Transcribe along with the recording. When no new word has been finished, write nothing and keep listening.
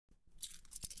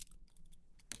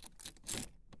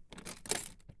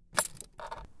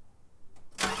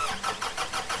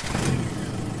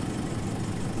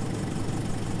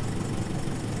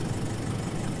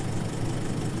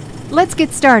Let's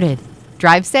get started.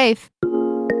 Drive safe.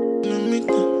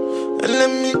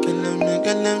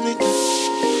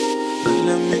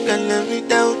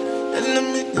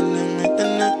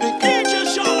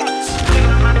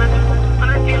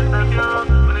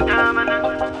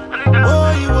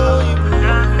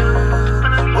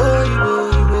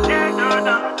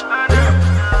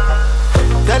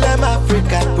 Tell them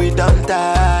Africa we don't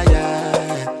tire.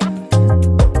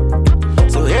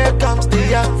 So here comes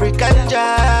the African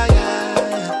giant.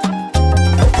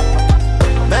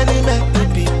 Many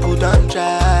people don't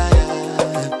try,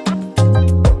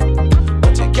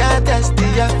 but you can't test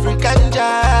the African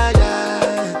giant.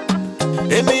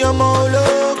 Give me your more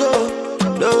logo.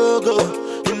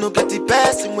 You know get the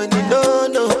person when you know,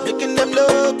 making them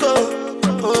loco.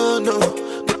 Oh no,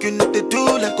 making up the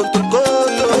do like control go.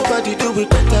 Nobody do it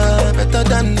better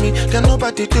than me. Can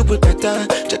nobody do it better?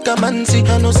 Check a man see,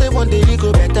 I know say one day he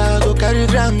go better. Go carry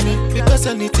Grammy, because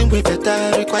anything way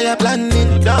better require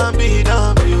planning. Don't be,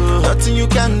 nothing you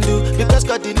can do, because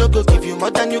God did not go give you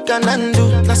more than you can undo.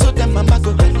 Now so them mama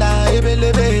go hala,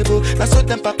 ebelebebo. Now so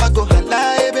them papa go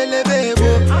hala,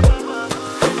 ebelebebo.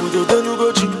 Obodo denu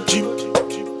go chim chim.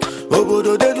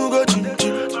 Obodo denu go chim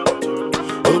chim.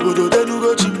 Obodo denu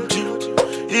go chim chim.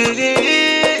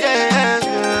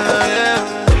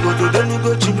 Obodo denu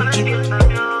go chim chim.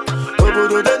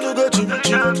 Obodo denu go chim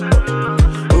chim.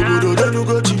 Obodo denu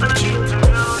go chim chim.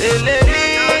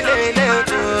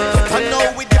 I know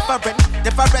we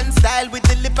different style we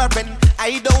delivering.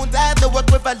 I don't have no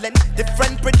equivalent.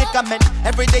 Different predicament.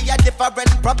 Every day a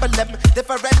different problem.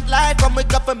 Different life from a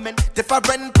government.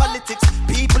 Different politics.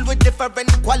 People with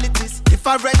different qualities.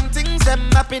 Different things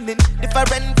them happening.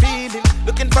 Different feeling.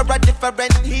 Looking for a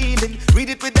different healing. Read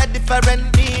it with a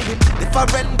different meaning.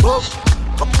 Different book.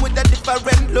 Come with a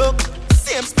different look.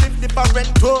 Same split,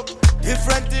 different hope.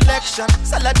 Different election,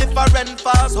 sell a different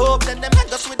fast hope. Then them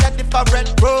hang us with a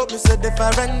different rope. It's a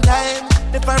different time,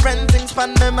 different things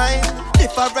pan my mind.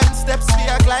 Different steps we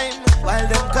a climb, while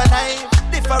them connive.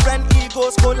 Different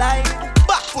egos collide,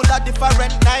 back full of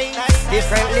different knives.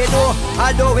 Differently though,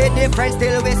 although we different,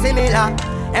 still we similar.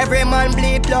 Every man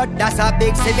bleed blood, that's a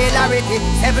big similarity.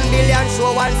 7 billion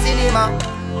show one cinema.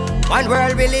 One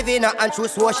world we live in, and through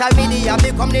social media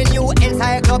become the new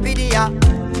encyclopedia.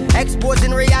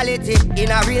 Exposing reality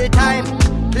in a real time.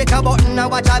 Click a button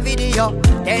and watch a video.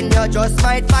 Then you just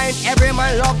might find every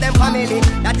man love them family.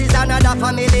 That is another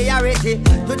familiarity.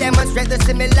 To demonstrate the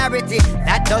similarity.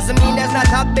 That doesn't mean there's not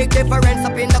a big difference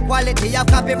up in the quality of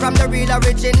copy from the real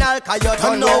original. Cause you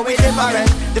don't know we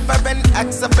different. Different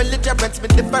acts of belligerence. Me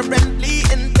differently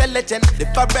intelligent.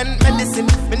 Different medicine.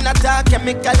 Me not a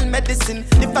chemical medicine.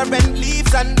 Different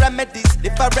leaves and remedies.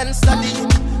 Different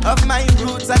studying of my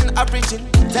roots and origin.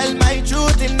 Tell my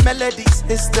truth in melodies.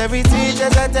 History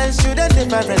teachers I tell students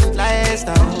different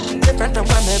lifestyle. Different from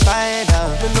when they find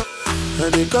out.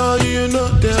 And they call you, you know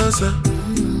the answer.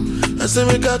 I say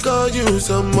we can call you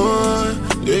some more.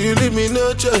 Yeah, you leave me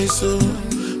no choice, so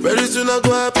very soon I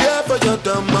go appear for your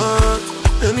demand.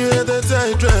 And you had that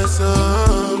tight dress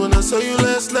on when I saw you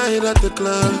last night at the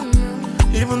club.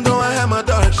 Even though I had my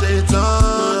dark shades on,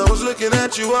 I was looking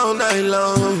at you all night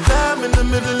long. I'm in the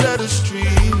middle of the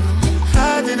street.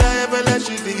 How did I ever let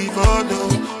you leave? Oh no,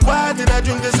 why did I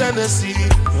drink this Hennessy? Then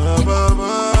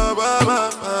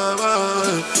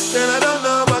I don't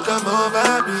know what come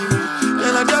over me.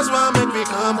 And I just want to make me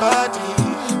come party.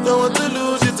 Don't want to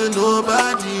lose you to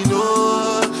nobody, no.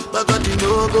 But God, you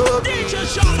know go be.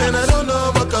 And I don't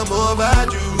know what come over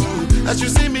you. As you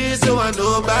see me, so I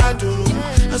know about you.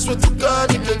 I swear to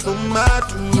God, you can come out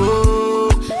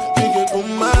too. You can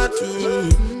come out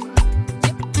too.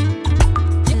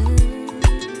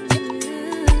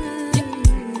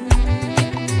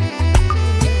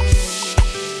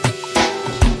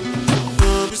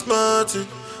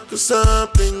 Cause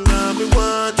something I've been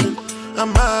watching. I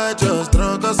might just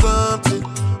drunk or something.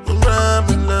 I'm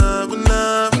rapping, loving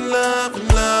like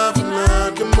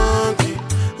a monkey.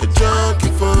 A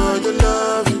junkie for your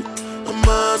loving. I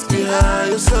must be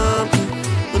high or something.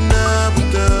 But now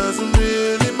it doesn't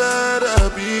really matter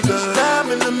because I'm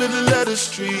in the middle of the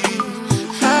street.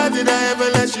 How did I ever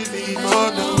let you leave?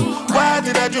 Oh no, why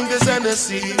did I drink this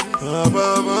Hennessy?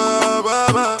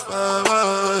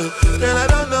 And I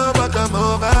don't know what come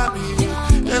over me.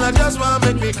 And I just want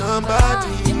to make me come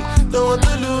party. Don't want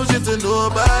to lose you to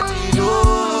nobody,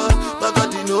 no. But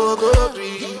God, you know go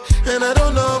free. And I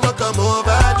don't know what come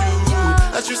over you.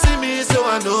 As you see me, so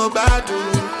I know about you.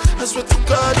 I swear to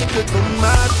God, you can come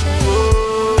out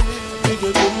too. You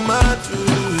can come out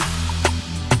too.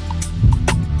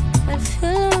 I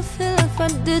feel if I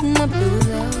did not lose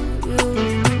you.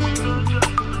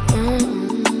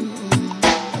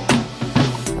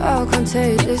 I can't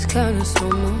take this kind of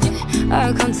summer.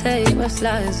 I can't take what's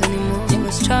lies anymore.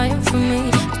 What's trying for me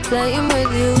is playing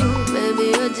with you. Baby,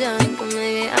 you're drunk, but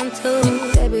maybe I'm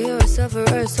too. Baby, you're a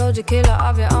sufferer, soldier, killer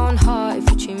of your own heart. If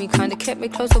you treat me kinda, kept me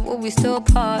closer, would we still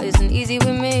part? Isn't easy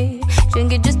with me.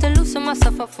 Drink it just to loosen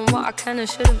myself up from what I can and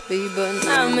shouldn't be. But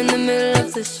now I'm in the middle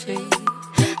of the street.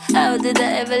 How did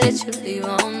I ever let you leave?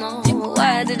 I don't know.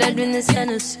 Why did I drink this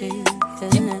Hennessy?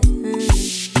 Yeah.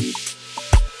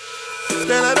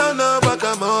 Girl, I don't know, but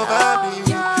come over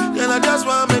me. Girl, I just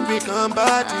want make me come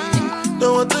party.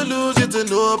 Don't want to lose it to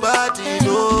nobody,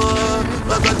 no.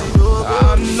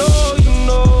 I know you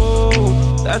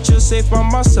know that you're safe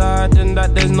on my side and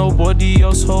that there's nobody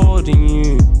else holding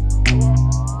you.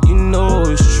 You know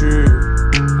it's true.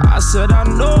 I said I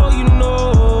know you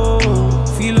know.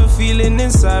 Feel a feeling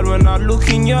inside when I look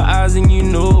in your eyes and you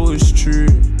know it's true.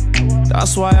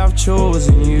 That's why I've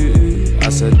chosen you. I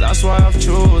said that's why I've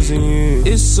chosen you.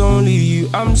 It's only you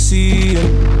I'm seeing.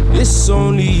 It's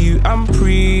only you I'm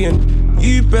praying.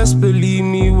 You best believe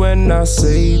me when I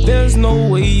say there's no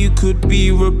way you could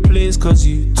be replaced. Cause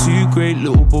you too great,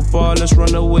 little baba. Let's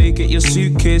run away, get your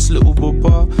suitcase, little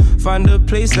baba. Find a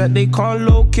place that they can't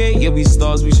locate. Yeah, we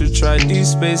stars, we should try do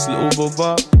space, little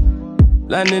baba.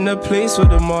 Land in a place where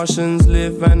the Martians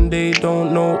live and they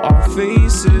don't know our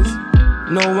faces.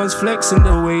 No one's flexing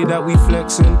the way that we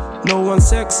flexing. No one's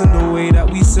sexing the way that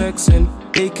we sexing.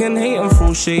 They can hate and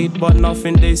throw shade, but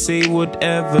nothing they say would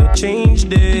ever change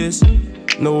this.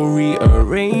 No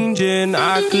rearranging,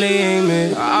 I claim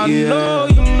it. I know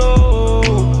you know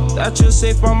that you're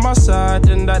safe on my side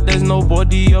and that there's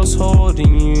nobody else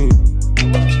holding you.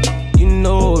 You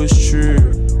know it's true.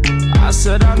 I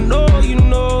said I know you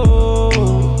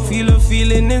know. Feel a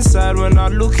feeling inside when I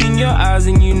look in your eyes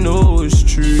and you know it's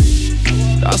true.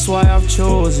 That's why I've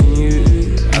chosen you.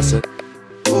 I said,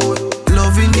 oh,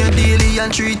 loving you daily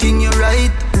and treating you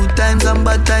right. Good times and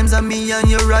bad times and me and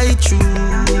you right true,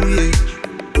 yeah.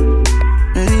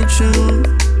 Ain't true.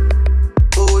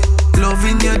 Oh,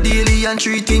 loving you daily and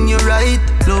treating you right.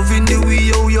 Loving the way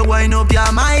you wind up,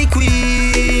 you're my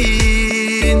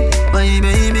queen, my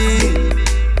baby.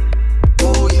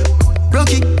 Oh yeah,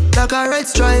 rocky like a red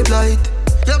stripe light.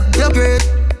 Yep, you're great,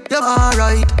 you're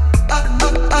alright.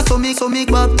 I so make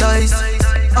baptize.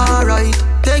 Alright,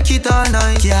 take it all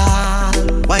night, yeah.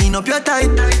 Wind up your tight,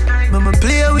 mama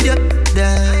play with you,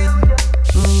 then.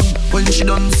 When she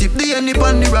done sip the honey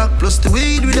on the rock, plus the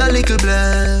weed with a little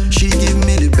blend. She give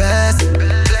me the best.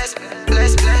 Bless,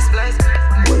 bless, bless, bless.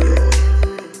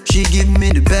 She give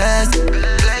me the best.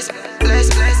 Bless, bless,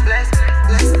 bless, bless,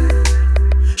 bless.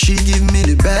 She give me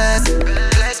the best.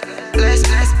 Bless, bless,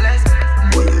 bless, bless.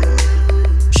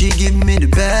 She give me the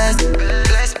best.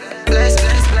 Bless, bless,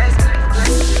 bless, bless.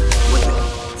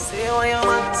 Say what you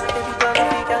want, so baby, don't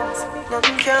be dance.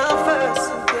 Nothing can first,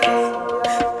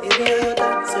 baby, you're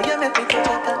dance, so you make me touch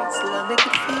your dance, so I make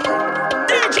it feel.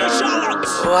 DJ Charlotte.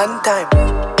 One time,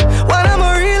 when I'm a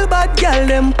real bad girl,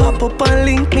 them pop up and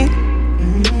link me.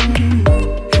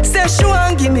 Say she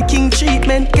want give me king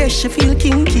treatment, guess she feel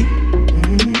kinky.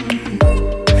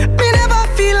 Me never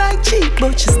feel like cheap,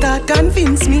 but she start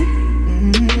convince me.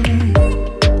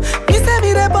 Me say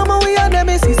me there but my way on the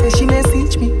messy. Say she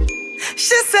message me.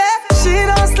 She say she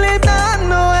don't sleep down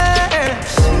nowhere.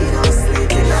 She don't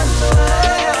sleep in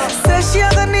nowhere. Say she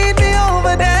ever need me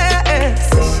over there.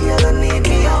 Say she ever need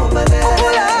me over there. Oh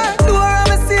Lord, do her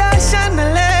me see her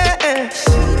chandelier.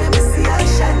 She let me see her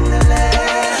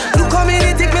chandelier. Look how me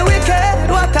they take me wicked.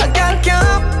 What a girl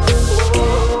can.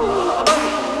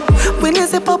 When you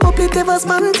say pop up, it was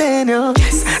spontaneous.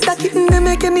 Yes. That kitten they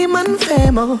make any man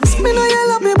famous. Me know you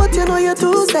love me, but you know you're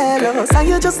too zealous. And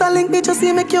you just a link me, just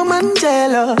to make your man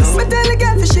jealous. Me tell the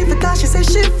girl for she because she say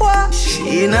she for.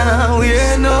 She now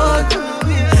we're not.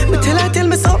 Me tell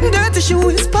me something dirty, she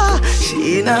whisper.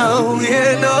 She now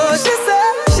we're not. She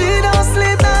say she don't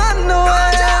sleep on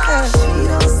nowhere. She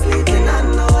don't sleep in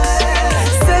nowhere.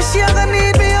 Say she ever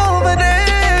need me over there.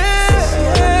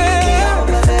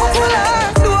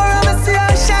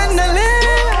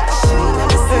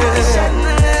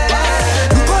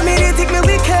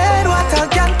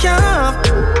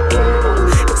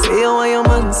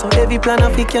 So every plan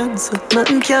of you cancel.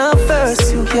 Nothing can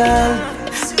first you, girl.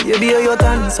 Baby, you're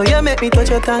done, so you make me touch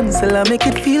your tonsil. I make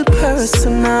it feel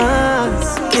personal,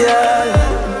 girl.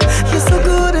 You're so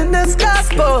good in this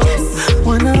gospel.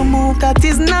 When I move, that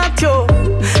is not you.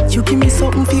 You give me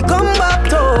something to come back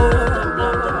to.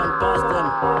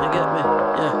 You get me?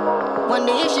 Yeah. One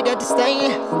day she got to stay.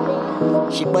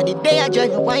 She body day I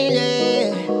drive a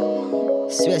while.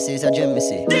 Stress is a gem, me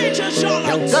see.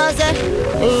 Young Gaza,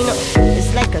 you know,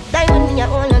 it's like a diamond in your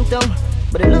own and tongue.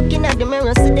 But the look looking at the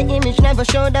mirror, see the image never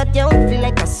show that you feel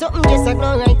like a something just like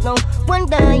no right now.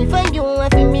 Wonder if I you are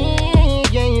for me,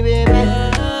 yeah, baby.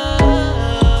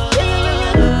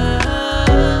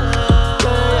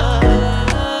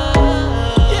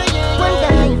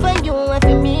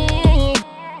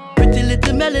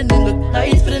 Melanin look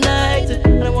nice for the night,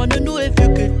 and I wanna know if you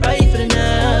could ride for the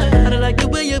night. And I like the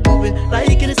way you're moving,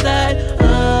 like in the slide.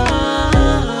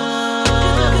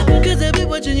 Cause I be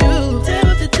watching you time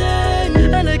after time,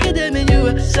 and I get them in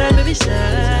you, shine baby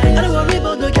shine. I don't worry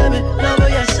about no cabin, love how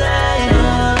you shine.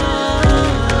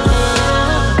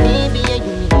 Baby, yeah,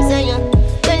 you me desire.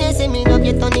 Tell you say me love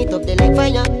you, turn it up the like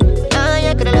fire.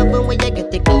 I coulda love when you get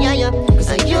take me higher,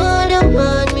 cause you're the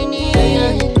one me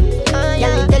need. Yeah,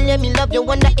 me tell you me love you,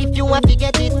 wonder if you want to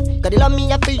get it. Cause you love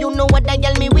me, I feel you know what I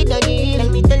girl me with again. Tell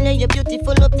me, tell you you're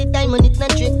beautiful up the time and it's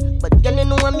not trick. But girl, you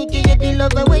know I me give you the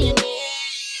love away you need.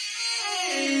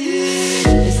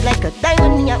 It's like a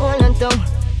diamond in your whole and tongue.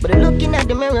 But looking at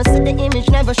the mirror, see the image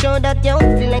never show that you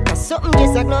feel like a something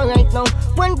just like no right now.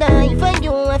 Wonder if I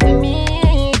you want for me,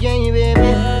 yeah,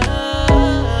 baby.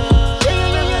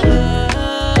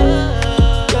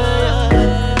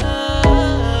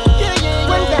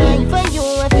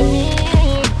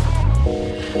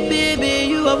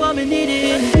 What me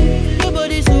needing.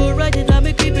 Nobody's so right that I'm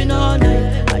creeping all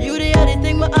night. Are you the other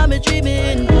thing but I'm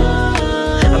dreaming?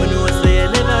 I'm know I say I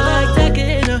never like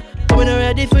talking. I'm not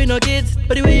ready for no kids,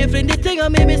 but the way you fling the thing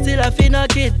on me still I feel no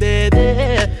kid, baby.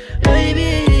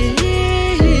 Baby.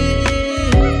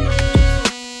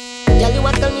 Girl, you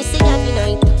want to tell me say happy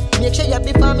night. Make sure you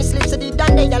before me sleep so the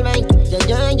done they alright.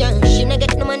 Yeah. She not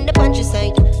get no man the punchy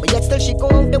side, but yet still she go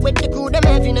out there with the crew them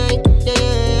every night. Yeah.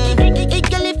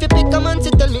 Girl, if you pick a man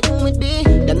to tell me who it be,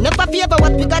 then never favor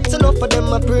what we got, so enough for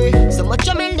them I pray. So much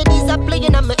of melodies are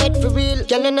playing on my head for real.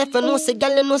 Girl, you never know, say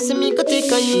girl, you know, see me go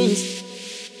take a use.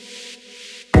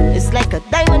 It's like a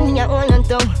diamond in your whole and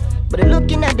tongue. But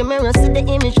looking at the mirror, see the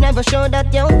image never show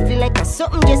that you feel like a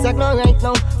something just like no right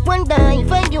now. Wonder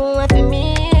if I you want for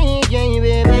me, yeah,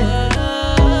 baby.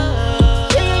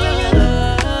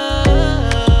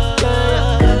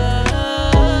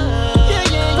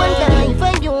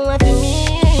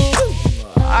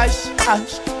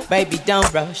 Hush, baby,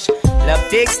 don't rush. Love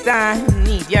takes time,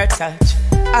 need your touch.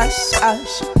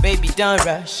 Hush, baby, don't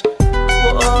rush.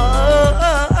 Whoa,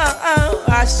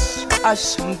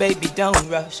 hush, baby, don't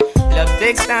rush. Love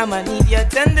takes time, I need your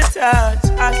tender touch.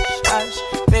 Hush,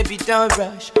 baby, don't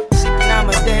rush. Sipping on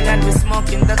my den and we're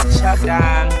smoking the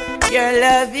shotgun. Your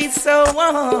love is so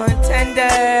warm,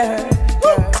 tender,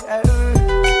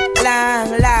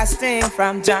 long lasting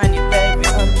from January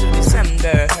until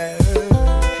December.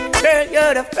 Girl,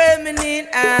 you're the feminine,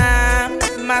 I'm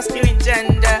the masculine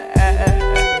gender.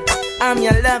 I'm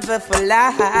your lover for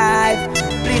life.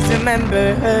 Please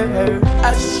remember.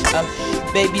 Hush,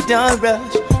 baby, don't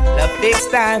rush. Love takes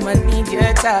time, I need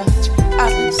your touch.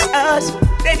 Hush,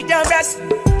 baby, don't rush.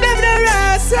 Baby, don't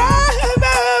rush.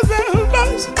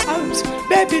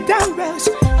 Baby, don't rush.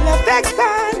 Love takes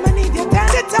time, I need your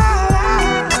tender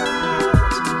touch.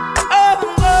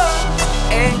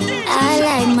 I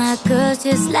like my girls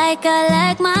just like I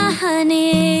like my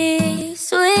honey.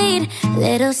 Sweet,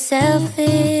 little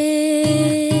selfish.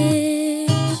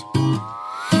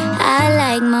 I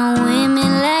like my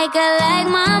women like I like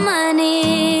my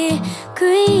money.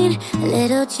 Green,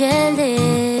 little jealous.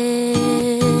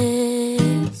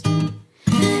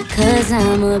 Cause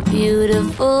I'm a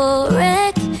beautiful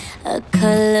wreck, a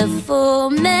colorful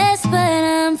mess, but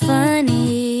I'm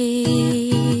funny.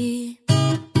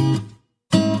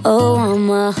 Oh, I'm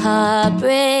a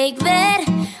heartbreak vet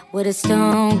with a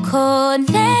stone cold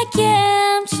neck,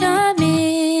 yeah, I'm charming.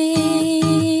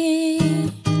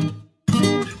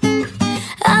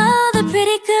 All the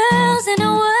pretty girls in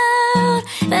the world,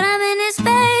 but I'm in this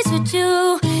space with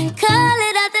you. Call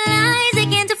it out the lines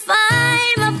again to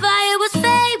find my fire will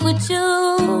fade with you.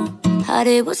 Heart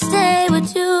it will stay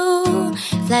with you.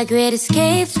 Fly great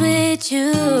escapes with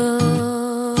you.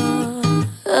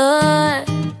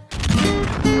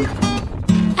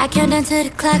 I count down to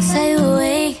the clock, say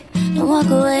away. Don't walk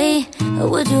away, or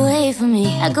would you wait for me?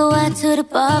 I go out to the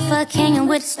bar, fuck hanging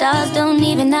with the stars. Don't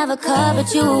even have a car,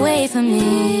 but you away from me.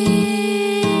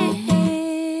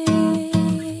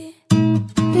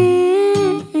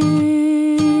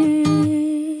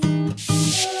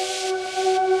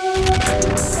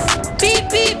 Beep,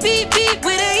 beep, beep, beep,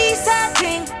 with the east side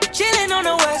king, chillin' on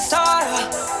the west side.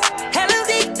 Hello,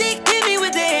 dick, dick, hit me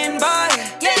with the end bar.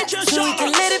 Yeah, so we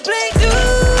can let it play.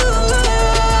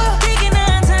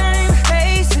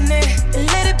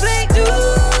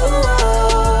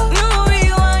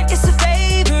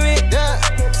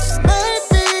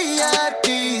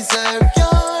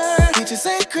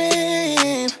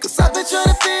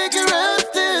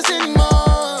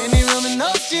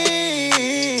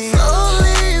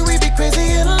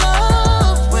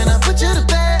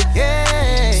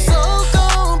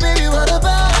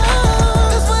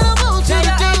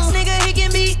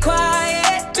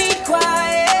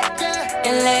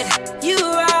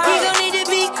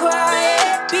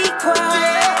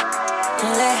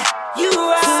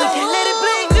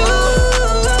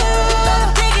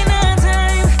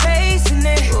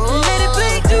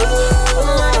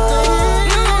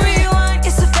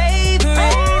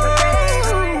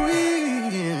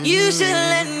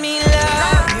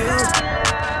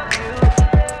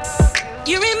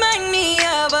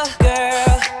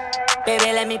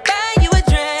 Baby, let me buy you a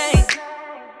drink.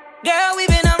 Girl, we've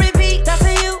been on repeat. Thoughts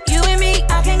of you, you and me.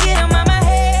 I can't get them out my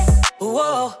head.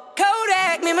 Whoa,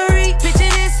 Kodak memory.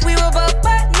 Picture this, we were both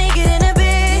butt naked in a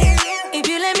bed. If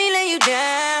you let me lay you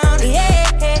down, yeah,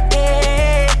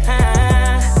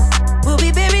 we'll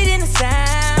be buried in the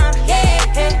sound,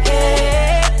 yeah.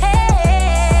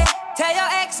 Tell your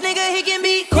ex nigga he can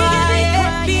be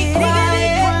quiet, be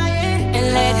quiet,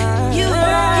 and let you.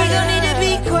 He gon' need to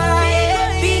be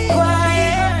quiet,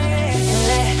 and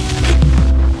let.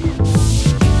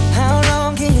 How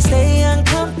long can you stay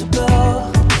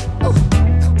uncomfortable?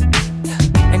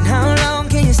 And how long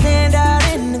can you stand out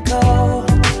in the cold?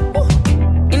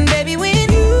 And baby, when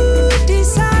you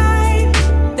decide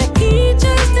that he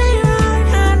just ain't right,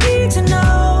 I need to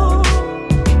know.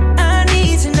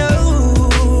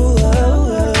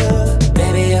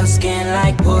 Baby, your skin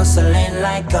like porcelain,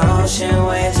 like ocean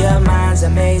waves. Your mind's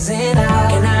amazing. How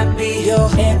can I be your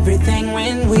everything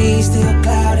when we still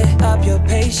clouded up your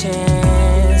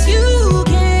patience? You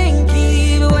can't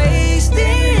keep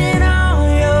wasting all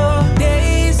your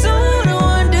days on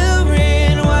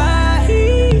wondering why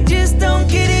he just don't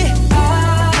get it.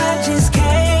 I just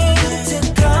came to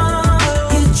calm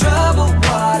your troubled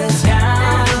waters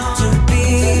down, to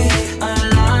be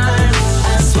aligned.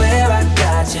 I swear I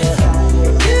got you.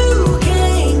 You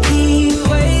can't keep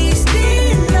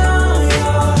wasting all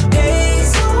your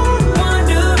days on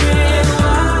wondering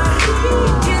why he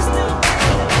just don't.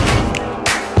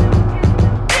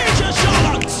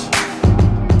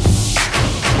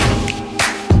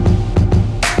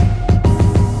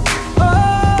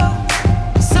 Oh,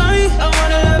 sorry, I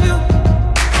wanna love you.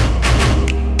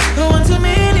 One too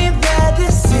many bad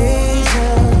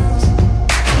decisions.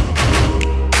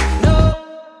 No,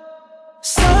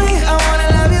 sorry, I wanna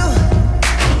love you.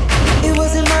 It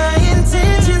wasn't my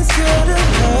intentions, girl, to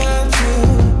hurt you.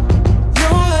 No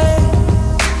way.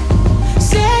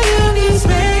 Say you need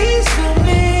space from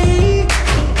me.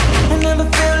 I never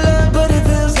feel love, but it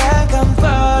feels like I'm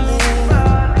falling.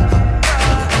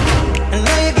 I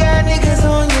know you got niggas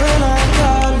on you and I'm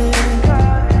calling.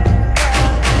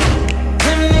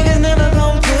 Them niggas never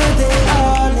gon' put their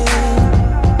all in.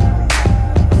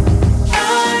 I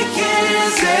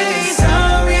can't say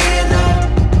sorry enough.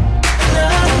 No,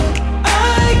 I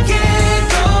can't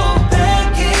go back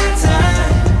in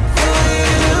time for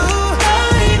you.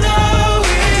 I know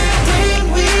we think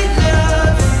we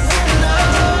love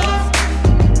enough.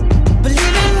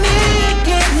 Believe in me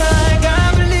again like I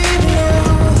believe in you.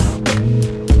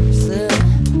 Said,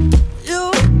 you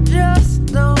just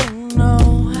don't know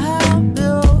how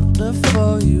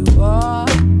beautiful you are.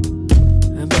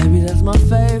 And baby, that's my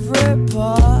favorite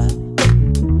part.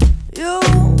 You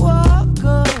walk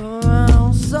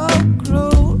around so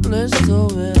clueless to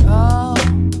it all.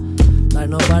 Like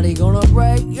nobody gonna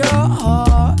break your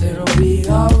heart. It'll be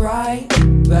alright,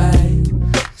 babe.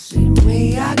 See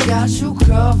me, I got you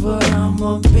covered.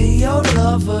 I'ma be your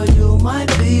lover. You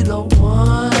might be the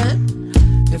one.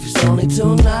 If it's only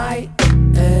tonight,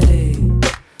 hey.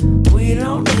 We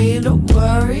don't need to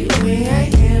worry. We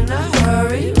ain't in a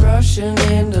hurry, rushing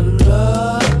into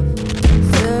love.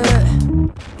 Yeah.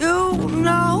 You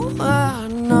know I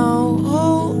know who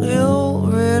you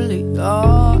really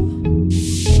are.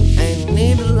 Ain't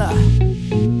need to lie.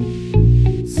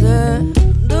 Said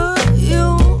the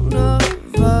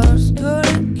universe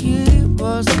couldn't keep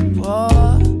us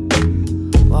apart.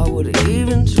 Why would it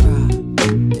even try?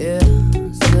 Yeah,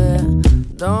 said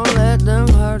don't let them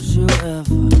hurt you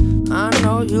ever. I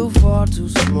know you far too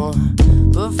smart.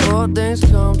 Before things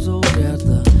come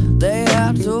together, they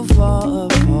have to fall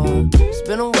apart. It's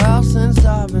been a while since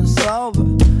I've been sober.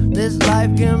 This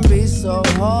life can be so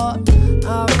hard.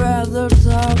 I'd rather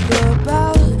talk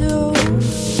about you.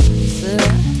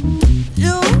 Said,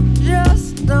 you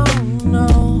just don't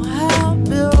know how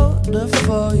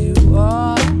beautiful you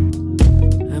are.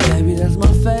 And baby, that's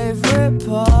my favorite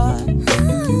part.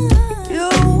 You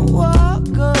walk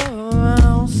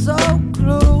around so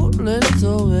clueless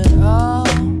to it all.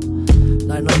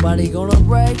 Like nobody gonna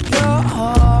break your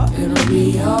heart. It'll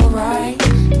be alright,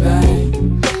 babe.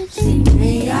 See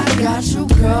me, I got you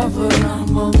covered.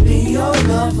 I'ma be your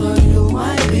lover. You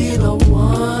might be the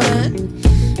one.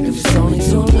 If it's only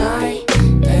tonight,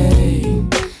 hey.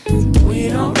 We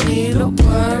don't need to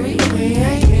worry. We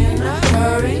ain't in a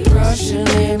hurry, rushing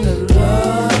into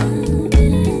love.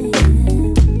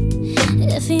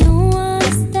 If you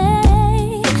wanna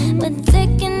stay, but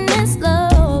taking it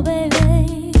slow,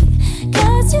 baby.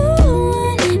 'Cause you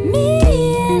want me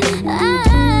and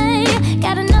I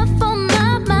got enough on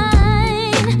my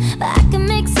mind. But I can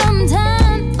make some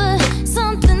time for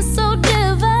something so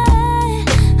different.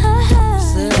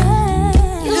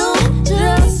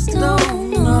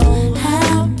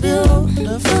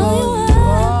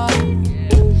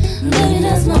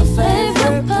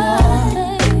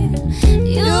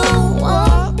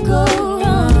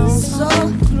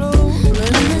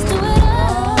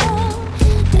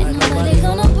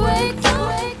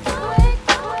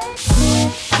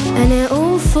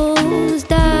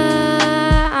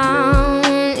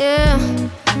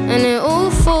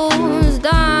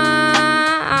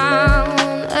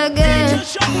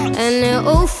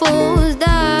 falls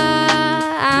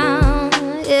down,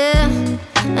 yeah,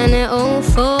 and it all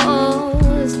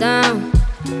falls down.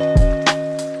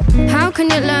 How can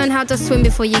you learn how to swim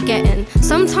before you get in?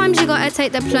 Sometimes you gotta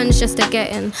take the plunge just to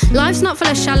get in. Life's not full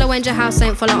of shallow end, your house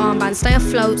ain't full of armbands. Stay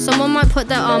afloat, someone might put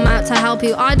their arm out to help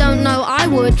you. I don't know, I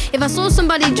would if I saw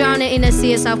somebody drowning in a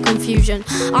sea of self-confusion.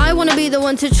 I wanna be the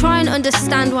one to try and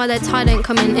understand why their tide ain't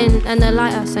coming in and their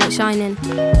lighthouse ain't shining.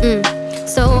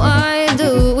 So why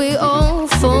do we all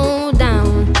fall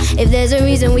down? If there's a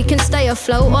reason we can stay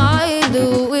afloat, why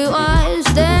do we watch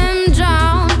them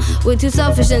drown? We're too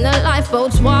selfish in the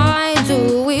lifeboats. Why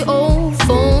do we all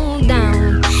fall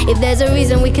down? If there's a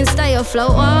reason we can stay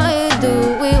afloat, why do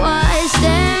we watch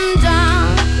them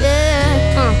drown? Yeah.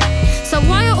 So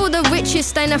why are all the richest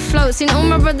staying afloat? Seen all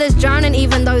my brothers drowning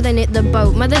even though they knit the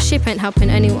boat. Mothership ain't helping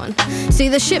anyone. See,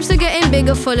 the ships are getting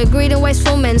bigger, full of greed and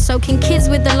wasteful men, soaking kids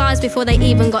with the lies before they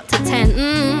even got to 10.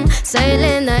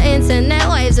 Sailing the internet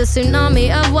waves, a tsunami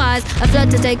of wires, a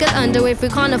flood to take us under if we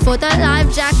can't afford the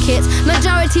life jackets.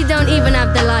 Majority don't even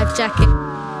have the life jacket.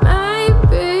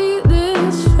 Maybe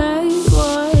this fate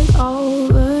was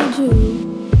overdue.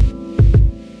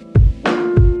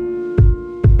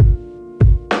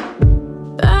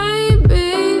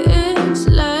 Baby, it's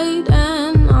late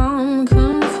and I'm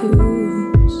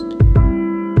confused.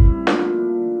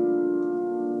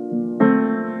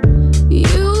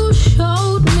 You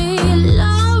showed me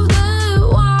love that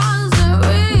wasn't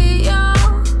real.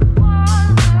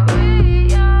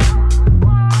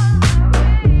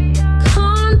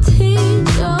 Can't teach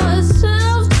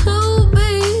yourself to be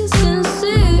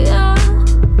sincere.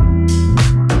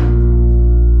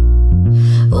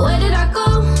 Where did I go?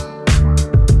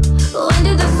 When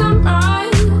did the sun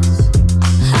rise?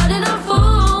 How did I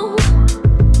fall?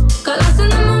 Got lost in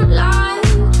the moonlight.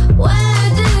 Where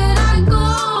did I go?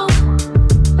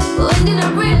 When did I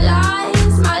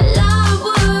realize my love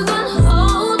was on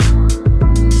hold?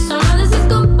 So now this is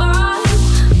goodbye.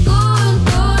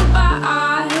 Goodbye.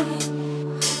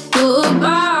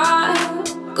 Goodbye.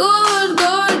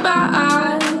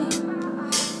 Goodbye.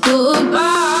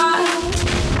 Goodbye.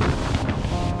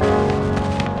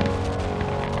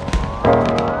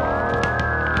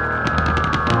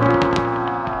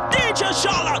 DJ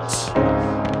Charlotte.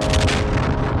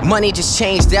 Money just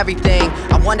changed everything.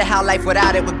 I wonder how life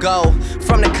without it would go.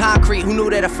 From the concrete, who knew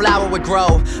that a flower would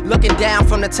grow? Looking down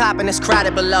from the top and it's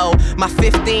crowded below. My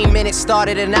 15 minutes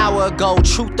started an hour ago.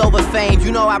 Truth over fame,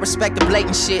 you know I respect the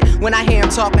blatant shit. When I hear him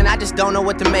talking, I just don't know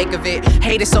what to make of it.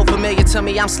 Hate is so familiar to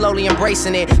me, I'm slowly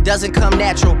embracing it. Doesn't come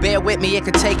natural, bear with me, it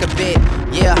could take a bit.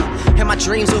 Yeah, and my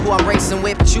dreams are who I'm racing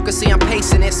with, but you can see I'm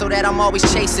pacing it so that I'm always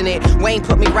chasing it. Wayne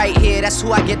put me right here, that's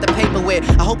who I get the paper with.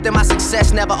 I hope that my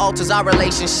success never alters our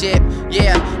relationship.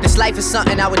 Yeah, this life is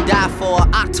something I would die for.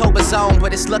 October's on,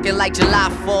 but it's looking like July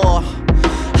 4.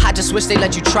 I just wish they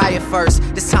let you try it first.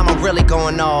 This time I'm really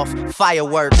going off.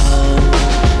 Fireworks.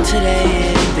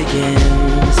 Today it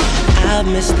begins. I've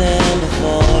missed them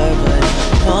before, but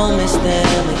won't miss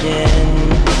them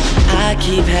again. I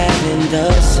keep having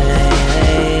the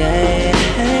same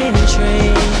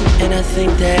dream, and I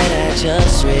think that I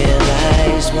just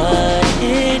realized what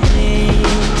it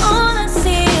means. All I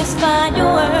see is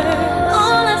fireworks.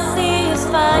 All I see is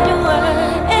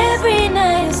fireworks. Every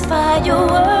night is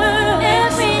fireworks.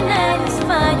 Every night is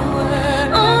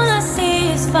fireworks. All I see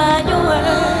is fireworks.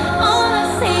 All I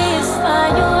see is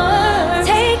fireworks.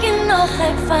 Taking off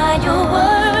like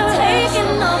fireworks.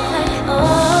 Taking off like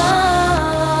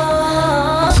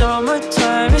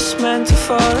Summertime is meant to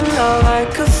fall in love. I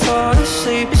could fall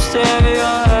asleep and stare at your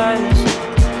eyes.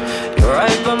 You're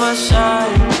right by my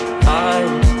side.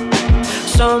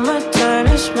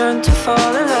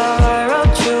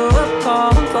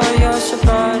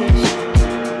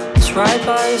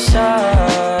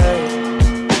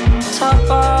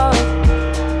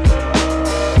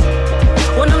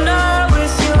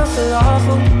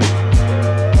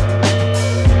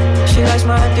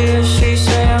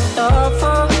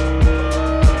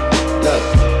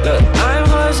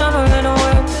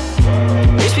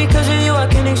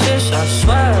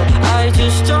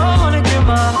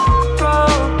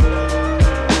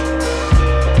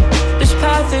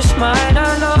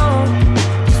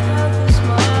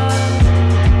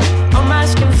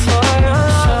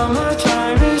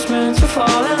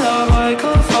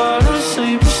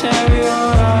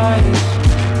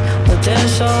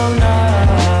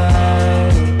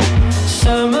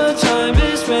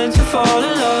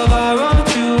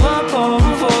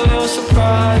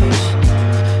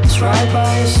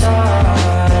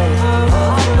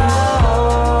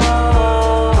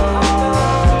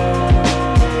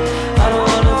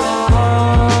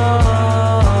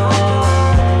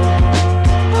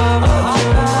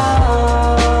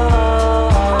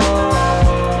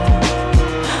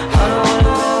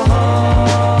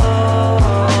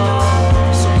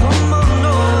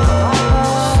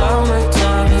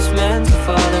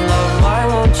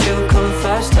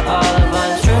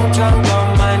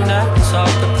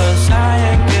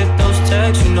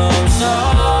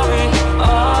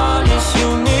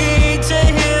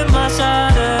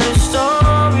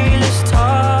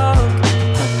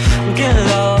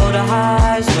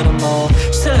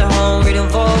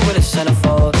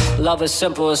 love is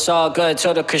simple, it's all good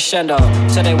till the crescendo.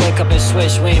 Till they wake up and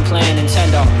switch, we ain't playing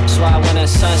Nintendo. That's why when the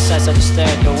sun sets, I just stare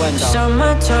at the window.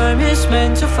 Summertime is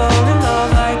meant to fall in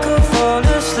love. I could fall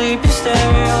asleep and stare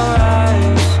in your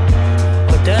eyes,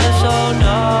 but that's all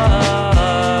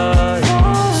night.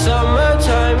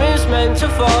 Summertime is meant to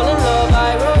fall in love.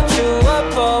 I wrote you a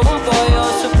poem for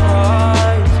your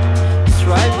surprise. It's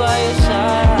right by your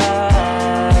side.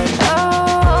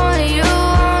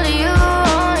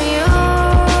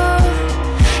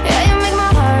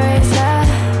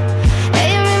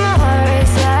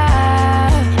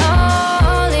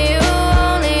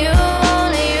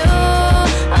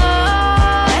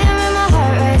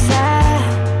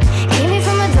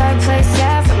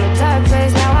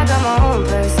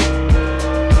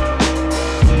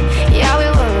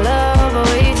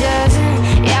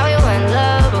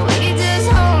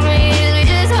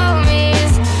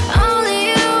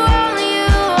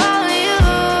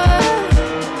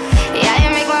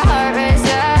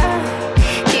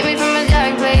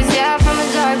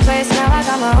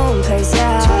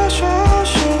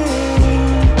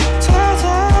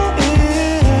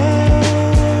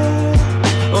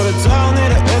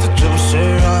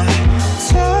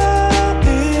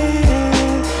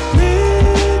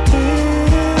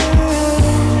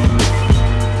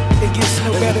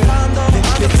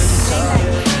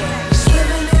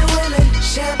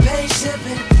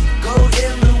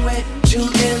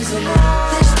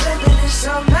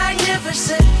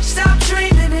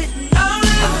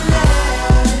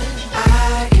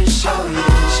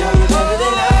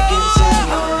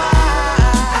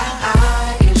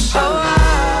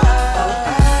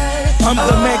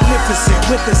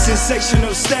 With a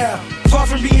sensational style. Far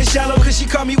from being shallow, cause she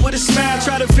caught me with a smile.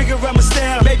 Try to figure out my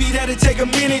style, maybe that'll take a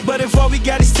minute. But if all we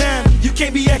got is time, you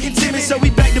can't be acting timid. So we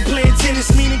back to playing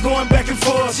tennis, meaning going back and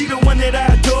forth. She the one that I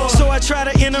adore, so I try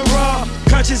to enter raw.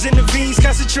 Conscious in the veins,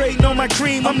 concentrating on my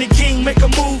cream. I'm the king, make a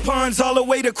move, pawns all the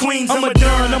way to Queens. I'm a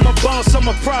Don, I'm a boss, I'm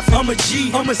a prophet, I'm a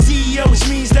G, I'm a CEO, which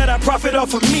means that I profit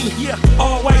off of me. Yeah,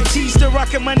 all white tees, still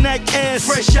rocking my Nike ass.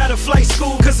 Fresh out of flight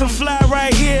school, cause I'm fly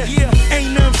right here. Yeah,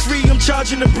 ain't nothing free, I'm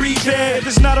charging to breathe there. If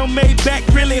it's not on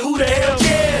Maybach, really, who the hell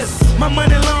cares? My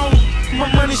money long, my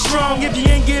money strong. If you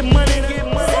ain't get money, then get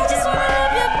money. I just wanna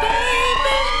love you,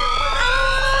 baby. I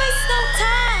don't wanna waste no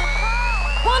time.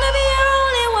 Wanna be your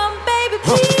only one, baby.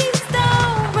 Please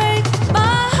don't break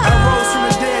my heart. I rose from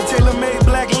the dead, tailor-made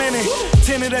black linen.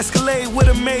 Tinted Escalade with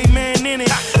a made man in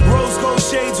it. Rose gold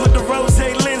shades with the rose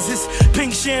lenses.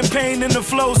 Pink champagne and the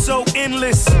flow so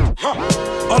endless.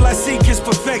 All I seek is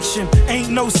perfection. Ain't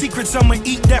no secrets, I'ma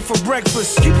eat that for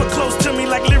breakfast. Keep her close to me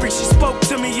like lyrics she spoke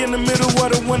to me. In the middle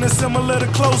of the winter, similar to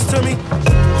close to me.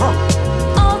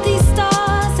 All these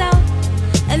stars out,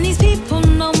 and these people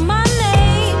know my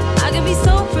name. I can be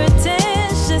so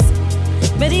pretentious,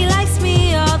 but he likes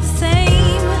me all the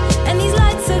same. And these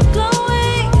lights are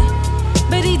glowing,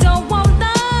 but he don't want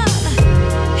none.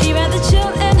 He'd rather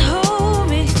chill and hold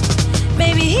me.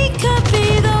 Maybe he could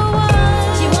be the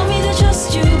one. You want me to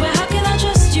trust you, but how can I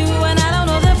trust you when I don't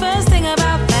know the first thing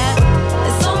about that?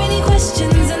 There's so many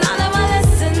questions and I learned my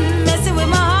lesson. Messing with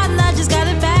my heart and I just got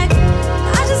it back.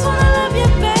 I just wanna love you,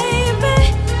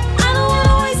 baby. I don't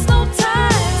wanna waste no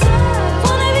time.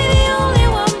 Wanna be the only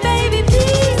one, baby.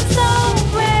 Please don't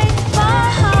break my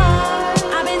heart.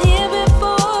 I've been here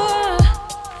before.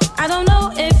 I don't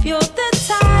know if you're the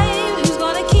type who's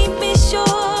gonna keep me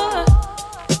sure.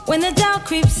 When the doubt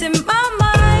creeps in my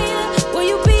mind, will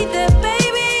you be there,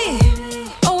 baby?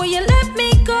 Or will you let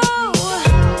me go?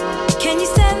 Can you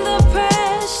stand the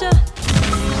pressure?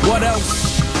 What else?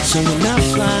 So when I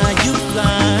fly, you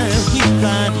fly, we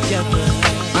fly together.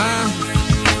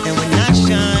 And when I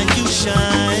shine, you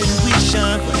shine, we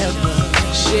shine forever.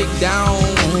 Shake down,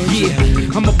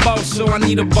 yeah. I'm a boss, so I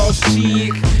need a boss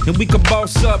chick. And we can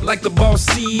boss up like the boss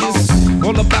is.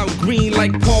 All about green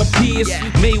like Paul Pierce.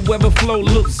 Mayweather flow,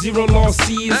 look, zero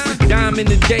losses. Diamond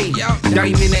in the day,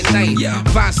 diamond at night.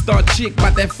 5-star chick,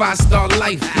 about that 5-star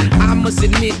life. I must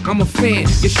admit, I'm a fan.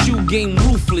 Your shoe game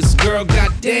ruthless, girl,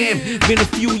 goddamn. Been a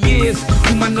few years,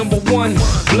 you my number one.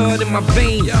 Blood in my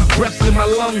veins, breath in my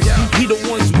lungs. We the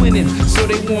ones winning, so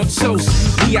they want toast.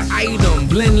 We an item,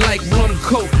 blend like rum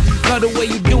coke. Love the way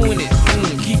you doing it,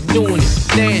 keep doing it.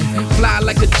 Damn, fly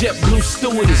like a JetBlue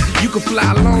stewardess. You can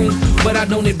fly alone, but I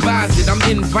don't advise it. I'm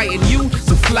inviting you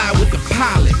to fly with the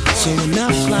pilot. So when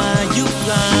I fly, you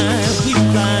fly, we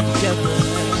fly together.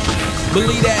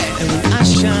 Believe that. And when I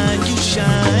shine, you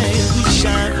shine, we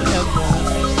shine forever.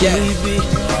 Yeah. Baby.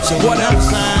 So what when else?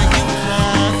 I fly, you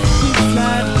fly, we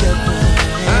fly together.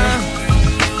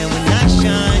 And when I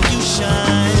shine, you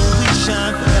shine, we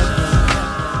shine forever.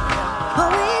 Oh,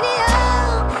 radio,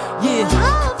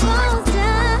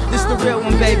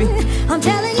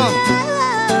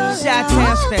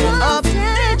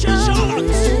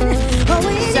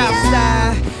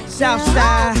 south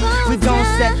side, we gon'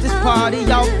 set this party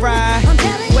off right.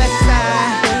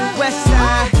 West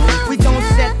side, we gon'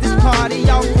 set this party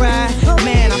off right.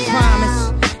 Man, I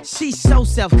promise. She's so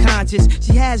self-conscious,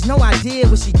 she has no idea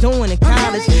what she doing in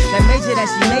college. That major that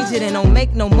she majored in don't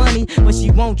make no money, but she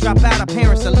won't drop out, her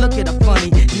parents will look at her funny.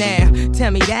 Now,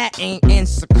 tell me that ain't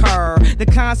insecure. The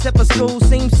concept of school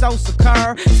seems so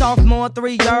secure. Sophomore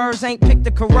 3 years, ain't picked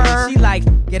a career. She like,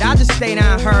 it, I'll just stay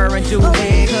down her and do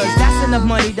it, cause that's enough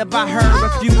money to buy her a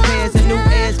few pairs of new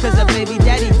ears, cause her baby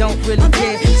daddy don't really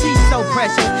care. She's so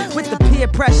precious, with the peer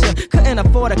pressure, couldn't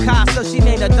afford a car, so she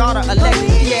named her daughter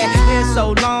Alexis. Yeah, hair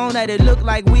so long that it looked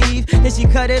like weave. Then she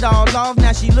cut it all off,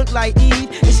 now she look like Eve.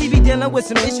 And she be dealing with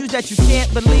some issues that you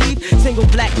can't believe. Single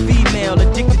black female,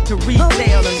 addicted to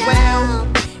retail as well.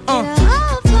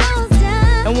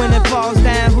 And when it falls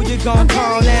down, who you gon'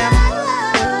 call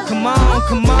now? Come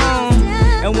on.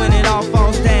 And when it all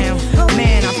falls down,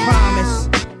 man, I promise,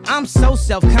 I'm so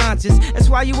self-conscious. That's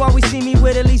why you always see me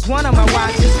with at least one of my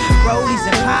watches. Rollies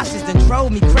and Porsches that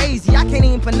drove me crazy. I can't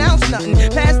even pronounce nothing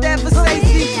past that for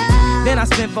safety. Then I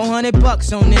spent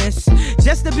 $400 on this,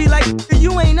 just to be like,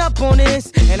 you ain't up on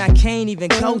this. And I can't even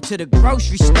go to the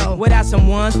grocery store without some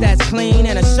ones that's clean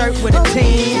and a shirt with a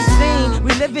team. Scene,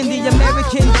 we live in the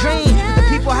American dream. The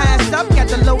people highest up got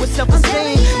the lowest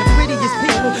self-esteem. The prettiest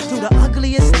people do the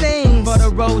ugliest things. For the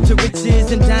road to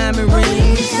riches and diamond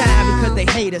rings. We shine because they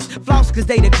hate us, floss cause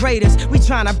they the greatest. We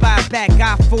tryna buy back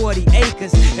our 40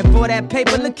 acres. And for that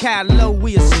paper, look how low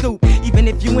we'll stoop. Even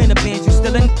if you in a Benz, you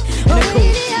still in a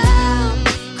coupe.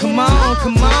 Come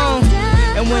on.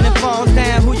 And when it falls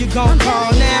down, who you gon'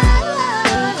 call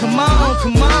now? Come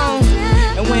on.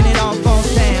 And when it all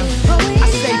falls down, I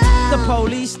say the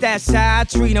police, that's how I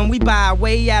treat them. We buy our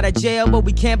way out of jail, but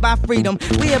we can't buy freedom.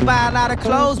 We'll buy a lot of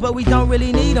clothes, but we don't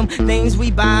really need them. Things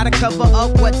we buy to cover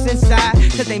up what's inside,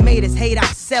 cause they made us hate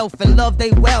ourselves and love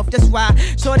they wealth. That's why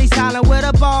shorty's hollering where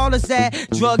the ballers at.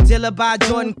 Drug dealer by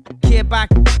Jordan, kid by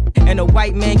and a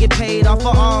white man get paid off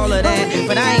for all of that.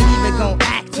 But I ain't even gon'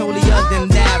 act totally other than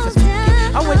that.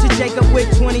 I went to Jacob with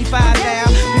 25 down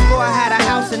before I had a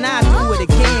house, and I do it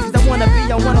again. Cause I wanna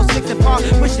be on 106 and Park,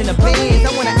 pushing the bands.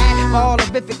 I wanna act all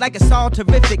horrific like it's all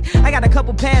terrific. I got a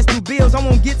couple past due bills, I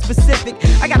won't get specific.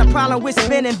 I got a problem with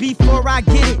spending before I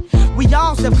get it. We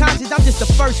all self-conscious, I'm just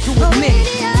the first to admit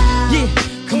it. Yeah,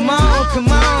 come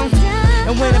on.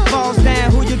 And when it falls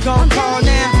down, who you gon' call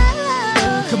now?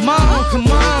 Come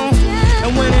on.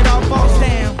 And when it all falls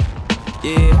down.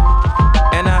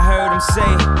 Yeah, and I heard him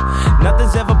say,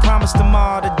 nothing's ever promised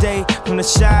tomorrow today. From the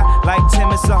shot like Tim,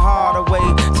 it's a harder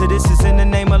way. So this is in the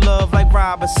name of love like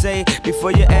Robert say.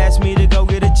 Before you ask me to go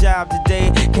get a job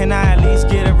today, can I at least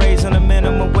get a raise on the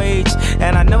minimum wage?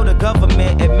 And I know the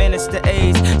government administer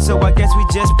AIDS, so I guess we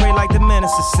just pray like the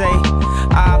minister say.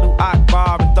 Allahu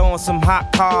Akbar and throwing some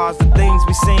hot cars. The things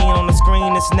we seen on the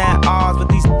screen, it's not ours. But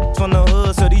these from the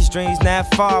hood, so these dreams not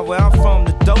far. Where I'm from,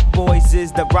 the dope boys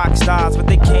is the rock stars, but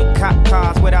they can't cop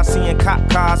cars without seeing cop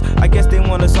cars. I guess they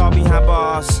want us all behind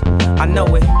bars. I know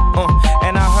it,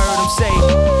 and I heard him say,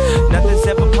 nothing's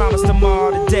ever promised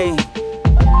tomorrow today.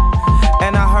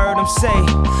 And I heard him say,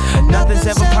 nothing's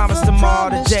ever promised tomorrow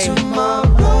today.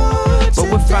 But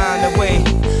we'll find a way.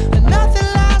 Nothing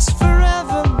lasts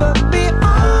forever, but be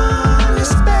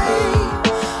honest, babe.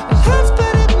 Hurts,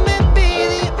 but it may be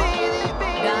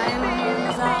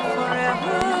diamonds are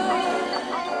forever.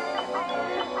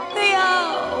 They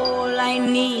are all I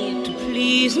need to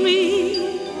please me.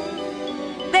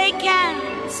 They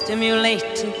can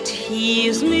stimulate and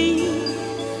tease me.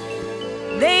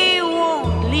 They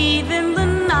won't leave in the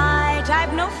night.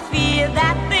 I've no fear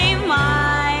that they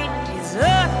might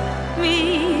desert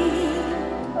me.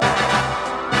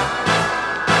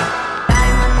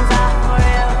 Diamonds are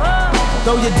forever.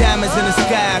 Throw your diamonds in the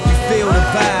sky if you feel the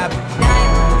vibe.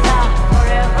 Diamonds are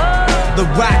forever. The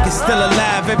rock is still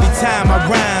alive every time I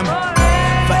rhyme.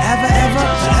 Forever, ever,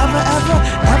 forever, ever,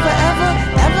 ever, ever,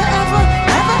 ever,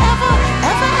 ever, ever, ever,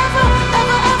 ever, ever,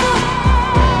 ever, ever.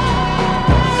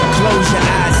 Close your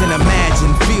eyes and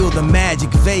imagine, feel the magic.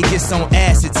 Vegas on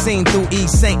acid, seen through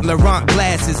Yves Saint Laurent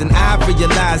glasses. And I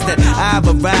realized that I've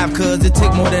arrived, cause it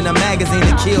took more than a magazine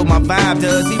to kill my vibe.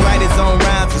 Does he write his own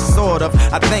rhymes? Sort of.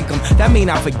 I think him. That mean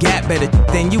I forgot better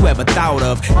than you ever thought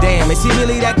of. Damn, is he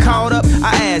really that caught up?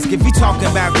 I ask, if you talking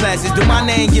about classes, do my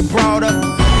name get brought up?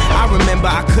 I remember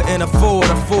I couldn't afford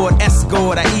a Ford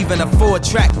Escort or even a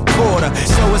four-track recorder.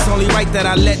 So it's only right that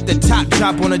I let the top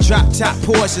drop on a drop-top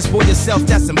Porsche. For yourself,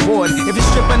 that's important. If your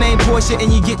stripper named Portia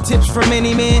and you get tips from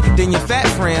any man, then your fat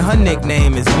friend, her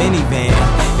nickname is Minivan.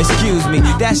 Excuse me,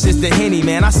 that's just the Henny,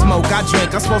 man. I smoke, I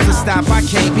drink, I'm supposed to stop, I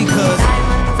can't because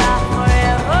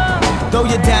Throw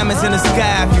your diamonds in the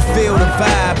sky if you feel the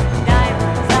vibe.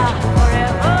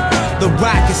 The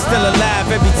rock is still alive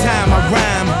every time I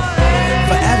rhyme.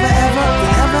 Forever, ever,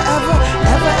 forever,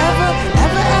 ever, ever, ever,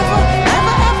 ever,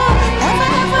 ever, ever, ever,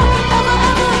 ever, ever, ever,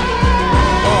 ever.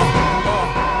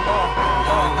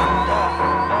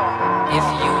 If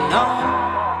you know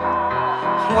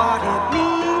what it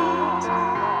means,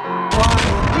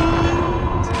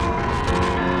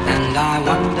 and I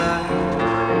wonder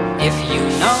if you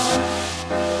know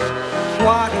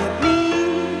what it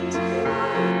means,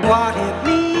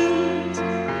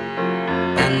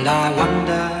 and I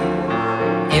wonder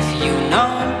if you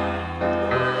know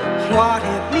what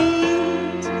it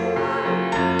means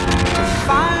to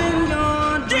find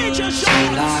your dreams.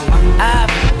 And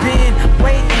I've been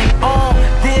waiting on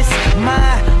this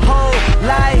my whole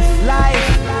life.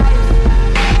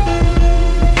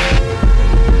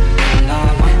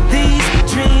 These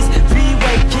dreams be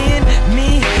waking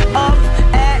me up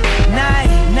at night.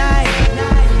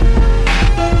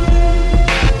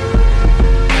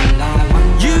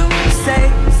 You say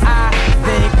I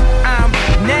think I'm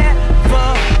never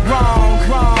wrong.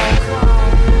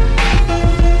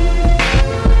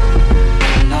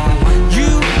 You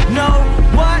know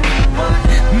what?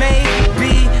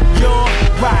 Maybe you're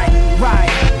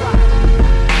right.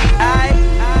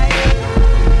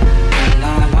 And I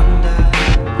wonder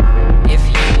if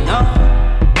you know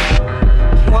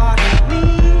what it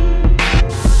means,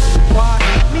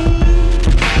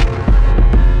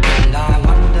 and I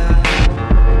wonder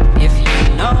if you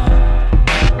know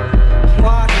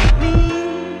what it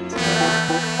means.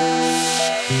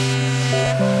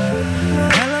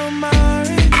 Hello,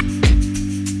 Mari.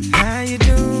 How you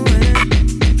doing?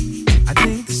 I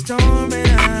think the storm and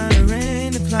out of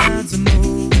rain, the clouds are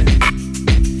moving.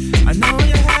 I know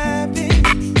you're happy,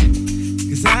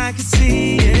 'cause I can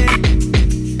see it.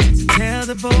 So tell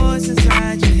the voice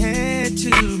inside your head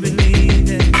to believe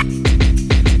it.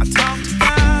 I talked to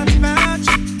God about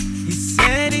you. He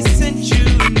said he sent you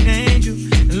an angel.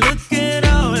 And look at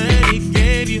all that he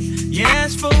gave you. You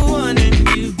asked for one and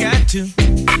you got two.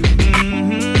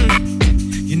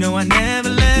 You know I never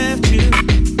left you,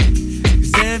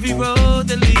 'cause every road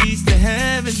that leads to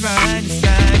heaven's right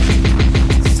beside you.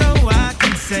 So I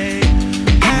can say,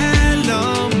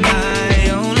 hello, my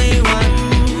only one.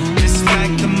 Just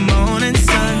like the morning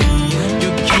sun, you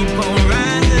keep on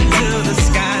rising till the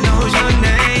sky knows your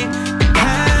name.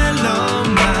 Hello,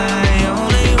 my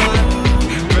only one.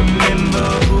 Remember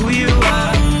who you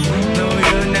are. No,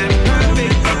 you're not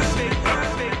perfect.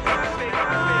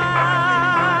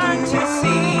 To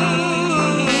see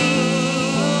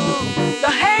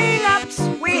the hang-ups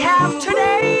we have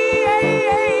today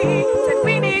that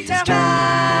we need to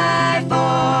strive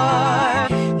for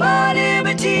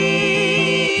liberty.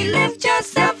 Lift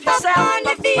yourself up on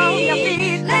your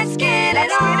feet. Let's get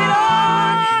it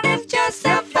on. Lift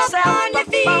yourself up on your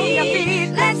feet.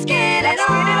 Let's get it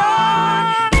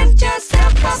on. Lift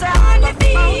yourself up on your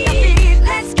feet.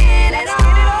 Let's get it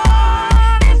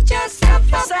on. Lift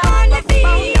yourself up on your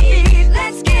feet.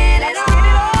 Let's get it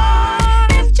on.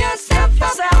 Lift yourself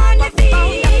up on your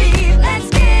feet. Let's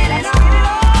get it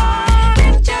on.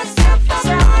 Lift yourself up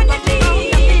on your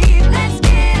feet. Let's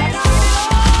get it on.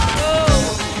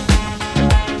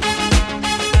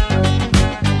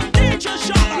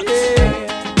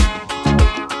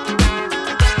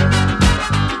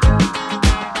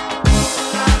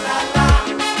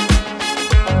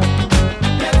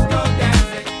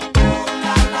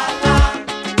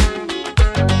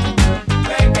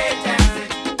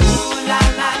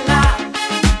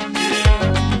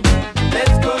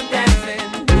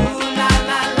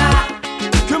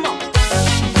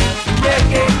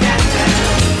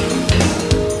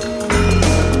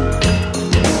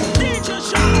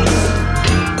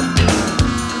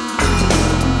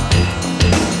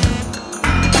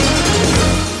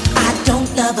 I don't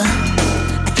love her.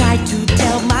 I try to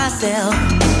tell myself,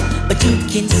 but you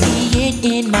can see it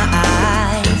in my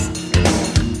eyes.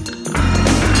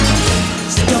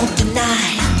 So don't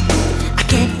deny, I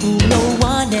can't fool no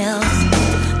one else.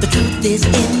 The truth is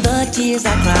in the tears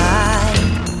I cry.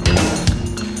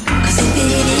 'Cause if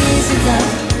it isn't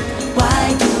love, why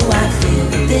do I feel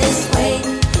this way?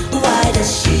 Why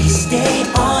does she stay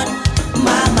on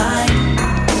my mind?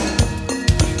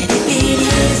 And if it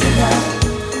isn't love,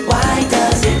 why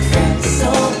does it hurt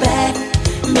so bad?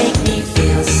 Make me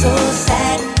feel so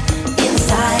sad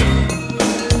inside.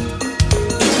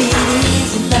 If it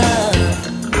isn't love,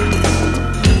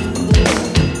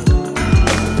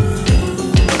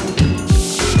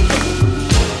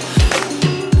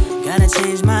 gotta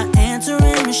change my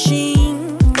answering machine.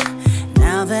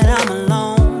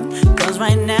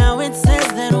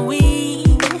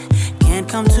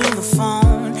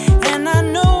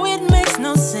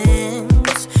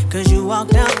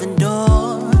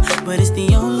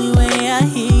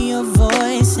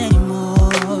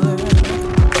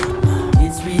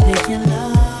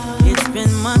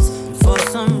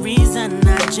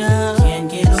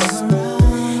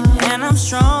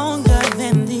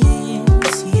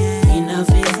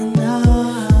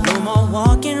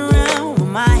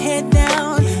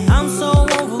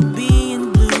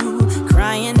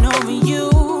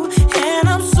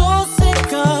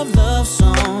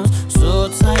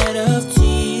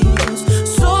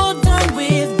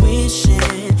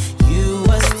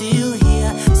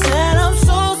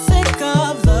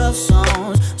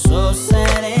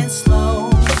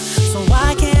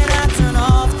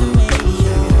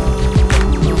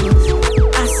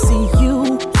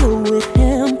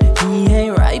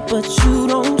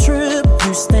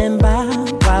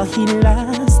 be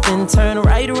lost, then turn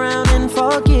right around and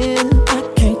forgive. I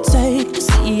can't take to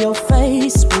see your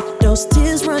face with those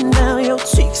tears run down your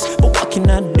cheeks. But what can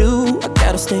I do? I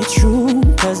gotta stay true,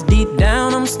 cause deep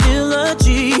down I'm still a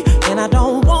G. And I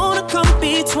don't wanna come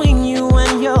between you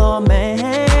and your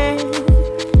man,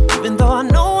 even though I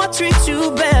know I treat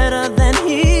you better than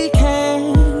he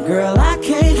can. Girl, I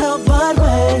can't help but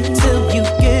wait till you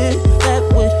get that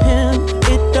with him.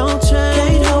 It don't change.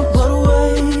 Can't help but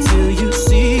wait till you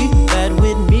see that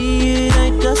with me it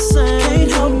ain't the same.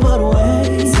 Can't help but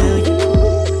wait till you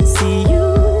see you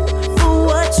for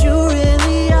what you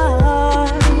really are.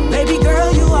 Baby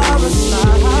girl, you are a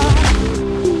star.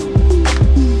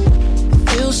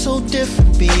 Feels so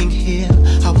different being here.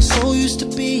 I was so used to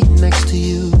being next to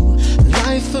you.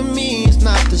 Life for me is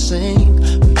not the same.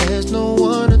 There's no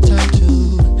one to turn to.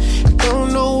 I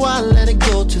don't know why I let it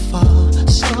go too far.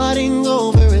 Starting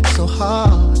over, it's so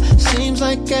hard. Seems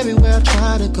like everywhere I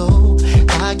try to go,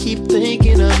 I keep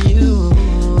thinking of you.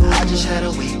 I just had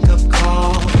a wake-up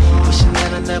call, wishing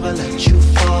that I never let you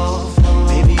fall.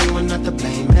 Baby, you were not to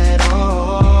blame at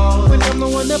all. When I'm the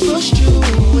one that pushed you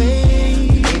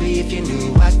away. Baby, if you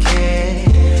knew I cared,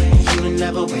 you'd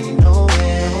never went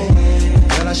nowhere.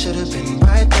 Girl, I should have been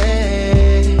right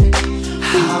there.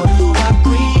 How do I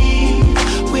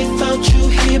breathe without you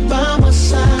here by my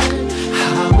side?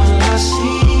 How will I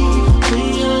see when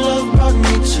your love brought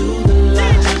me to the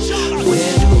light?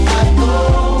 Where do I go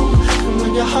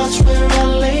when your heart's where I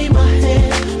lay my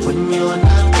head? When you're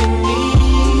not with me,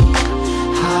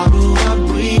 how do I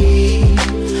breathe?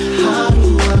 How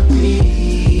do I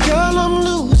breathe? Girl, I'm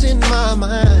losing my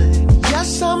mind.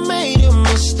 Yes, I made a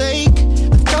mistake.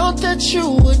 I thought that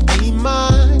you would be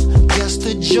mine. Guess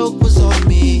the joke was on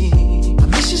me. I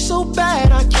miss you so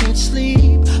bad I can't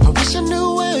sleep. I wish I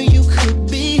knew where you could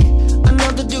be.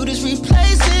 Another dude is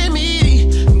replacing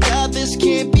me. God, this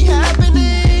can't be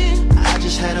happening. I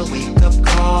just had a wake-up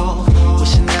call,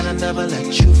 wishing that I never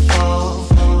let you fall.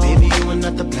 Baby, you were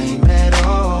not to blame at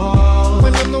all.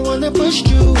 When I'm the one that pushed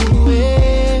you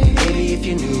away. Baby, if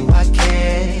you knew I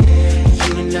cared,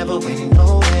 you'd never went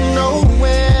nowhere.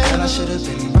 Nowhere. Girl, I should have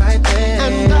been right there.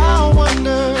 And I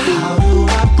wonder, how do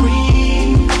I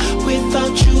breathe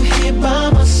without you here by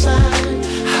my side?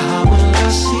 How will I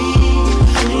see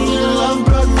when your love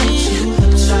brought me to the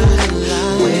light?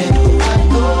 Where do I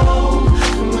go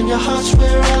when your heart's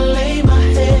where I lay my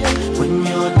head? When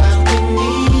you're not with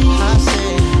me, I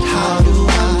said, how do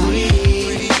I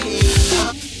breathe?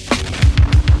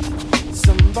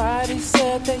 Somebody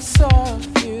said they saw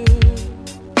you,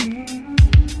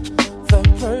 the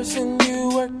person you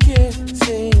were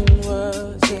kissing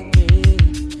wasn't me,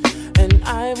 and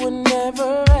I would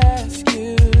never ask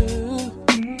you.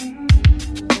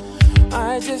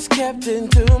 I just kept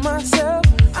it to myself.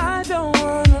 I don't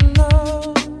wanna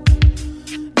know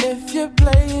if you're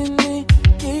playing me.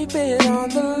 Keep it on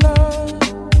the low,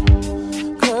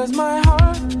 'cause my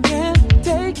heart can't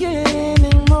take it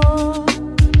anymore.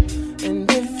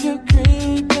 And if you're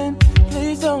creeping,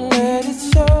 please don't let it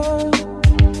show.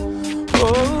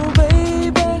 Oh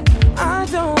baby, I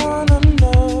don't wanna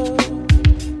know.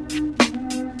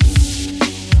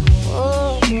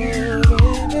 Oh baby.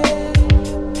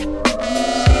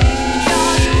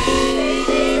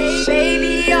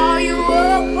 Baby, are you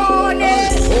up on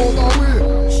it?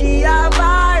 She a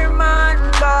fireman,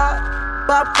 but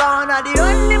popcorn are the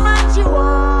only man she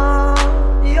want.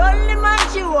 The only man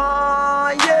she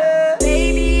want, yeah.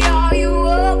 Baby, are you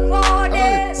up on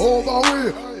it?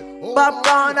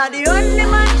 Popcorn are the only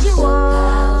man she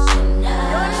want. The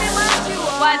only man she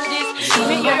want. Watch this,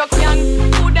 me hear you can,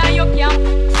 food and you can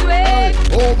sweat.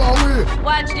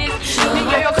 Watch this, me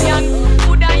hear you can,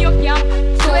 food and you can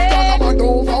sweat.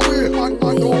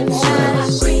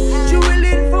 She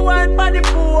willing for one by the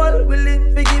pool,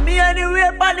 willing to give me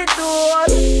anywhere by the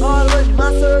tool. Always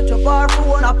my search of our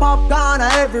phone, a popcorn, a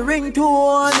every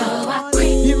ringtone.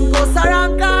 Him go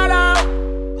around call out,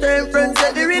 tell friends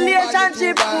that the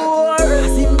relationship poor.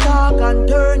 As him talk and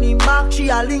turn him back, she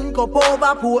a link up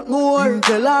over Portmore. Him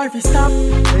tell her if he stop,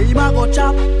 say him a go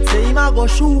chop, say him a go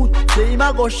shoot, say him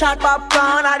a go shot.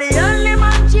 Popcorn are the only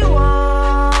man she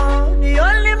want, the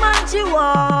only man she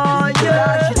want,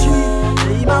 yeah. She cheat,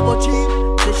 say him a go cheat,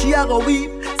 say she a go weep,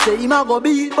 say him a go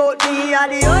beat, but me are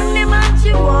the only man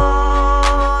she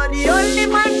want, the only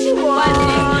man she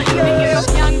want, yeah. You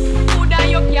can, food and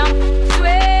you can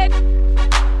sweat.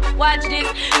 Watch this,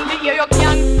 me hear you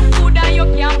can, food and you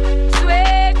can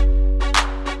sweat.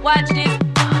 Watch this.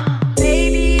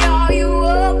 Baby, are you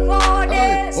up for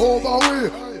this?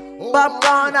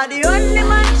 Popcorn are the only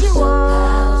man she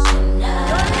want.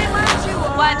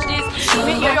 Watch this,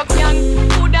 me hear you can,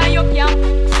 food and you can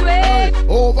sweat.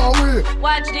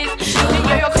 Watch this.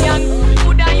 Yeah, you can.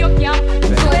 Good and you can.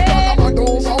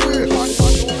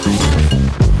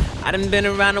 I done been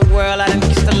around the world, I done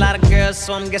kissed a lot of girls,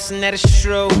 so I'm guessing that it's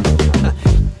true.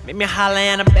 Make me holler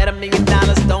and I bet $1 million.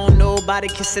 Don't nobody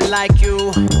kiss it like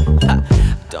you.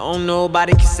 Don't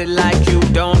nobody kiss it like you.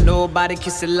 Don't nobody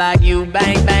kiss it like you.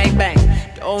 Bang, bang, bang.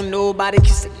 Don't nobody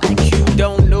kiss it like you.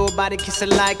 Don't nobody kiss it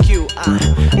like you.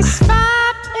 It's 5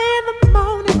 in the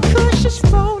morning, Kush is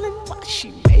rolling while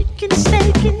she making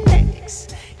steak and eggs.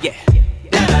 Yeah.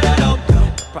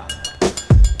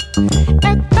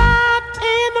 At 5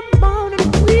 in the morning,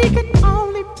 we can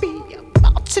only be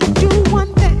about to do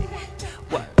one thing.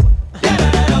 What?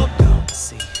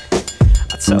 See,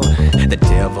 I told her the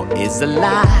devil is a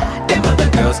lie. Them other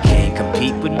girls can't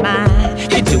compete with mine.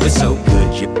 You do it so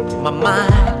good, you my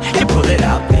mind. You pull it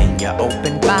out, then you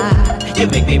open wide. You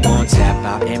make me want to tap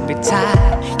out every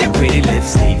time. Your pretty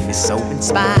lips leave me so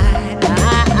inspired.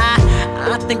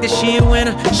 I think that she a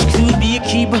winner. She could be a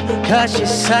keeper, cause she's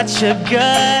such a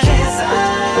good kisser.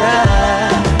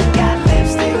 Got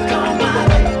lipstick on my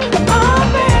lip. Oh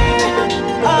man,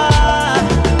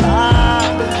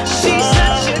 she's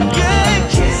such a good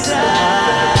kisser.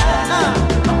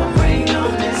 I'ma rain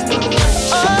on this fool.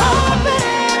 Oh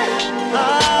man,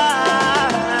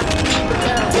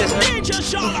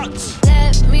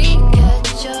 let me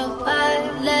catch your vibe.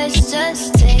 Let's just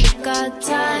take our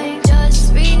time.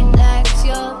 Just relax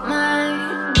your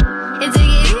mind and take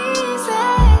it easy.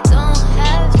 Don't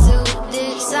have to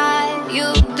decide. You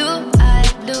do, I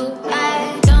do.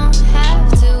 I don't have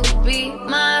to be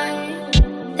mine.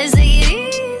 Let's take it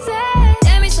easy.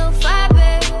 Damn, it's so far,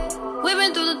 babe. We've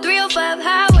been through the 305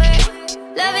 highway.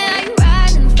 Loving how you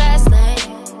ride in the fast lane.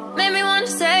 Made me wanna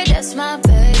say that's my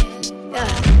babe. Yeah.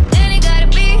 Then it gotta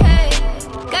be, hey,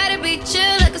 gotta be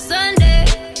chill like a Sunday.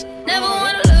 Never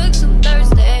wanna look too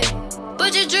thirsty.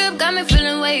 But your drip got me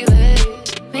feeling wavy.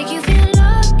 Make you feel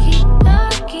lucky,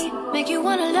 lucky. Make you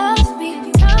wanna love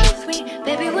me, love me.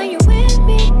 Baby, when you're with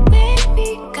me,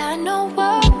 got no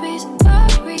worries,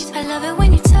 worries. I love it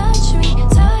when you touch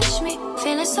me,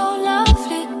 feeling so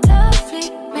lovely, lovely.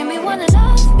 Make me wanna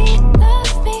love me,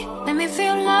 make me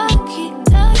feel lucky,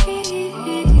 lucky.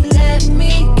 Let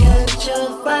me catch your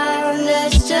fire,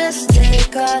 let's just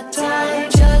take our time.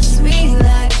 Just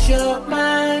relax your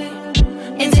mind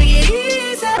and take it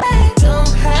easy.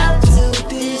 Don't have to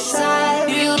decide.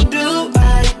 You do,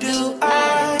 I do.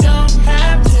 I don't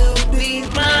have to be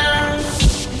mine.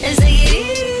 And take it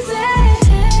easy.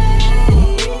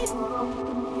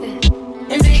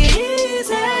 And take it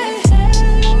easy.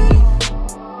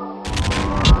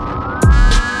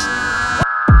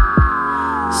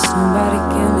 Somebody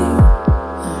give me,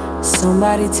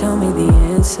 somebody tell me the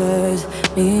answers.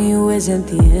 Me and you isn't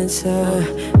the answer.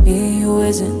 Me and you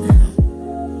isn't.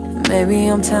 Maybe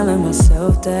I'm telling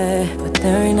myself that, but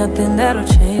there ain't nothing that'll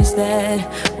change that.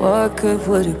 What good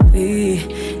would it be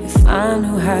if I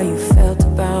knew how you felt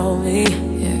about me?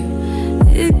 Yeah.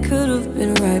 It could have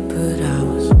been right, but I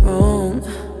was wrong.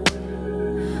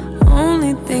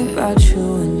 Only think about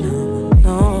you and I'm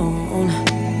alone.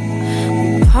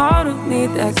 Part of me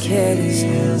that cared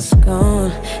is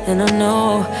gone, and I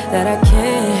know that I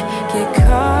can't get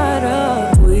caught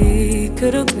up. We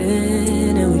could have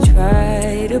been, and we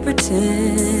try to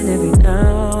pretend every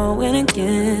now and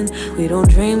again. We don't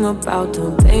dream about,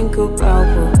 don't think about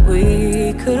what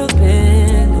we could have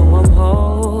been. No, I'm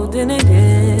holding it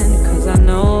in, cause I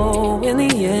know in the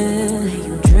end,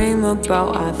 you dream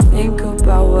about, I think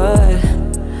about what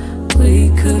we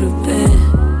could have been.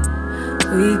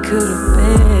 We could have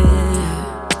been,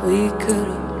 we could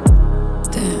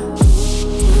have, damn.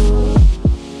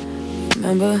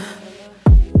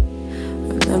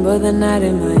 Remember the night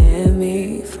in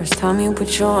Miami. First time you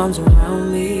put your arms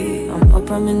around me. I'm up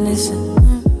reminiscing,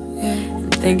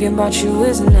 and thinking about you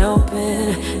isn't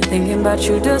helping. Thinking about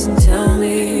you doesn't tell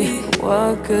me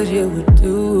what good it would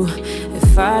do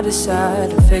if I decide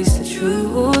to face the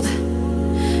truth.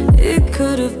 It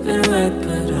could have been right,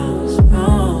 but I was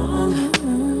wrong.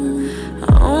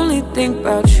 I only think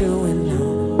about you and no.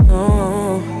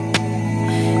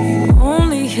 You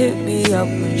only hit me up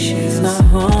when she's not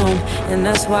home, and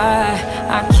that's why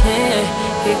I can't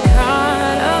get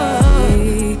caught up.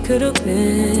 We could have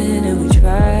been, and we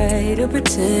try to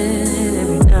pretend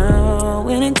every now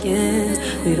and again.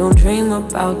 We don't dream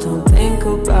about, don't think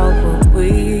about what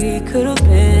we could have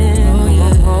been. Oh, yeah.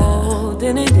 I'm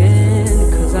holding it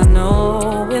in, cause I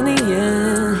know in the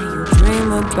end, you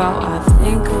dream about, I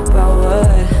think about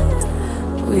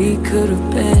what we could have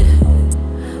been.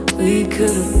 We could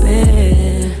have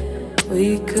been,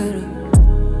 we could have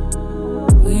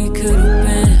been, we could have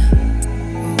been.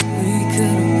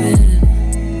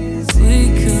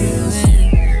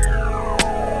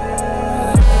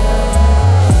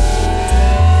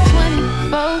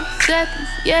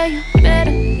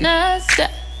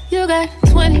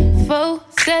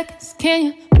 seconds. Can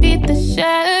you beat the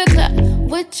shot clock?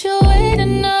 What you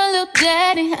waiting on, little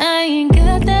daddy? I ain't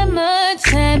got that much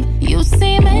time. You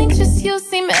seem anxious, you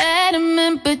seem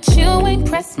adamant, but you ain't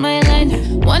pressed my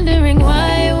line. Wondering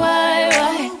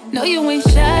why? No, you ain't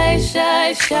shy.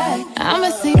 I'ma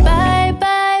say bye,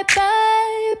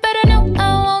 but I know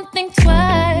I won't think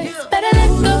twice. Better let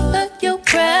go of your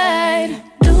pride.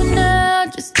 Do it now,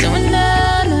 just do it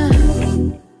now.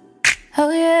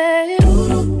 Oh yeah.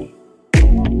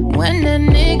 When that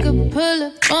nigga pull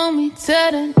up on me,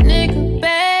 tell that nigga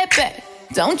baby,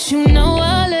 don't you know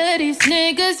all of these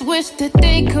niggas wish that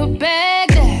they could bag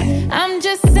that? I'm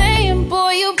just saying,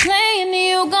 boy, you playing,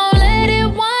 you gon' let it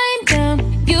wind down.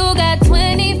 You got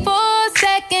 24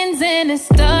 seconds and it's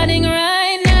starting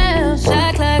right now.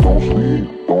 Shot clock. Don't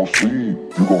sleep,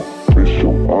 you gon' miss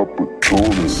your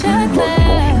opportunity. Shot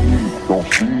clock. Don't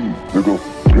sleep, nigga,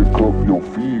 pick up your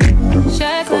feet. Nigga,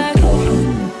 shot clock.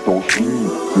 Don't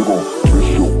sleep, you gon' miss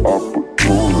your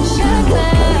opportunity. Shot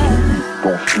clock.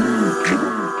 Don't sleep, nigga.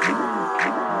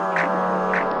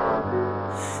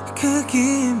 그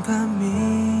긴 밤이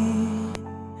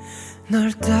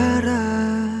널 따라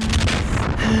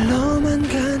흘러만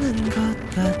가는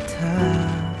것 같아.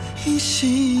 이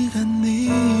시간이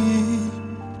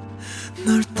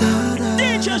널 따라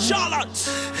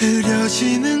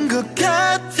흐려지는 것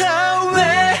같아.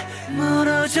 왜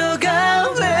멀어져가?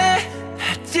 왜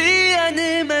하지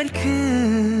않을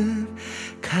만큼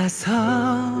가서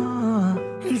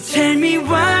Tell me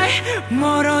why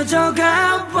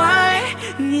멀어져가? Why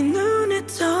네 눈에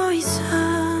더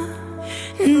이상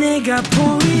내가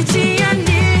보이지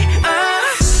않니?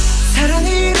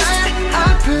 사랑이란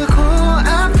아프고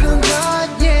아픈 것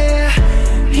yeah.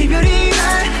 이별이란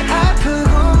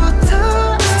아프고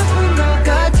더 아픈 것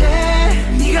같아.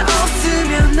 네가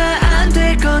없으면 나 안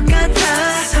될 것 같아.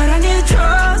 사랑해줘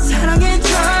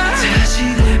다시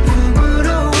내 품으로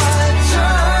와줘.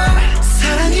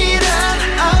 사랑이란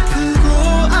아프고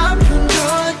아픈 것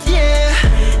yeah.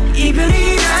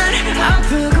 이별이란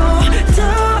아프고 더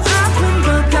아픈 것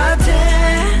같아.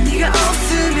 네가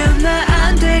없으면 나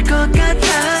안 될 것 같아.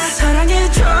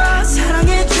 사랑해줘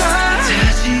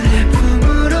다시 내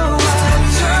품으로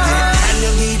와줘.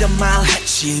 안녕이란 말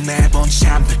했지 매번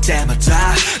잠들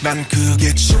때마다. 난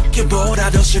그게 죽기보다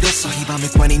더 싫었어. 이 밤에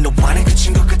괜히 너와는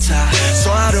그친 것 같아.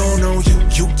 So I don't know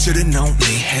you didn't know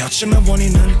me. 헤어짐의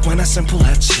원인은 꽤나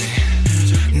심플했지.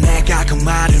 내가 그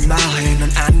말을 말해 넌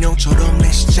안녕처럼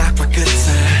내 시작과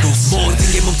끝에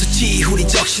모든 게 멈췄지. 우린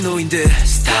적신호인 듯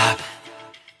Stop.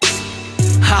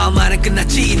 할 말은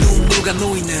끝났지. 눈물과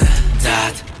놓이는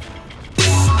That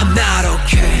I'm not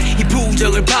okay. 이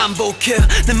부정을 반복해.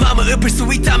 내 맘을 읊을 수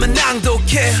있다면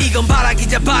낭독해. 이건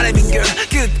바라기자 바람인 girl.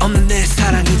 끝없는 내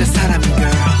사랑이자 사람인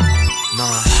girl. 너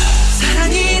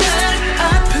사랑이란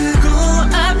아프고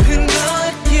아픈 것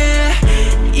yeah.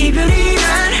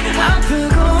 이별이란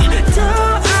아프고 더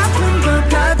아픈 것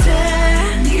같아.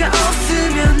 네가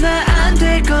없으면 나 안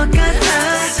될 것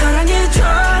같아. 사랑해줘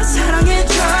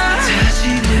다시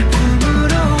내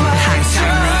품으로 와. 항상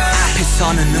내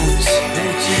앞에서는 웃지.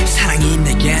 사랑이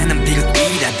내게는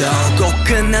비극이라도 꼭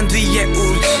끝난 뒤에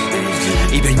울지.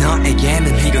 이별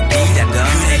너에게는 비극이라도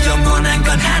그래 영원한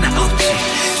건 하나 없지.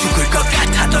 죽을 것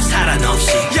같아도 사랑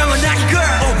없이 영원하게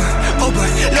girl. Over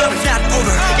love is not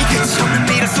over. 이 끝이 없는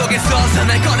미련 속에서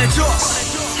날 꺼내줘.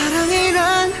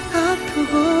 사랑이란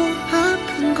아프고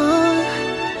아픈 것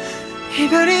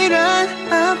이별이란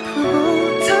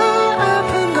아프고 더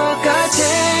아픈 것 같아.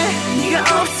 네가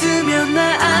없으면 나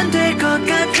안 될 것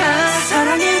같아.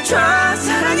 사랑해줘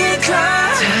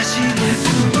다시 내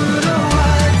품으로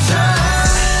와줘.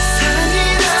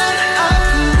 사랑이란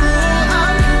아프고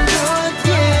아픈 것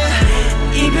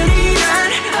yeah. 이별이란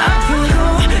아프고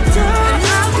더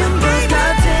아픈 것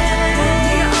같아.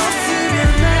 네가 없으면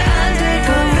나 안 될 것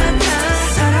같아.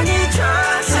 사랑해줘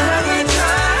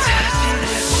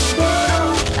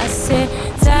I said,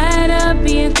 tired of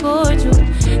being cordial,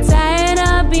 tired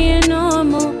of being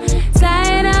normal,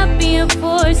 tired of being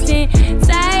forced in,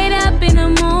 tired of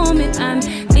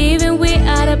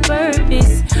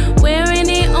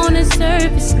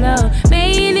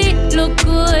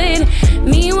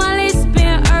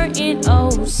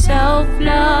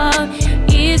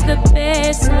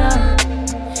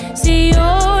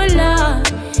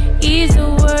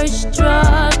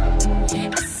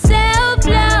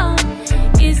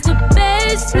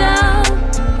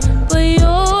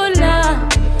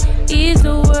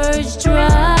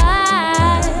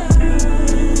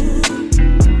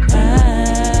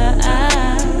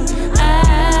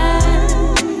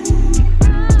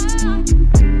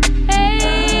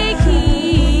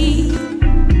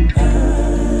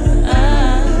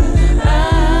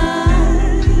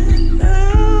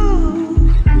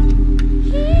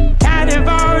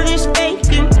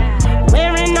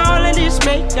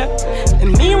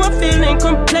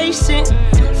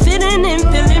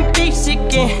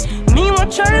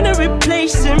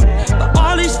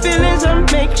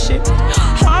fiction.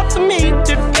 Hard for me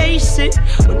to face it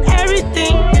when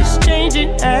everything is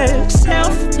changing.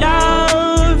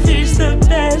 Self-love is the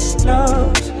best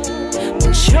love,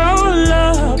 but your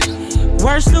love,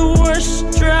 worse the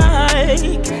worst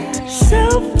strike.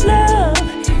 Self-love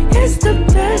is the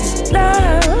best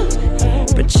love,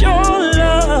 but your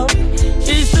love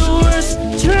is the worst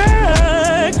drug.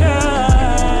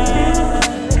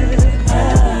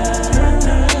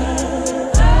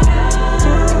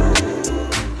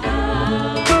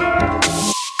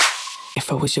 If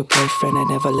I was your boyfriend, I'd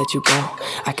never let you go.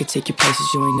 I could take you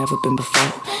places you ain't never been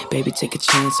before. Baby, take a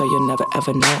chance or you'll never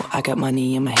ever know. I got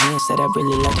money in my hands that I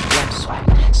really like to blow. Swipe,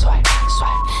 swipe,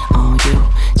 swipe on you.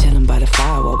 Chillin' by the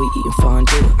fire while we eatin'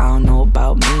 fondue. I don't know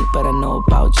about me, but I know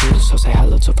about you. So say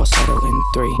hello to falsetto in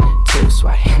 3, 2,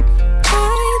 swipe.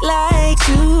 I'd like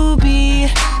to be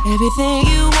everything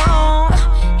you want.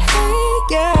 Hey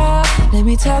girl, let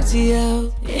me talk to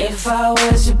you. If I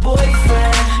was your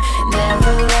boyfriend,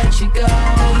 never let you go.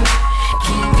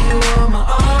 Keep you on my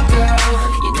arm, girl.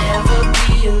 You never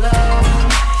be alone.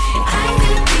 I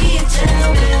could be a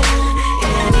gentleman,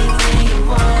 anything you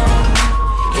want.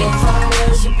 If I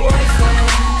was your boyfriend,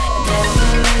 never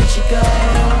let you go.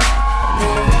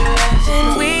 And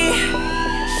we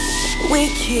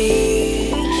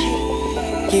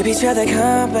keep each other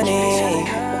company.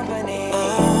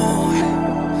 Oh,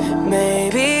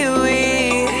 maybe we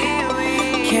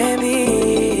can be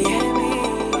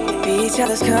each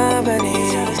other's company.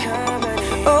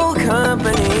 Oh,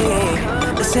 company.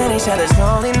 Listen each other's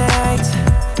lonely nights,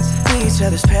 be each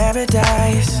other's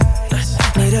paradise.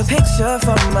 Need a picture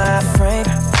for my frame,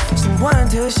 someone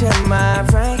to share my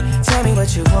brain. Tell me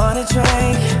what you wanna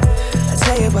drink, I'll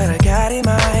tell you what I got in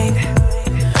mind.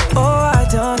 Oh, I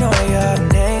don't know your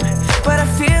name, but I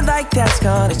feel like that's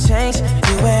gonna change.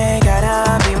 You ain't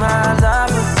gotta be my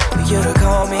lover for you to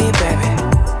call me baby.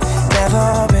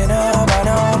 Never been about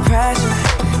no pressure,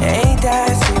 ain't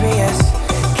that serious.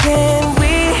 Can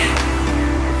we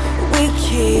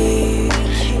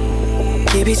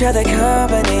keep each other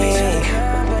company?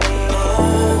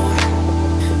 Oh,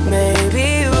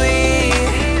 maybe we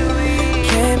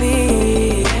can be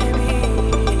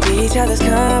each other's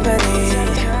company.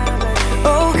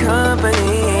 Oh,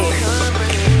 company.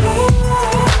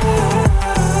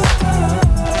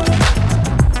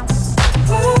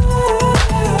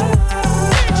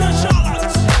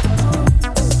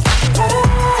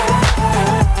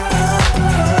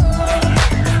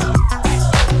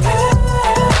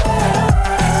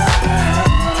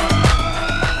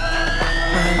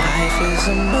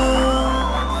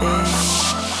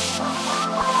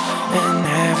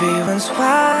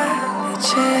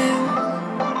 Watching,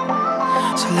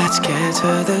 so let's get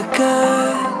to the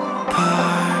good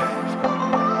part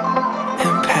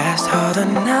and past all the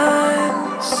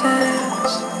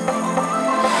nonsense.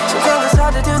 Sometimes it's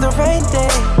hard to do the right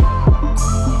thing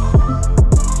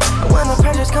when the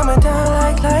pressure's coming down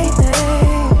like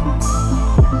lightning.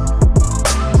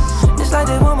 It's like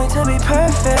they want me to be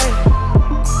perfect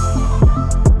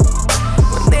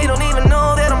when they don't even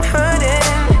know that I'm hurting.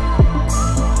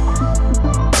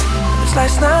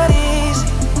 Life's not easy,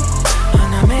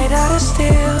 and I'm made out of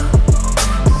steel.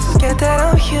 Don't forget that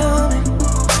I'm human,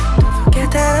 don't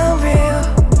forget that I'm real.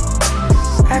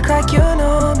 Act like you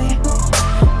know me,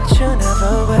 but you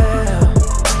never will.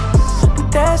 But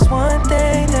there's one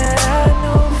thing that I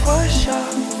know for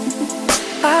sure,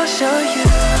 I'll show you.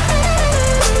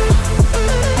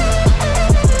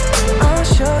 I'll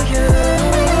show you.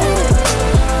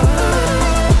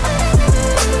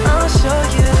 I'll show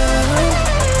you.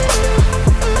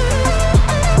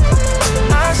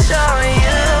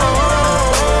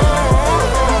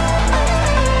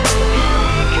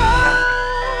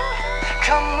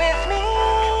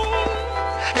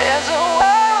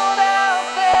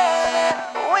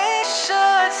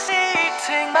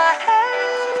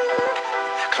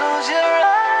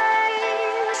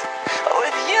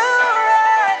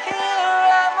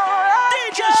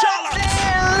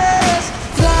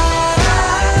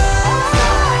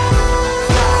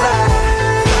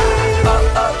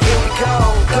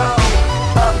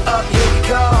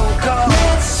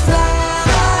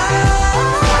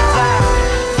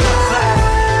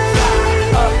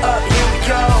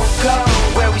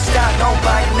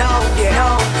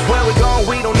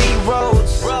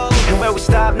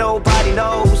 Nobody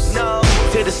knows. No.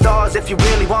 To the stars if you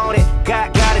really want it.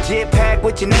 Got a jetpack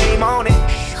with your name on it.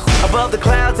 Above the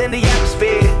clouds in the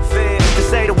atmosphere. Just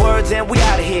say the words and we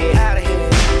outta here.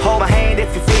 Hold my hand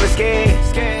if you're feeling scared.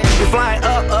 We're flying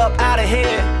up, out of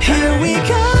here. Here we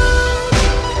go.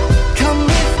 Come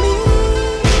with me.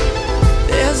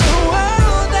 There's a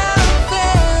world out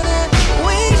there that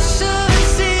we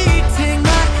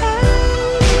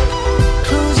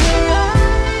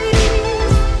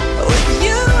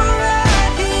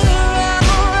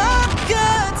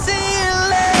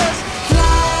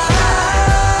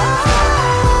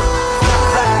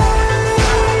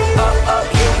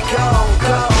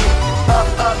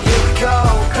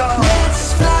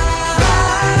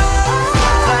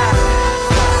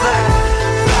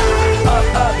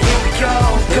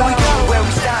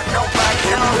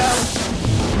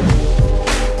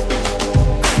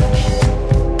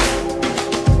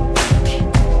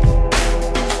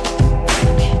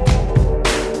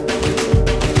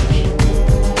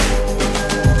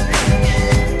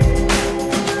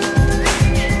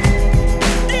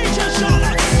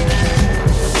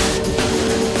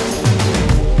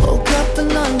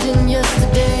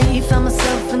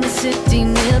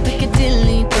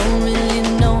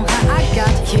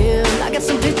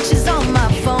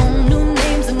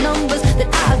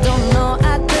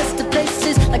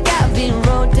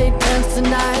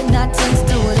tonight, not tense,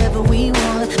 do whatever we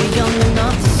want. We're young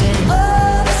enough to say,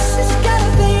 oh, this has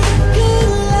gotta be the good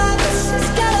life. This has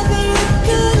gotta be the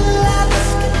good life.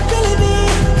 This could really be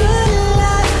the good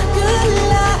life, good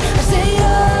life. I say,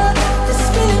 oh, this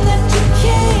feeling that you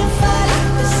can't fight.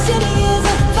 The city is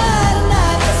on fire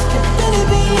tonight. This could really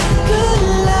be a good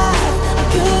life, a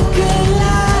good, good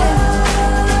life.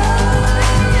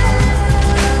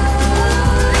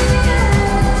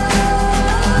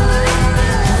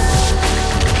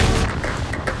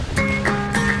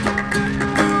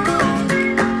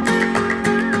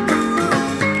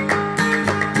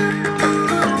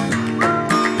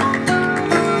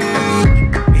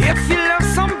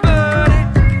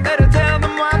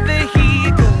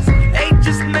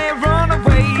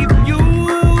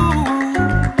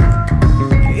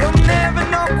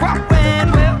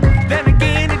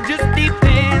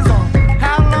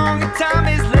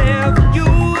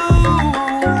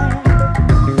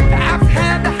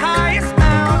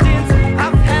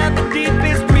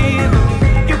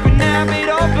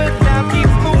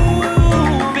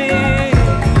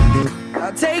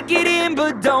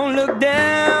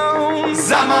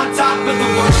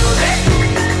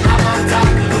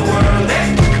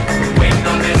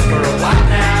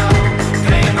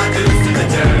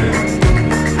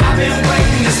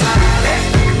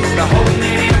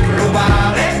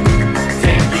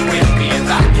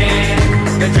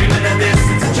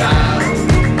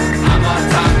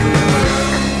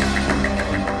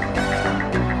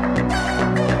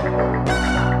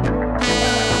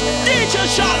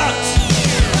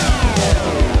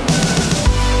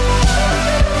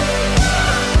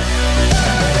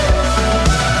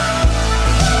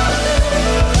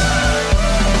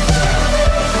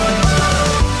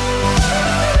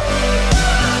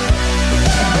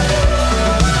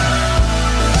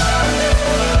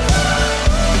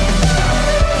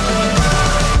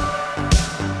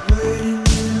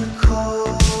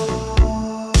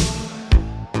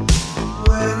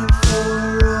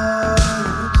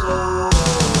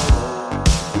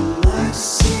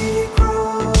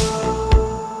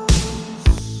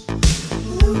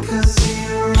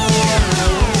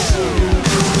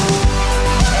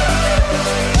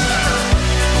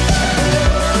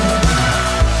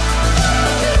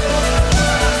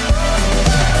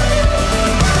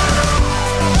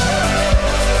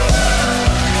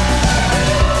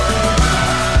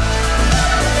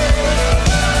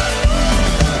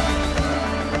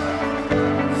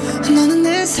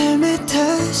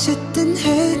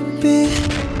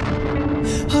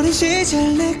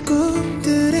 시절 내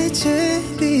꿈들의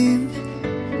재림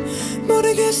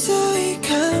모르겠어 이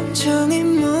감정이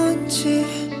뭔지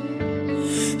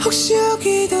혹시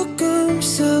여기도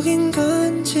꿈속인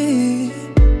건지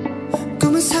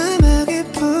꿈은 사막의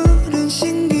푸른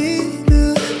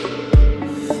신기루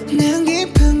내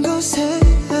깊은 곳에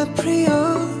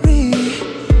아프리오리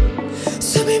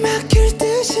숨이 막힐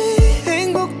듯이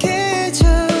행복해져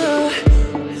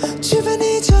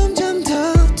주변이 점점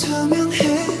더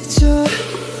투명해져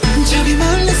저기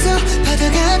멀리서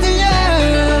바다가 들려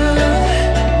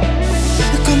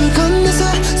꿈을 건너서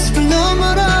숲을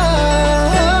넘어라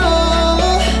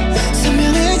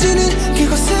선명해지는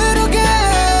그곳으로 가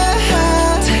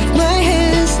Take my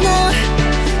hands now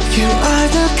You are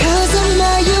the cause of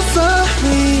my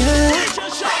euphoria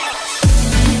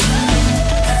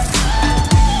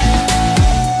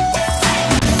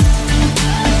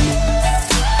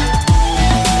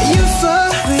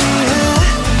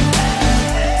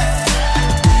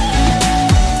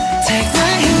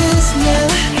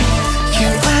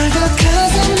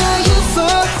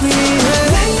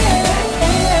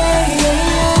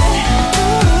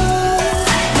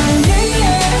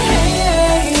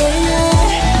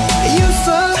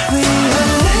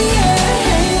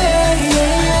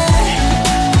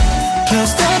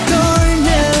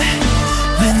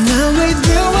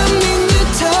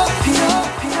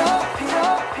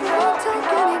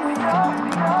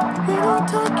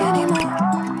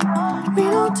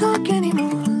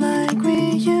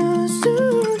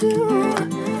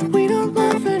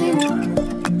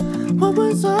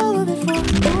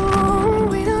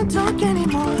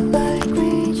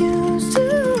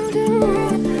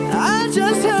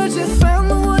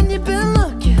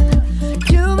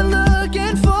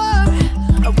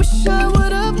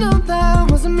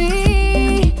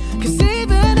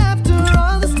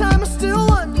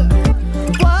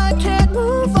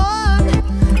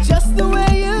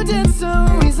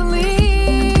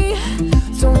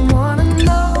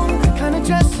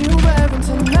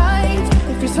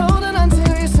Holding on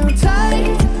to you so tight.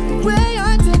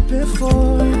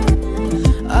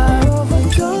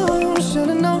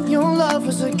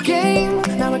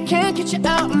 want you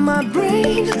out of my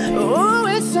brain. Oh,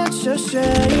 it's such a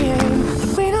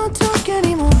shame. We don't talk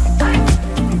anymore.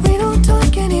 We don't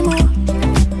talk anymore.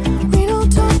 We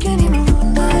don't talk anymore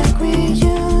like we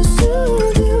used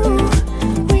to do.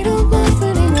 We don't laugh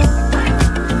anymore.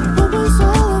 What was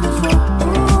all of it for?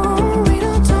 Oh, we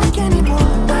don't talk anymore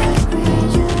like we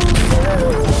used to.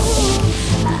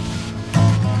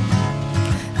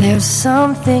 There's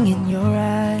something in your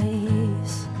eyes.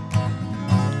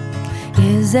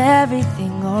 Is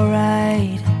everything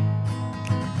alright?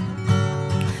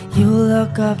 You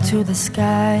look up to the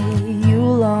sky, you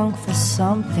long for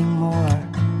something more.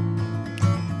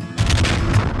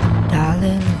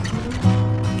 Darling,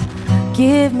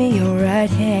 give me your right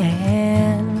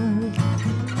hand.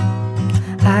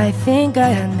 I think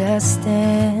I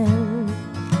understand.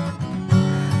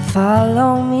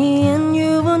 Follow me and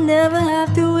you will never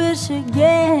have to wish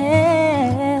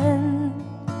again.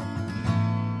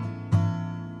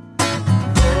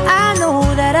 I know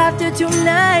that after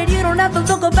tonight you don't have to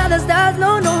look up at the stars.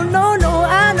 No, no, no, no.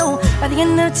 I know by the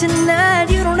end of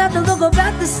tonight you don't have to look up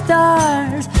at the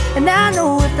stars. And I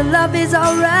know if the love is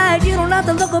alright you don't have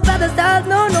to look up at the stars.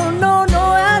 No, no, no,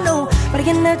 no. I know by the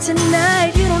end of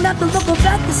tonight you don't have to look up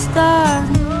at the stars.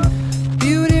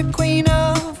 Beauty queen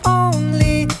of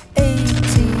only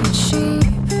 18, she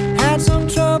had some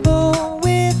trouble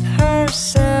with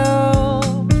herself.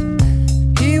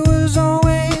 He was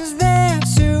always there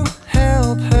to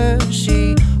help her.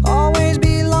 She always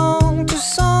belonged to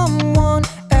someone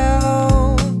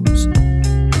else.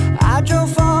 I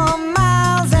drove for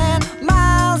miles and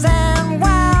miles and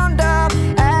wound up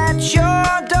at your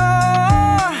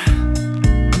door.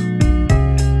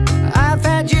 I've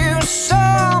had you so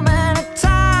many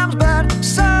times, but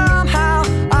somehow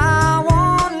I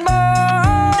want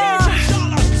more.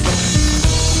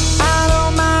 I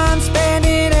don't mind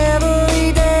spending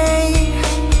every day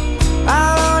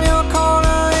out on your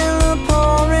corner in the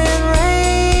pouring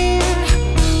rain.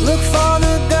 Look for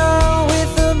the girl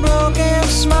with the broken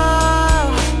smile.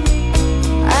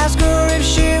 Ask her if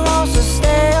she wants to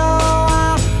stay a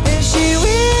while. And she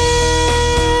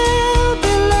will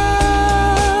be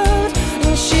loved.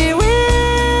 And she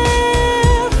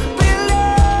will be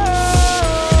loved.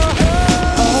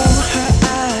 Oh,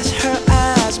 her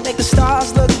eyes make the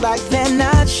stars look like they're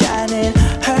not shining.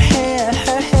 Her hair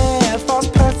falls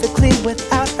perfectly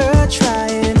without her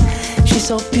trying. She's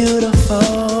so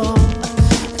beautiful,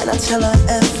 and I tell her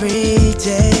every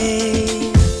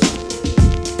day.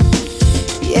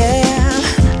 Yeah,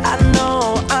 I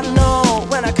know,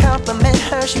 when I compliment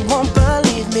her, she won't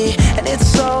believe me. And it's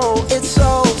so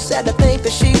sad to think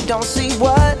that she don't see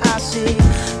what I see.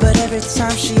 But every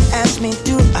time she asks me,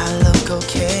 do I look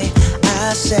okay?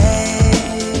 I say,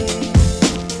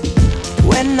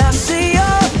 when I see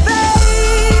your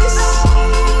face,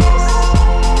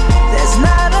 there's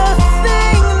not a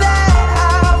thing that I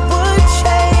would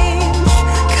change.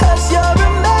 'Cause you're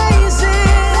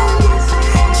amazing,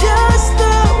 just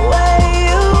the way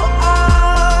you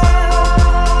are.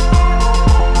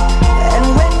 And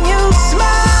when you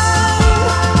smile,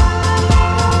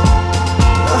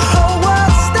 the whole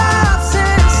world stops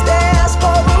and stares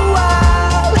for a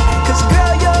while. 'Cause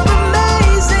girl, you're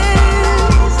amazing,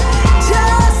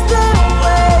 just the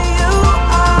way you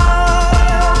are.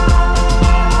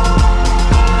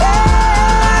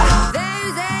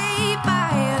 There's a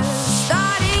fire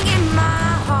starting in my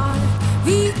heart,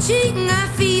 reaching a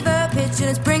fever pitch, and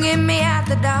it's bringing me out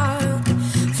the dark.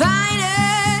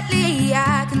 Finally, I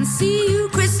can see you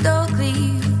crystal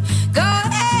clear. Go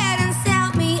ahead and sell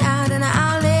me out, and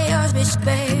I'll lay yours bitch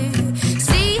bare.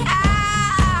 See,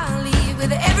 I'll leave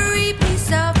with every piece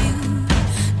of you.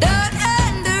 Don't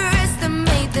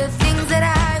underestimate the things that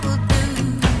I will do.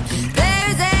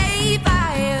 There's a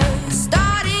fire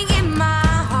starting in my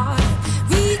heart,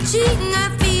 reaching a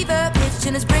fever pitch,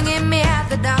 and it's bringing me out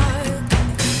the dark.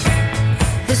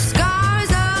 The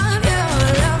scars of your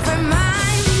love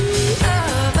remind me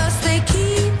of us. They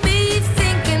keep me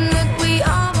thinking that we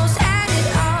almost had it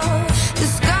all. The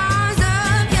scars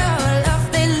of your love,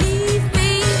 they leave me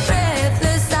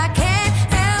breathless. I can't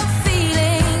help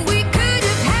feeling we could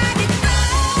have had it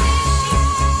all.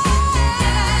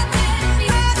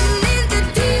 Rotten in the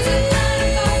deep.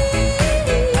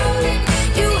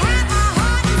 You have my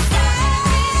heart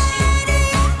inside, and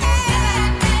you played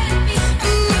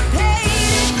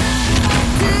it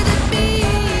to the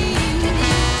beat.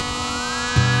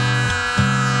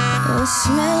 The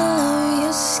smell of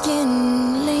your skin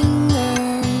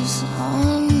lingers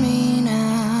on me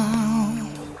now.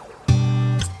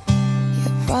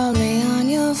 You're probably on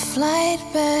your flight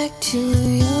back to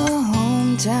your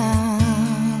hometown.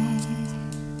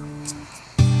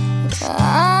 But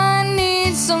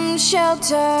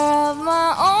shelter of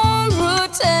my own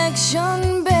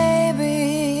protection,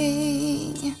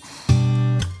 baby.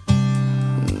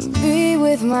 Be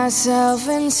with myself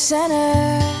in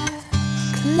center,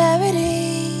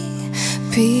 clarity,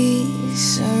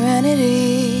 peace,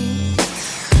 serenity.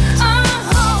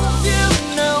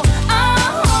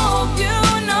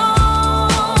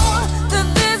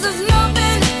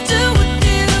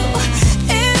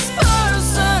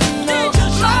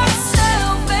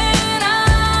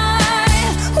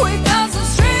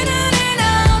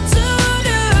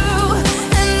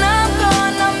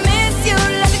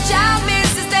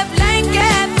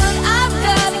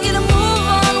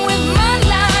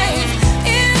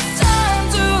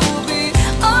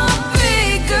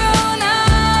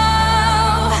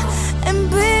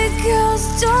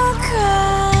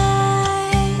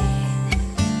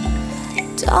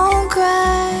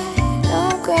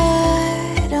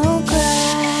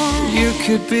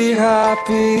 Could be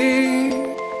happy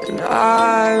and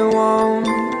I won't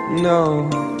know,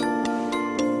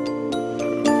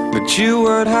 but you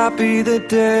weren't happy the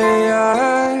day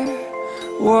I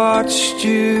watched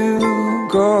you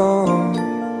go.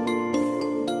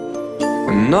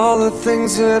 And all the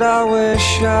things that I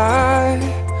wish I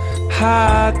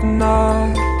had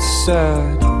not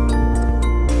said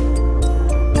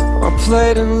are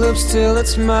played in loops till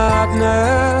it's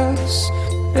madness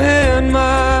in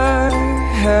my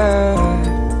head.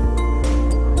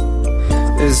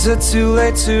 Is it too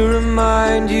late to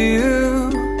remind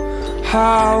you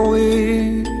how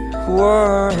we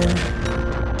were?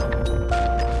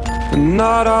 And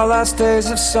not our last days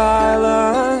of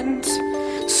silence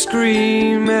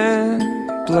scream and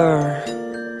blur.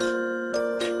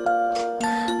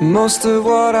 Most of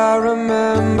what I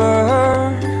remember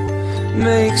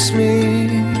makes me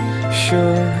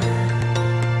sure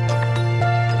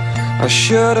I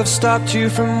should have stopped you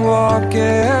from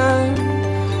walking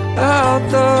out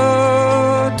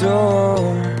the door.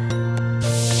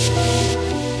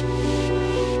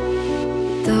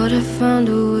 Thought I found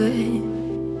a way.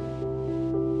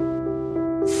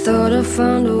 Thought I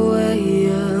found a way,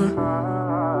 yeah.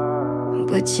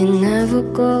 But you never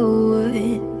go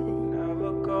away.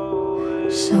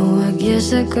 So I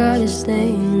guess I gotta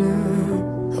stay now.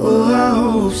 Oh, I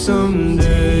hope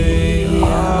someday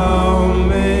I'll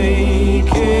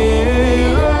make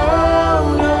it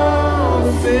out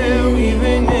of there,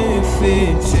 even if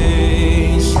it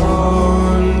takes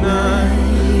all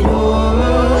night or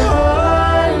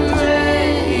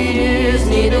 100 years.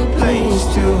 Need a place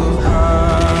to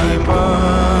hide,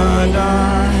 but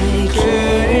I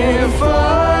can't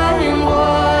find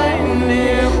one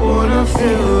near. Wanna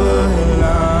feel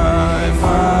alive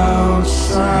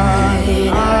outside.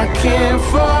 I can't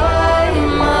find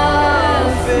my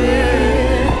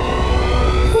fear.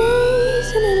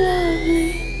 Isn't it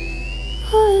lovely?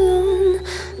 All alone,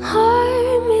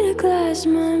 heart made of glass,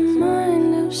 my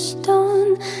mind of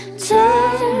stone.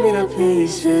 Tear me to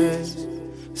pieces,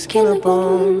 skin and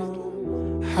bone.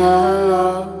 Hello,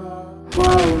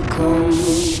 welcome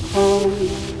home.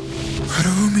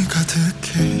 외로움이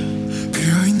가득해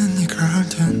비어있는 이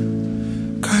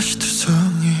garden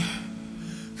가시투성이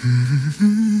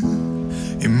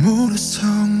이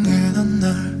모래성에 난 날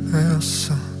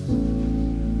외웠어.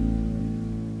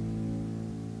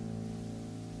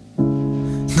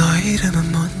 너의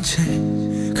이름은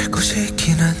뭔지 갈 곳이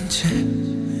있긴 한지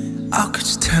Oh could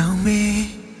you tell me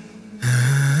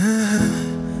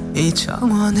이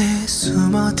정원에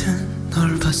숨어든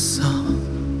널 봤어.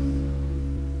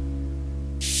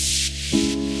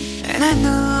 And I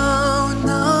know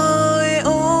너의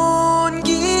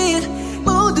온길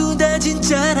모두 다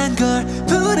진짜란 걸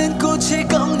푸른 꽃을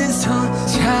꺾는 손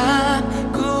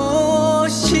잡고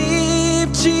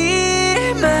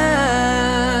싶지만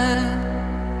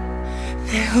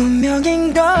내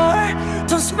운명인 걸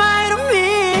Don't smile on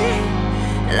me,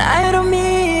 lie on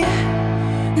me.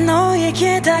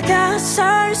 너에게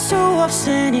다가설 수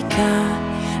없으니까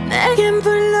내겐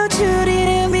불러줄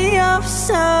이름이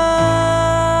없어.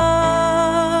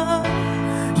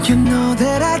 You know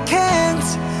that I can't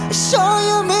show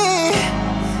you me,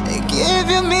 give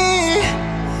you me.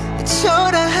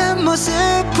 초라한 모습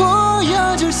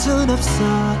보여줄 순 없어.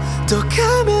 또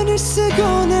가면을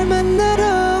쓰고 날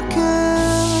만나러 가.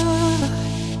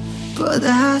 But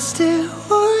I still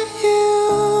want you.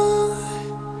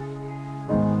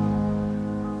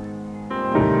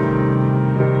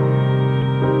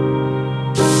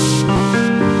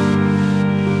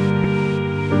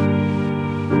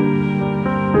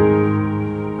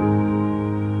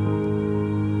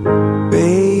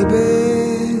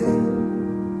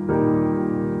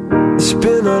 It's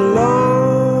been a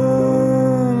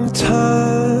long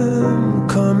time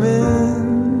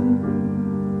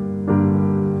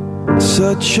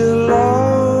Such a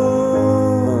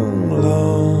long,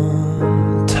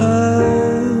 long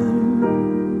time,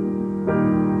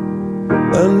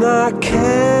 and I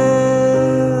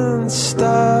can't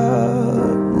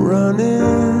stop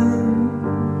running.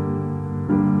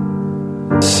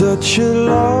 Such a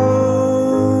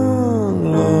long,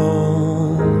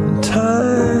 long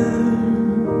time.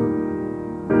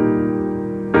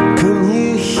 Can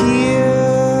you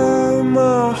hear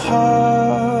my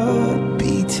heart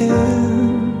beating?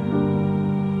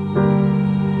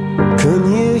 Can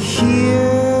you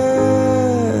hear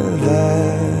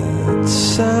that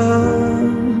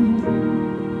sound?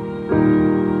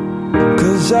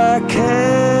 'Cause I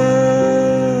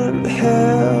can't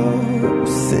help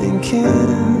thinking,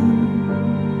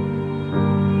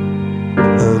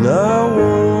 and I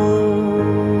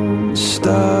won't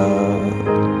stop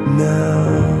now.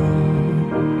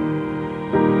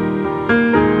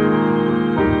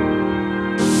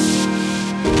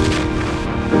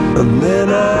 And then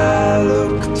I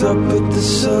looked up at the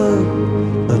sun,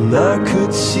 and I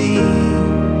could see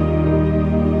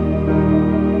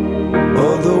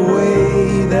all the way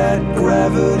that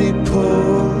gravity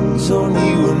pulls on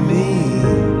you and me.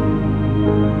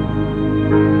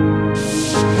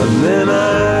 And then I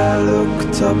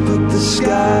looked up at the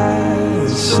sky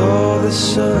and saw the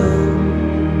sun,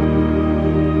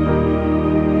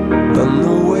 and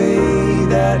the way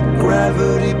that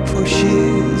gravity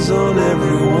pushes on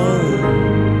everyone,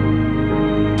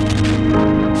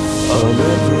 on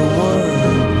everyone.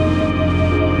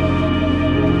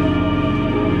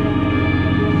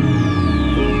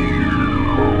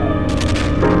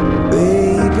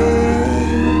 Baby,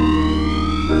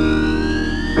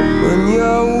 when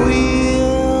your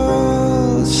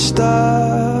wheels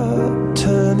start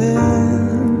turning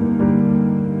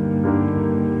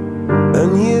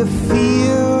and you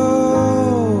feel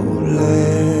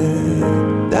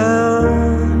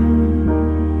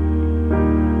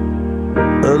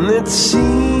and it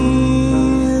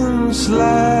seems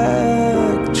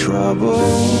like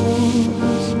troubles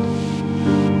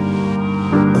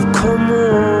have come on.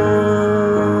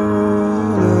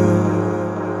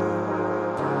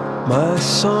 My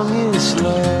song is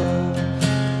love.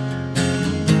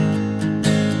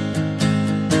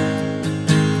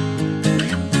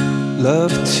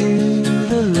 Love to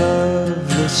the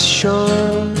loveless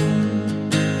shore,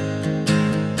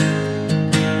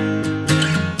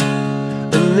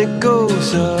 and it goes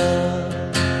up.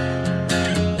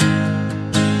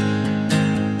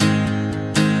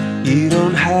 You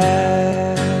don't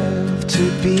have to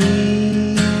be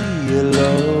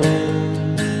alone.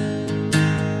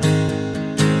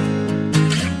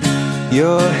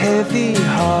 Your heavy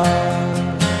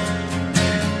heart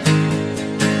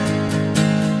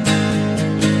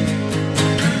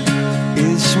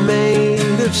is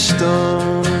made of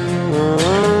stone,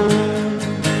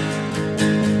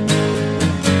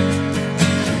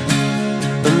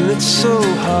 and it's so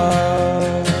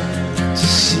hard to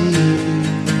see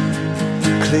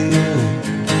clear.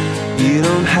 You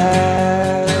don't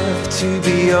have to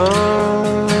be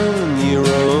on your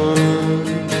own.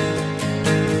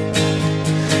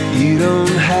 You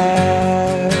don't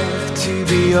have to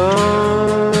be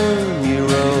on your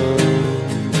own.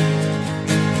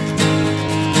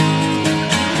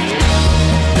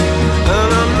 And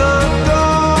I'm not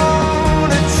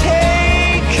gonna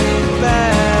take it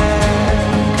back,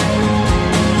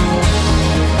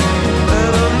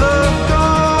 and I'm not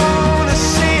gonna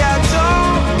say I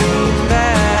don't mean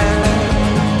that.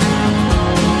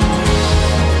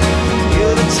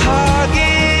 You're the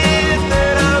target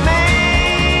that I'm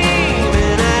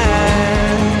aiming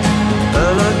at,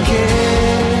 and I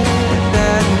get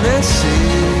that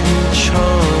message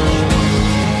home.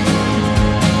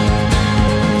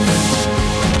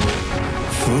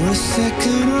 For a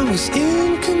second I was in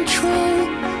control.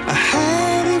 I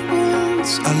had it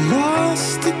once, I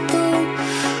lost it though.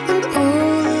 And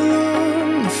all along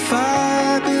the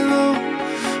fire below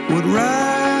would rise.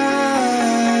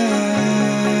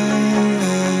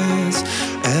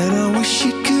 And I wish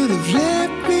you could have let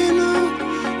me know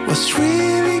what's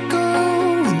really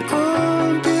going on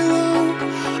below.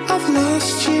 I've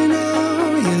lost you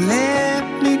now, you let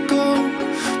me go,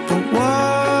 but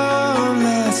one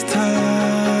last time.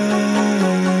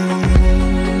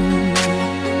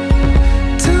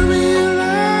 Tell me you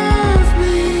love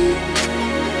me.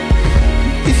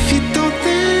 If you don't,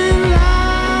 then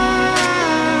lie.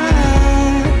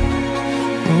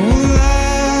 Oh,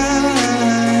 lie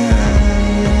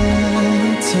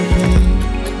to me.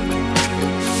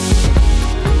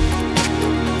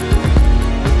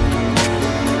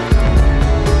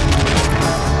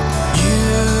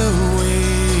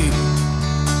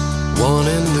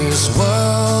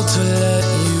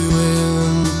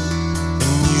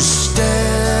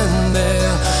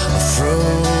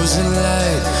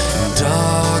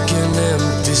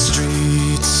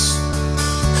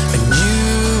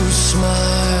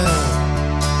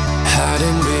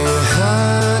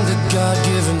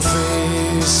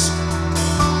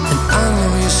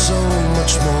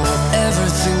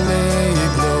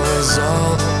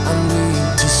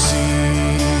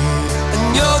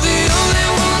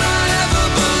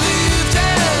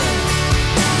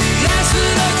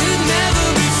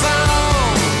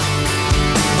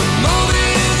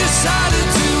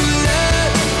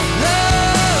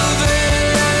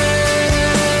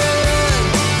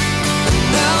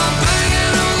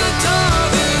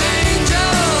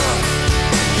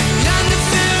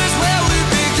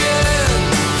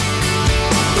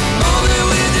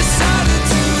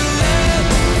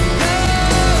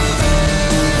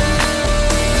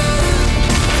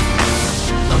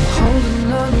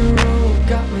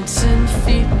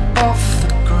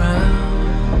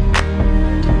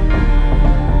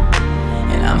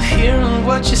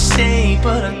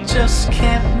 but I just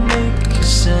can't make a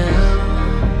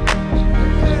sound.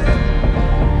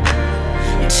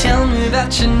 You tell me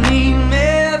that you need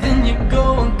me, then you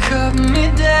go and cut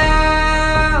me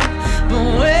down. But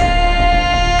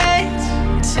wait,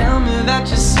 tell me that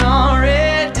you're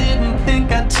sorry, didn't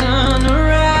think I'd turn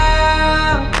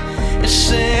around. You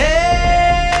say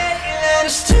that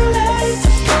it's too late to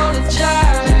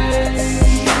apologize.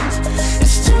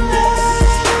 It's too late.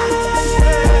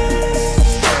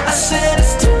 I said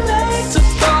it's too late to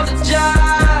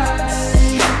apologize.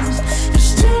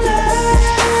 It's too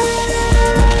late.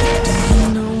 Do you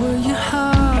know where your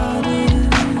heart is?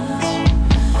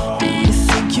 Do you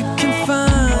think you can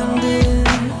find it?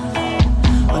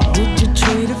 Or did you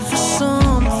trade it for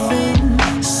something,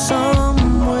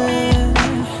 somewhere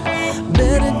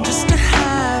better just to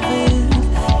have it?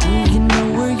 Do you know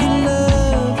where your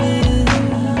love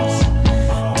is?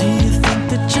 Do you think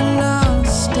that you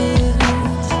lost it?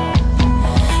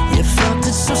 You felt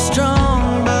it so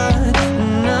strong, but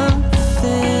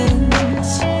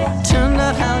nothing's turned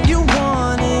out how you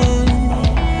wanted.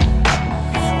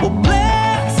 Well,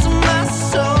 bless my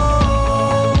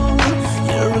soul,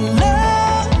 you're a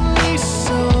lonely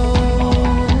soul,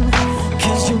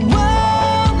 'cause you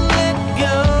won't let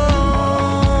go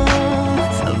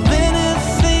of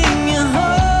anything you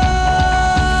hold.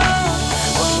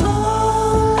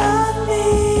 All I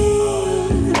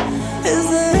need is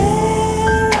the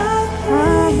air I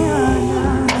breathe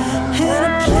and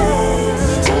a place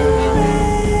to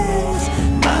rest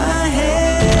my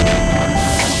head.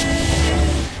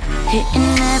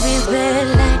 Hitting every red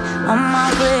light on my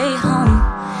way home,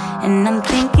 and I'm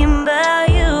thinking about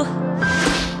you.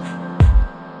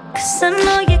 'Cause I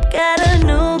know you got a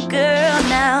new girl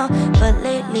now, but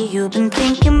lately you've been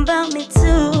thinking about me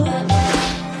too.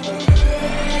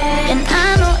 And I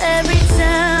know every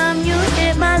time you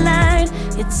hit my line,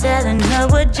 you're telling her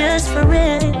we're just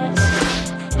friends.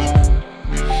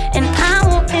 And I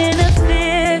won't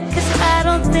interfere, 'cause I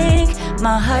don't think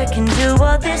my heart can do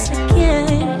all this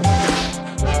again.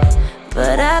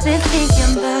 But I've been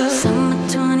thinking about summer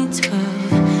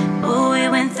 2012. Oh, we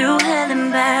went through hell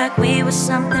and back, we were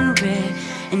something rare.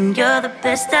 And you're the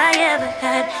best I ever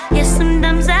had. Yes,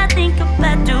 sometimes I think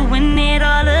about doing it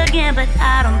all again, but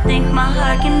I don't think my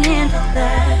heart can handle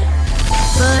that.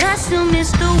 But I still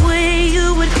miss the way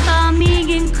you would call me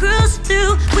and cruise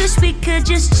through. Wish we could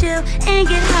just chill and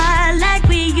get high like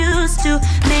we used to.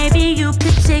 Maybe you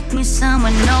could take me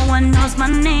somewhere no one knows my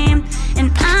name.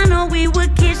 And I know we were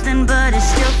kids then, but it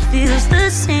still feels the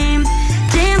same.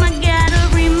 Damn, I gotta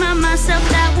remind myself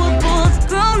that we're both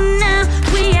grown now.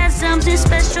 We had something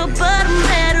special, but I'm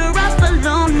better off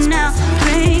alone now.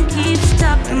 Brain keeps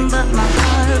talking, but my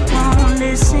heart won't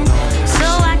listen. So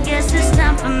I guess it's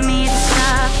time for me to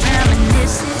stop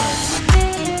reminiscing.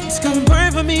 It's gonna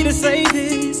burn for me to say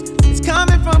this. It's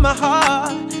coming from my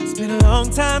heart. It's been a long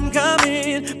time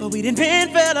coming, but we didn't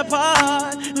fell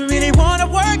apart. We really wanna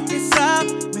work this out,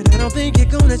 but I don't think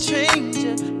you're gonna change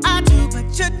it. I do, but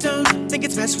you don't. Think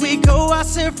it's best we go our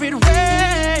separate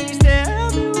ways. Tell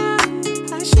me why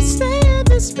I should stay in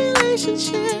this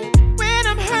relationship when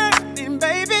I'm hurting,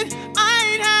 baby. I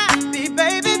ain't happy,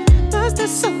 baby. Plus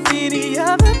there's so many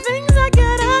other things I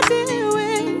gotta deal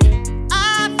with.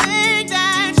 I think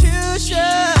that you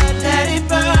should let it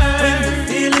burn. When the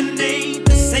feeling ain't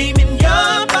the same in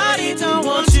your body, don't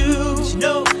want you. But you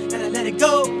know that I let it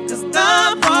go, 'cause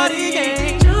the party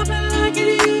ain't jumping like it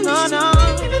used to. No,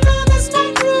 even though that's my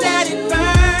groove. Let it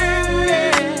burn,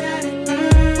 let it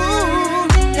burn. Ooh,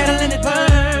 gotta let it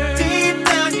burn. Deep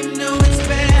down you know it's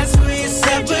best for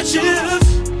yourself, but you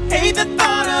hate the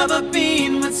thought of her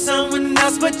being with someone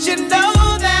else, but you know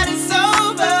that it's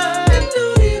over.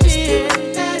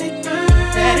 Let it burn,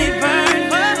 let it burn,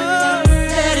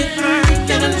 let it burn.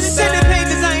 Gotta send the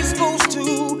pages I ain't supposed to.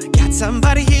 Got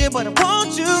somebody here, but I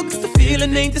want you, 'cause the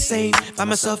feeling ain't the same. Find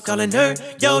myself calling her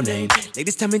your name.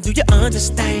 Ladies, tell me, do you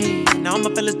understand? Now my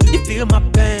fellas, do you feel my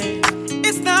pain?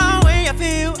 It's the way I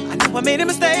feel. I know I made a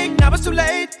mistake, now it's too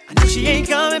late. I know she ain't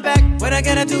coming back. What I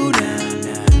gotta do now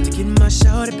to get my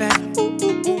shorty back? Ooh,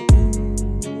 ooh, ooh, ooh.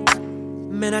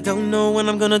 Man, I don't know what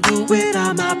I'm gonna do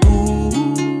without my boo.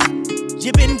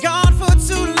 You've been gone for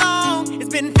too long. It's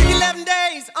been 11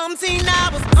 days, umpteen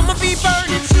hours. I'ma be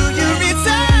burning till you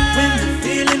return. When the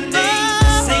feeling ain't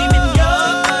the same in your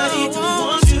body, don't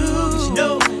want you. But you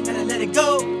know that I let it go,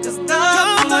 'cause the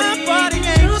party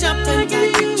ain't jumping like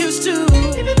it used to.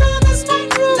 Even though that's my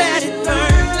groove. Let it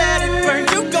burn,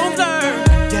 you gon' learn.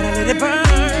 Gotta let it burn.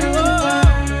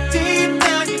 Deep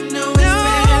down you know it's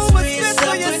best for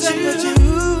yourself, but you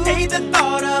hate the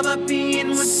thought of her being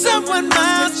with someone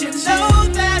else. You know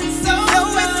that it's over.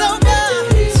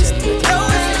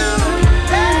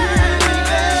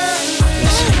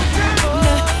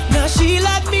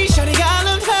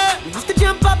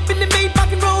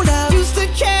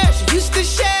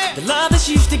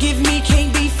 to give me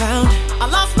can't be found. I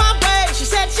lost my way, she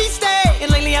said she'd stay, and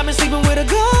lately I've been sleeping with a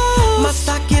ghost. My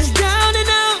stock is down and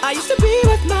out. I used to be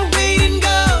with my weight and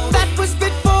go. That was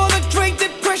before the Great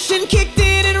Depression kicked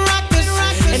in and rocked us,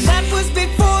 and that was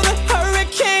before the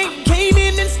hurricane came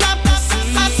in and stopped us.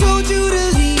 I told you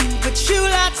to leave, but you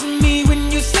lied to me when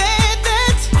you said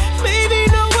that. Maybe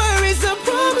no worries, I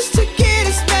promise to get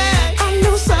us back. I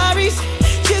know sorries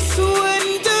just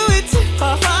wouldn't do it.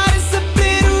 My heart is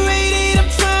obliterated. I'm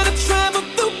trying to travel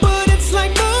through, but it's like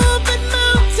moving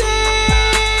mountains.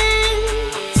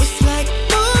 It's like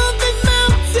moving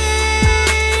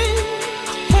mountains.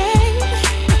 Hey,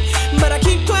 but I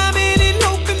keep climbing and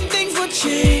hoping things will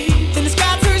change. Then the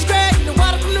sky turns gray, and the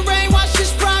water from the rain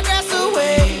washes progress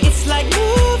away. It's like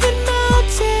moving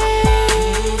mountains.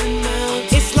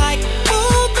 It's like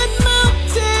moving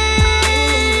mountains.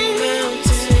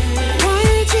 Why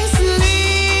you just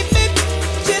leave me?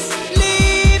 Just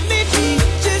leave me be.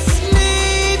 Just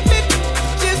leave me.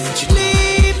 Just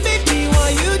leave me be. Why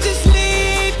you just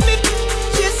leave me?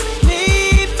 Just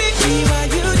leave me be. Why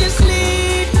you just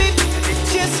leave me?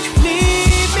 Just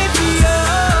leave me be. Oh,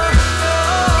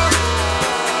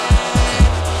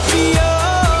 be oh,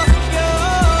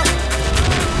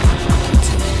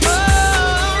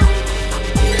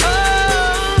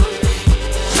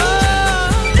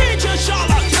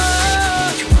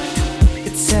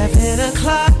 It's 7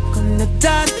 o'clock on the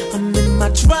dot. I'm in my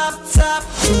drop top,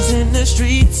 cruising the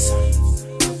streets.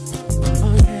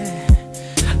 Oh yeah,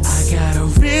 I got a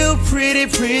real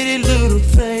pretty little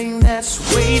thing that's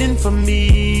waiting for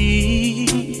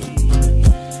me.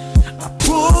 I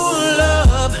pull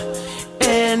up,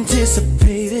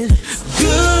 anticipating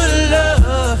good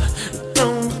love.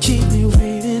 Don't keep me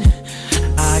waiting.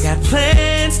 I got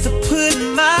plans to put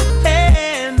my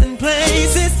hand in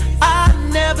places I've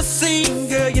never seen.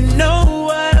 Girl, you know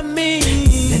what I mean.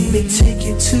 Let me take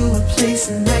you to a place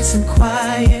nice and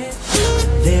quiet.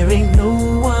 There ain't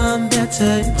no one there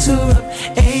to interrupt.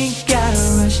 Ain't gotta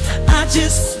rush. I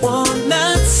just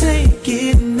wanna take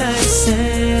it nice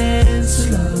and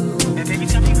slow. Baby,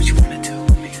 tell me what you wanna do.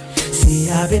 See,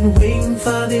 I've been waiting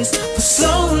for this for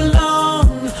so long.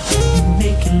 We're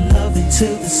making love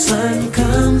until the sun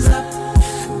comes up.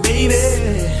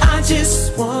 Baby, I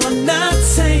just wanna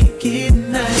take it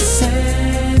nice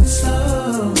and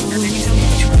slow.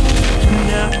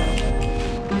 Now,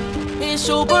 it's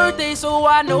your birthday, so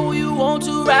I know you want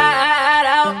to ride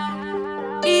out.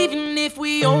 Even if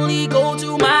we only go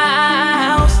to my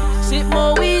house, sit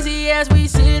more easy as we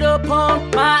sit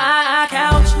upon my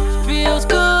couch. Feels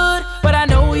good, but I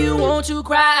know you want to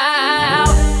cry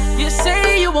out. You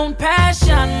say you want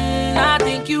passion, I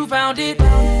think you found it.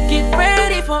 Get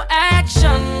ready for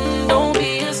action, don't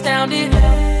be astounded.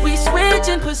 We switch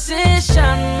in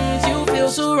positions, you feel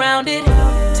surrounded.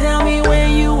 Tell me where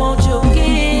you want your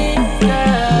gift,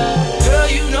 girl. Girl,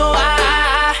 you know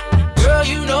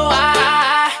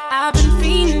I've been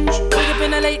fiending. Wake up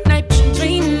in the late night, been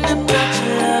dreaming about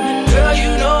your loving. Girl,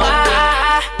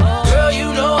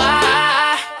 you know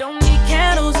I don't need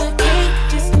candles or cake,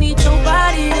 just need your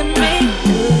body to make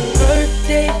good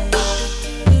birthday.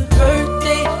 Good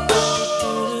birthday.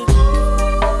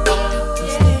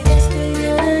 It's the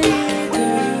year,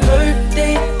 good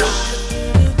birthday.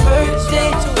 Good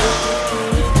birthday.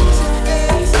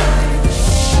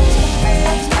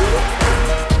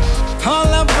 All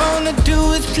I wanna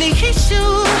do is please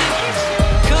you.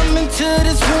 Come into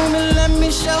this room and let me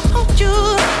show you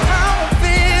how I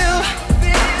feel.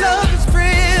 Love is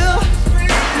real.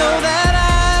 Know that I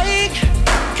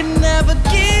can never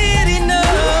get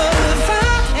enough. I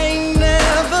ain't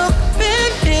never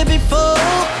been here before.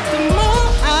 The more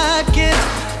I get,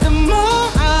 the more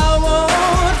I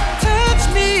want. Touch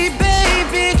me,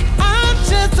 baby. I'm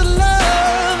just in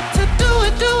love to do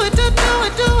it, to do it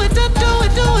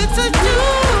to you.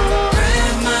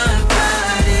 Grab my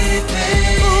body,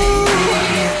 baby.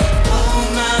 Hold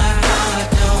my heart,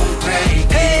 don't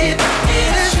break it.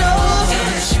 It is yours.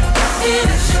 It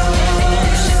is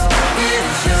yours. It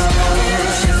is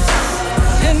yours.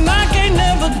 And I can't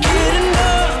never get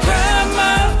enough. Grab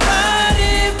my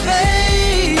body,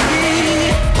 baby.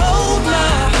 Hold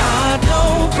my heart,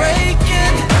 don't break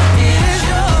it. It is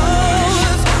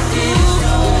yours. It is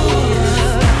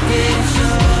yours. It is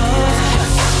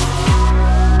yours.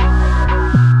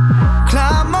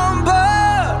 Climb on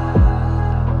board.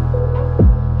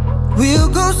 We'll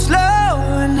go slow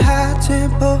and high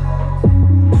tempo.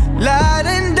 Light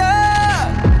and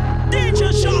dark.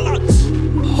 DJ Charlotte.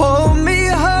 Hold me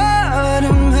hard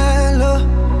and mellow.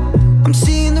 I'm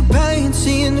seeing the pain,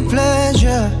 seeing the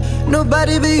pleasure.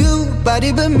 Nobody but you,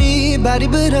 body but me, body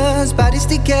but us, bodies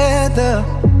together.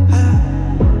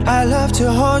 I love to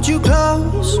hold you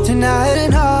close tonight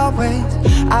and always.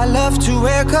 I love to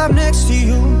wake up next to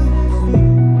you.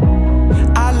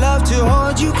 I love to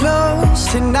hold you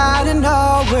close tonight and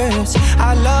always.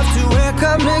 I love to wake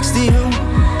up next to you.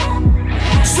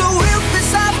 So we'll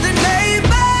piss off the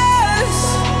neighbors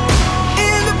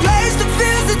in the place that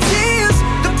feels the tears,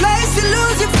 the place you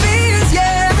lose your fears,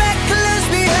 yeah, reckless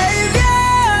behavior,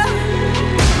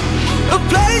 a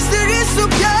place that is so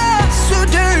pure, so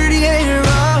dirty and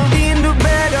wrong. In the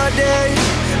better day,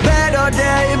 better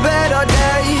day, better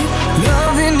day,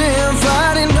 loving and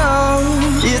fighting, no,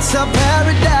 it's a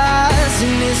paradise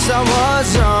and it's a war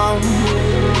zone.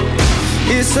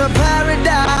 It's a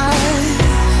paradise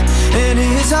and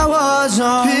it's a war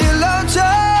zone. Pillow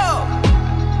talk,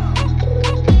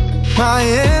 my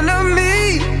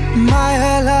enemy, my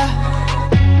ally,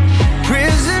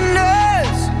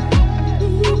 prisoners.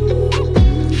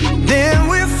 Then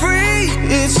we're free,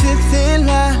 it's a thin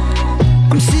line.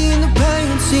 I'm seeing the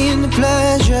pain, seeing the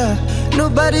pleasure.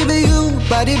 Nobody but you,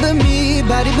 body but me,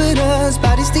 body but us,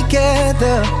 bodies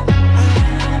together.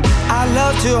 I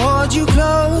love to hold you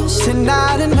close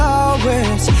tonight and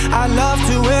always. I love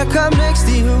to wake up next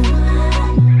to you.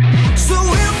 So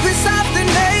we'll piss off the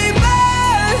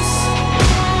neighbors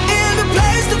in the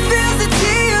place that feels the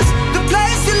tears, the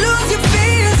place you lose your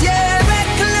fears, yeah,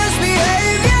 reckless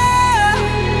behavior,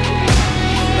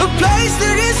 a place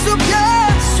that is so pure,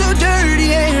 so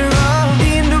dirty and wrong.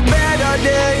 In the better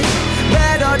day,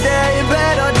 better day,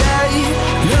 better day,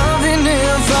 loving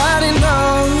and fighting,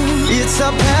 no, it's a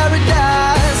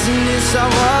paradise and it's a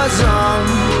war zone.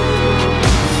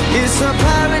 It's a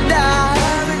paradise.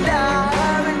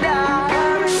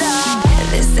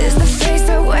 This is the face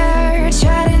that we're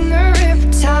treading the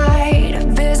riptide.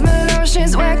 Abysmal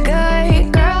oceans where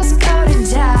good girls go to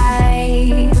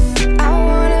die. I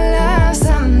wanna love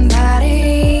somebody,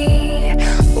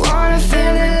 wanna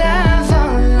feel the love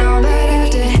alone, but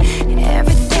after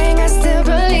everything I still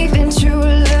believe in true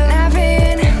love. I've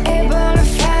been able to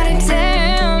find it,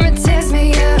 damn, it tears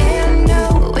me up. And I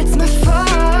know it's my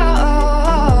fault,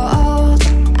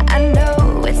 I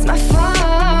know it's my fault.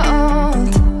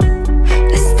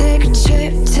 Let's take a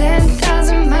trip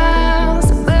 10,000 miles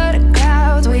above the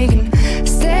clouds. We can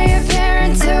stay up here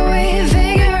until we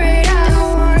figure it out.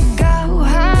 Don't wanna go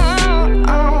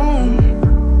home,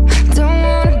 don't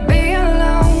wanna be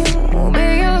alone, be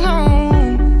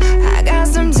alone. I got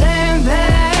some damn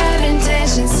bad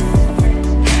intentions,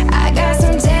 I got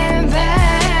some damn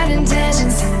bad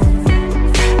intentions,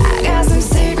 I got some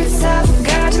secrets I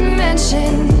forgot to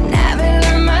mention. Haven't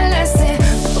learned my lesson.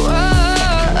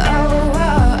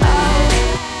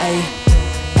 Ay,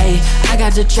 ay, I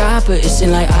got the chopper, it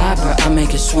seem like opera. I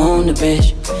make it swoon the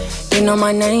bitch. They know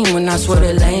my name when I swear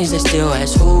the lanes, they still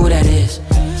ask who that is.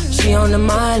 She on the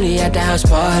Miley at the house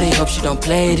party, hope she don't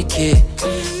play the kid.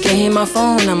 Can't hear my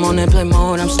phone, I'm on airplane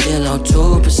mode, I'm still on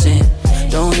 2%.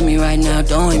 Don't hit me right now,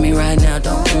 don't hit me right now,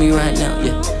 don't hit me right now,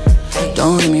 yeah.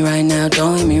 Don't hit me right now,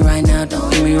 don't hit me right now,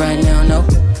 don't hit me right now, no.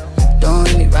 Don't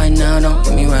hit me right now, don't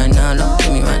hit me right now, don't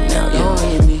hit me right now,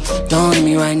 yeah. Don't hit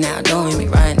me right now, don't hit me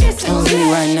right now, don't hit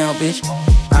me right now, bitch.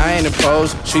 I ain't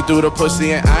opposed. She threw the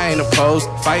pussy and I ain't opposed.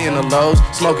 Fighting the lows,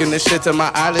 smoking this shit till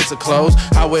my eyelids are closed.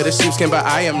 I wear the sheepskin, but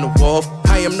I am the wolf.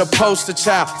 I am the poster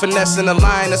child, finessing the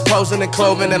line that's posing and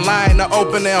clothing and lying to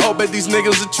open and hope that these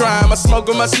niggas are trying. I smoke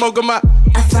 'em, I smoke 'em, I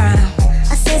frown,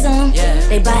 I sizzle 'em,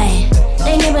 they bite,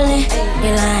 they nibbling,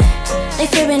 they lying, they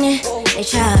fibbing it, they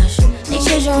charge, they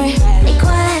chiseling, they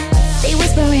quiet, they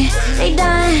whispering, they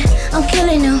dying, I'm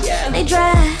killing them, they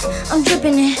dry, I'm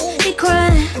dripping it, they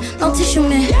crying, no tissue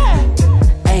man.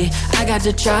 Ay, I got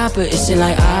the chopper, it seem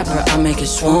like opera, I make it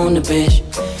swoon the bitch.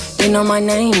 They know my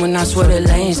name when I swear the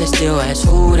lanes, they still ask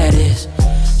who that is.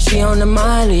 She on the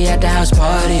Miley at the house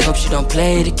party, hope she don't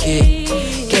play the kid.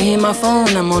 Can't hear my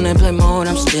phone, I'm on airplane mode,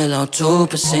 I'm still on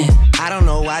 2%. I don't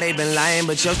know why they been lying,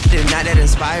 but your shit is not that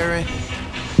inspiring.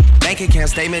 Bank account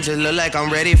statement just look like I'm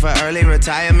ready for early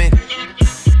retirement.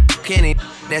 Kenny,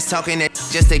 that's talking that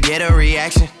just to get a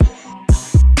reaction.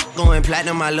 Going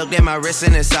platinum, I looked at my wrist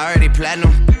and it's already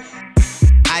platinum.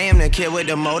 I am the kid with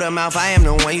the motor mouth, I am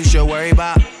the one you should worry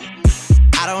about.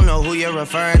 I don't know who you're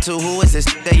referring to, who is this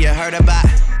that you heard about?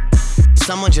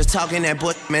 Someone just talking that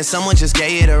book, man, someone just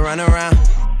gave you the runaround.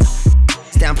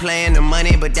 Down playing the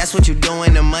money, but that's what you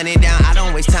doing, the money down. I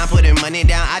don't waste time putting money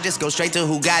down, I just go straight to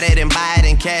who got it and buy it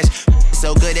in cash.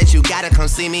 So good that you gotta come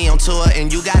see me on tour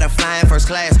and you gotta fly in first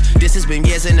class. This has been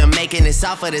years in the making, it's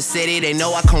off of the city, they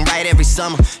know I come right every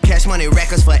summer. Cash Money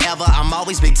Records forever, I'm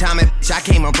always big time, bitch, I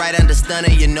came up right under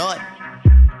Stunner, you know it.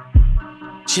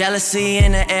 Jealousy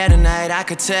in the air tonight, I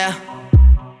could tell.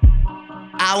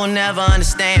 I will never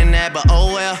understand that, but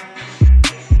oh well.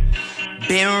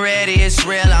 Been ready, it's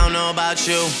real, I don't know about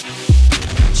you.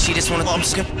 She just wanna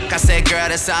skip. I said, girl,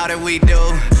 that's all that we do.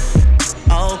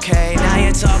 Okay, now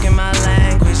you're talking my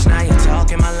language. Now you're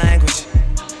talking my language.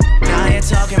 Now you're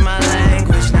talking my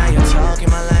language. Now you're talking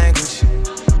my language.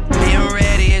 Being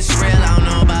ready, it's real, I don't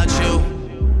know about you.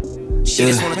 She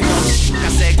just wanna I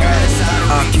said, girl, that's all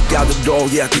that we do. Kick out the door,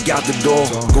 yeah, kick out the door.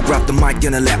 Go grab the mic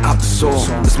and let out the soul.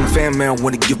 That's my fan man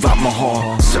when they give out my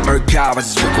heart. So archive, I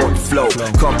just record the flow.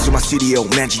 Come to my studio,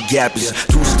 magic gappers.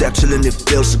 2-step chillin', it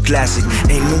feels so classic.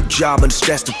 Ain't no job and the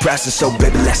stress depressing. So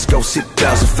baby, let's go, sit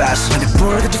bells and fast. And the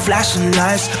bird at the flashing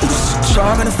lights. 우리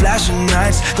처음에는 flashing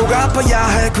nights. 더 갚아야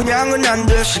해, 그냥은 안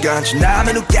돼. 시간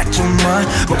지나면 웃겠지만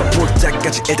뭔가 볼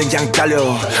때까지 일단 그냥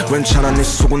달려. 괜찮아, 네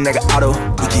속은 내가 알아.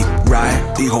 We keep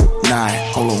right the whole night,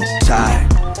 hold on tight.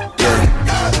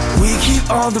 Yeah. We keep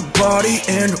all the party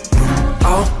in the room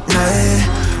all night.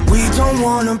 We don't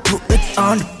wanna put it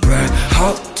on the breath,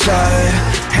 hold tight.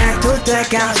 해뜰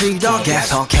때까지도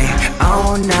계속해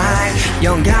all night.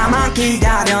 영감만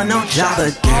기다려 너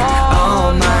잡을게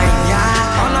all night,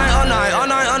 yeah. All night, all night, all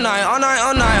night, all night, all night,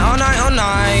 all night, all night, all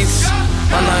night.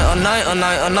 All night, all night, all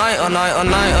night, all night, all night, all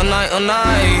night, all night, all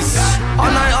night.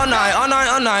 All night, all night, all night,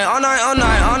 all night, all night, all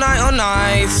night, all night, all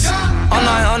night. All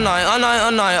night, all night, all night,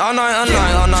 all night, all night, all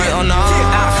night, all night, all night.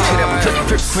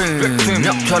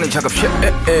 역전이 작업실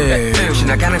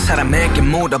지나가는 사람에게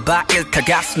물어봐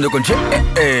일타가스 누군지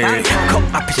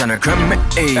코앞이잖아 그럼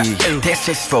This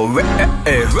is for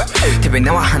real TV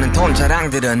나와 하는 돈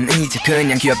자랑들은 이제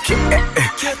그냥 귀엽지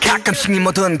가끔씩 이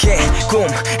모든 게 꿈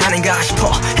아닌가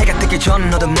싶어 해가 뜨기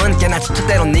전 어둠은 꽤나 지쳐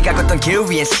때론 네가 걷던 길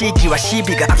위엔 시기와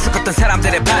시비가 앞서갔던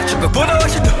사람들의 발자국보다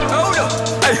훨씬 더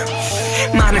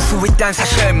많을 수 있단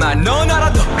사실만 넌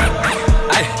알아도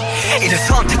이제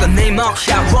선택은 네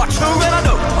몫이야 What you rather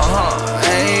do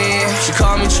Hey, she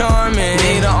call me charming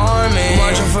Need an army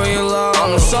Marching for your love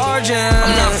I'm a sergeant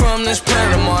I'm not from this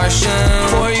planet Martian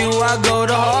For you I go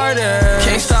the hardest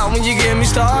Can't stop when you get me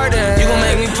started You gon'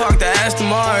 make me park the Aston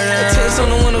Martin Tints on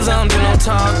the windows I don't do no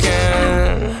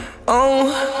talking Oh,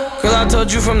 girl, I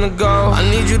told you from the go I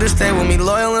need you to stay with me,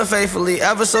 loyal and faithfully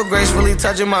Ever so gracefully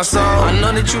touching my soul I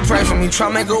know that you pray for me, try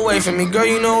make a way for me Girl,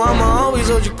 you know I'ma always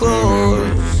hold you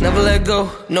close Never let go,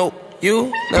 nope,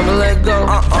 you Never let go,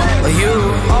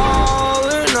 you All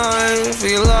or nothing for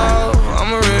your love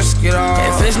I'ma risk it all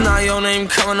If it's not your name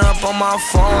coming up on my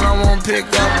phone I won't pick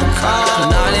up the call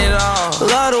Not at all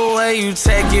Love the way you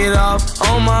take it off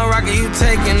On my rocket, you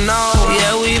taking off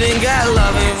Yeah, we done got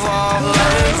love involved,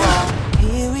 love involved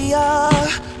Here we are,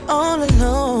 all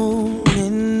alone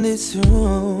in this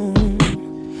room.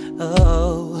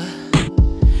 Oh,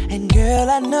 and girl,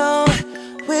 I know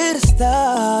where to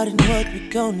start and what we're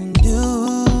gonna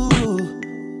do.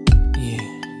 Yeah,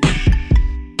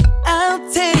 I'll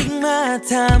take my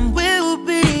time, we'll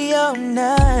be all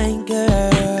night,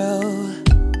 girl.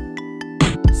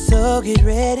 So get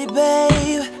ready,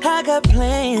 babe. I got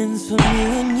plans for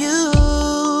me and you.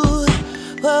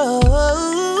 Whoa.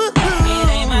 It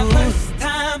ain't my first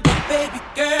time, but baby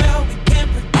girl, we can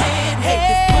pretend. Hey,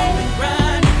 this moment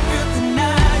grind, girl,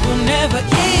 tonight will never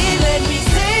end. Let me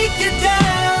take you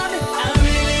down. I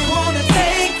really wanna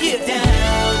take you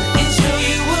down and show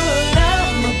you what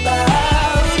I'm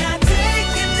about. I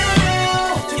take you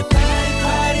down, your body,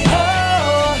 body,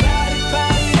 oh,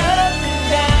 body up and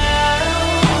down.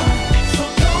 So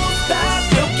don't stop,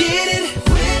 don't get it,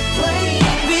 quit playing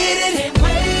with it and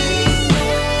wait.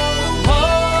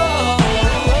 Oh,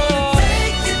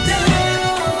 take you down.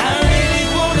 I really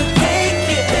wanna take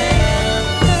you down,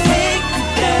 take you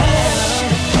down.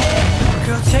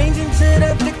 Girl, change into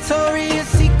that Victoria's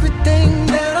Secret thing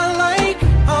that I like.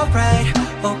 Alright,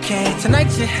 okay, tonight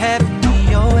you're having me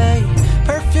your way.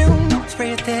 Perfume,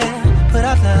 spray it there, put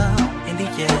out love in the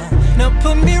air. Now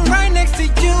put me right next to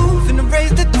you, finna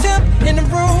raise the temp in the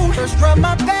room. First rub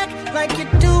my back like you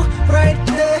do, right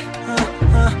there,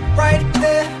 right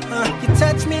there. You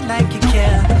touch me like you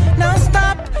care. Now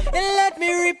stop and let me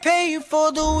repay you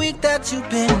for the week that you've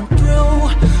been through.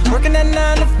 Working at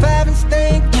 9 to 5 and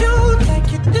staying cute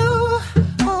like you do.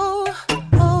 Oh,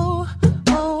 oh,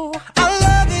 oh. I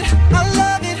love it,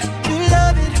 you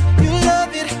love it, you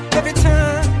love it. Every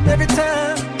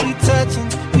time we touching.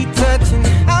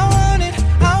 I want it,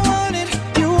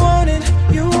 you want it,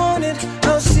 you want it.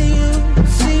 I'll see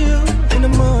you in the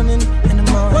morning.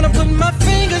 Wanna put my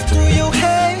fingers through your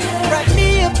hair, wrap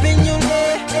me up in your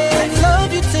neck, and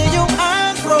love you till your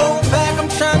eyes roll back. I'm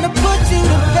trying to put you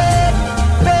to bed.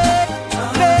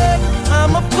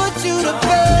 I'ma put you to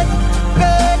bed.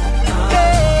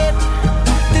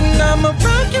 Then I'ma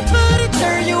rock your body,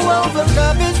 turn you over,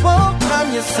 love always won't.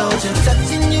 I'm your soldier,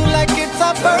 touching you like it's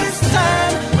our first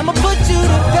time. I'ma put you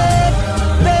to bed,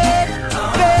 bed,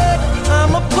 bed.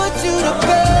 I'ma put you to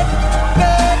bed,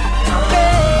 bed,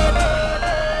 bed.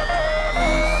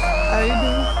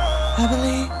 I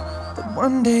believe that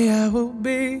one day I will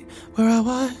be where I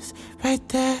was, right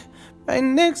there, right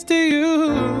next to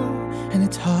you. And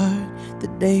it's hard, the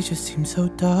days just seem so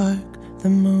dark. The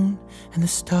moon and the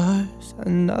stars are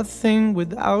nothing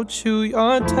without you.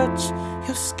 Your touch,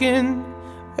 your skin,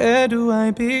 where do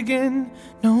I begin?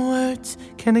 No words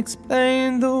can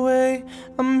explain the way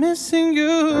I'm missing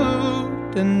you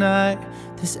tonight.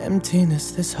 This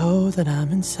emptiness, this hole that I'm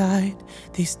inside.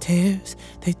 These tears,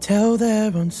 they tell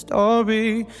their own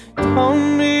story. Told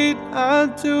me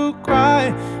not to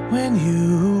cry when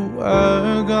you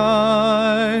were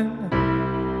gone.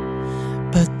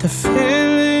 But the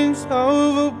feeling's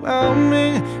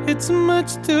overwhelming, it's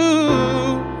much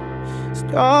too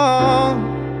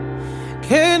strong.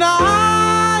 Can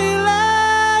I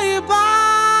lay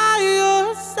by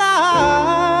your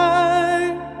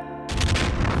side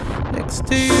next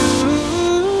to you?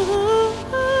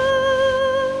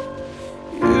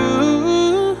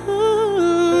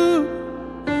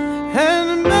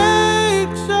 And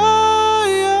make sure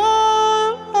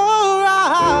you're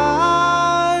alright.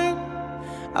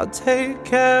 I'll take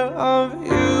care of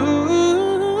you.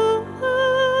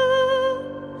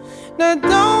 Now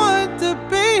don't want to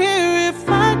be here if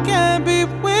I can't be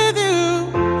with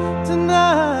you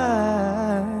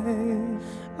tonight.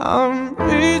 I'm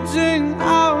reaching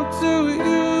out to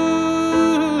you.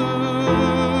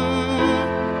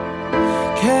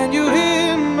 Can you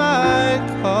hear my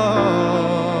call?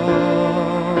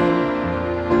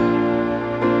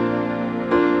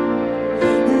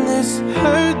 This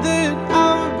hurt that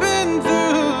I've been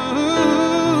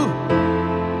through,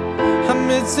 I'm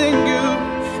missing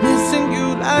you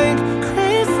like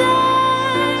crazy.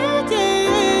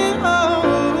 Oh,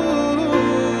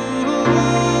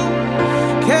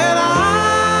 can I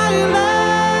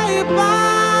lay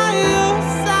by your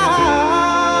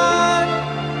side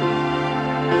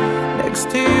next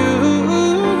to you?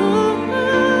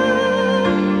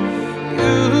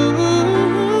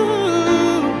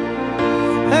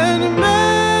 And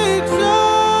make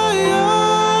sure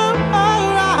you're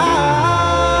alright.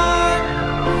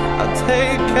 I'll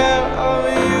take care of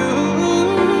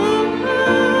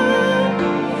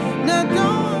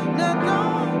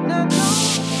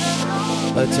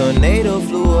A tornado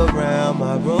flew around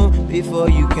my room before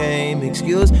you came.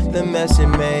 Excuse the mess it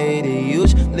made. It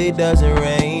usually doesn't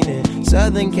rain in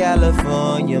Southern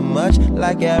California, much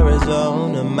like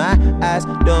Arizona. My eyes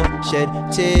don't shed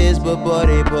tears, but boy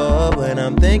they pour when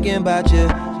I'm thinking about you.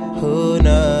 Oh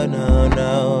no, no,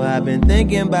 no, I've been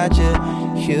thinking about you.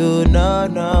 You no,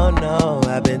 no, no,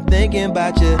 I've been thinking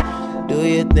about you. Do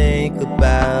you think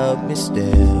about me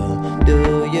still?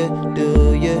 Do you,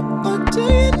 do you? Or do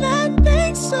you not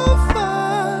think so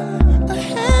far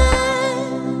ahead?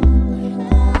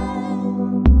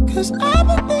 'Cause I've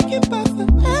been thinking about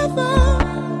forever.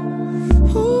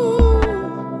 Ooh.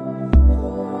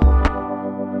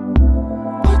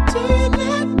 Or do you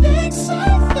not think so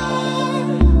far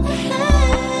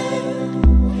ahead?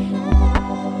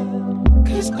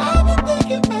 'Cause I've been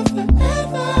thinking about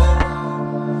forever.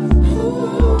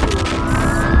 Ooh.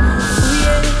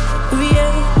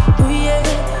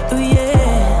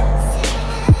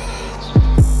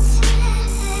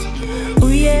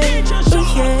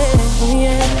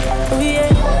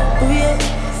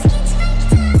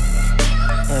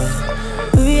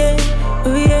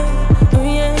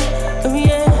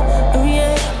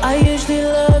 I usually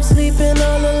love sleeping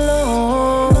all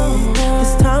alone.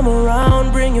 This time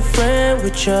around, bring your friend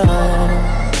with you.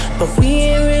 But we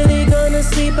ain't really gonna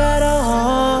sleep at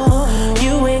all.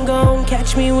 You ain't gon'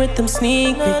 catch me with them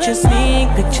sneak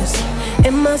pictures.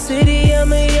 In my city,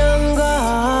 I'm a young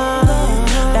god.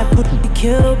 That put me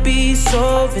kill be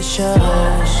so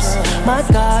vicious. My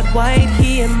God, white,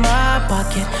 he in my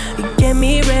pocket. You get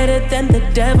me redder than the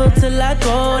devil till I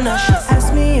go. Now she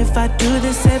asked me if I do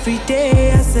this every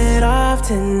day. I said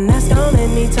often. Asked how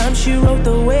many times she rode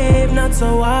the wave. Not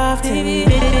so often.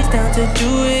 It's down to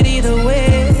do it either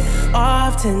way.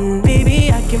 Often,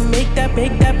 baby, I can make that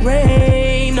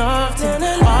rain. Often,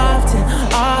 often,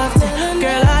 often.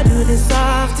 Girl, I do this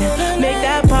often. Make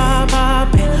that pop,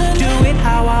 pop, and do it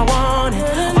how I want it.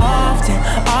 Often,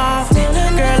 often.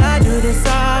 Girl, I do this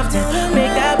often.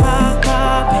 Make that pop,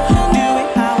 pop, and do it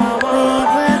how I want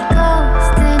it. We're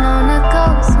ghosting on a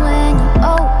ghost when you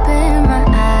open my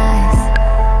eyes.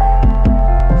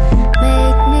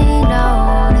 Make me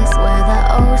notice where the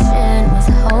ocean was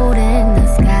holding the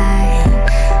sky.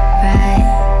 Right,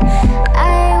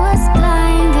 I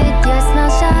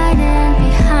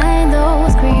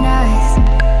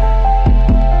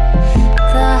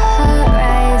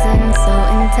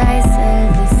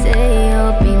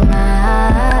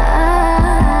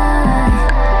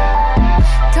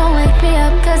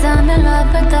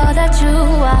that you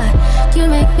are. You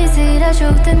make me see the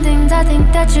truth in things I think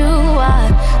that you are.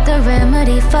 The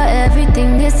remedy for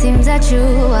everything, it seems that you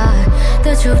are.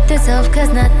 The truth itself,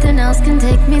 cause nothing else can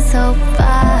take me so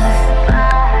far.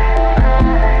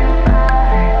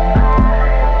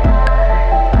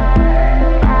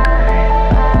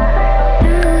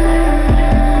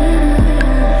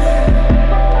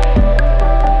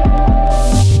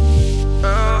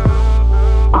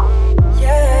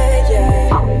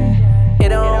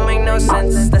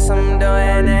 Unless I'm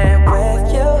doing it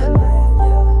with you.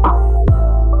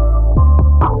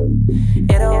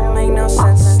 It don't make no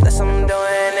sense unless I'm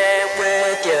doing it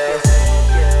with you.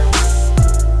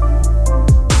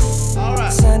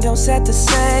 Alright. Sun don't set the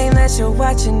same unless you're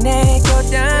watching it go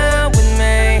down with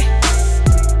me.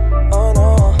 Oh no.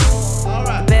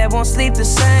 Alright. The bed won't sleep the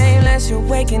same unless you're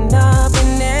waking up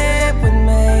in it with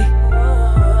me.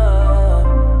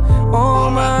 Oh,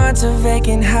 my heart's a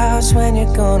vacant house when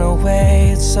you're gone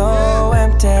away. It's so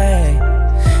empty,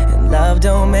 and love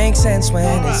don't make sense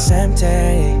when it's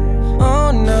empty.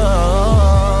 Oh no,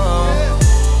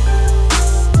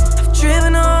 I've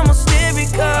driven almost every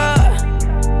car.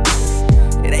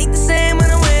 It ain't the same when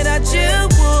I'm without you.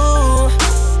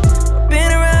 I've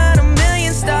been around a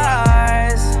million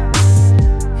stars.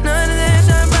 None of them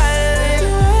shine brighter than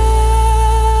you.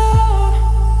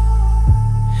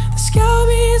 The sky will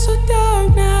be so dark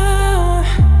now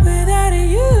without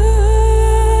you.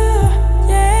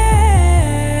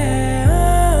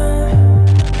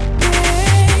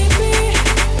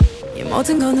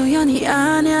 모든 건 우연이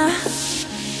아니야.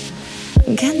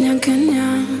 그냥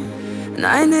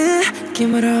나의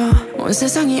느낌으로 온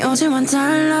세상이 어제와는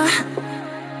달라.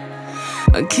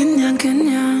 그냥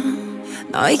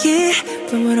너의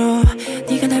기쁨으로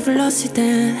네가 날 불렀을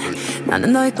땐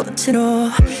나는 너의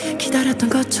꽃으로 기다렸던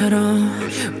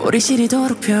것처럼 우리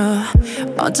시리도록 펴.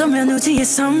 어쩌면 우지의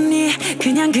섭리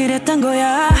그냥 그랬던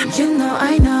거야. You know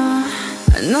I know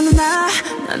너는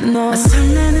나는 너.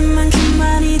 설레는 만큼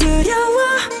많이 두려워.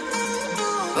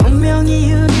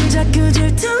 운명이 우릴 자꾸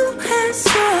질투했어.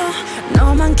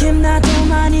 너만큼 나도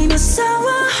많이 무서워.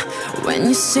 When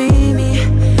you see me,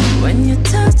 when you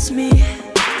touch me,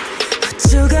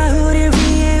 우주가 우릴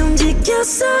위해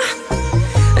움직였어.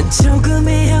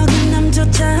 조금의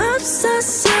어긋남조차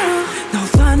없었어.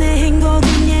 너와 내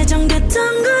행복은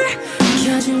예정됐던 걸.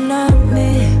 Cause you love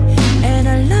me and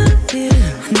I love you.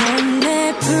 넌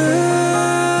내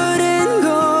푸른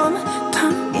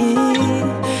곰팡이,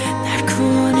 날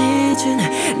구원해준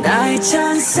나의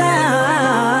천사,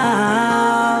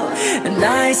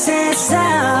 나의 세상.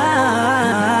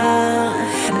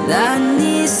 난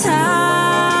네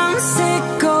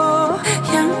삼색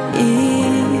고향이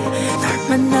널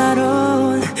만나러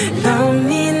온 Love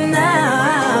me now,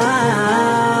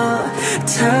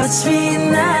 touch me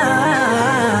now.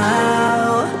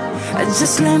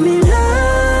 Just let me love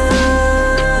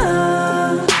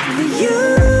you.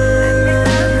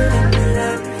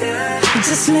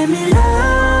 Just let me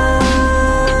love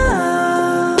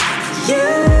you.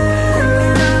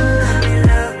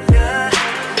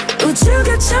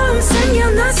 우주가 처음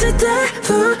생겨났을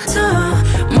때부터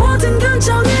모든 건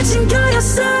정해진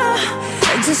거였어.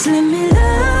 Just let me love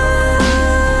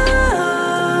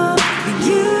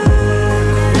you.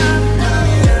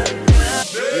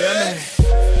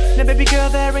 Now baby girl,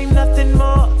 there ain't nothing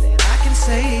more that I can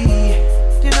say.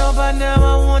 You know by now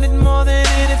I want it more than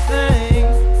anything.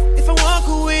 If I walk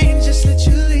away and just let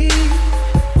you leave,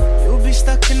 you'll be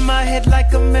stuck in my head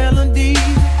like a melody.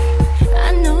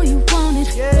 I know you want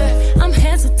it, yeah. I'm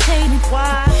hesitating.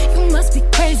 Why? You must be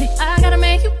crazy. I gotta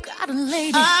make you got a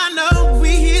lady. I know we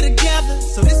here together,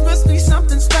 so this must be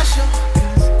something special.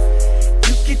 'Cause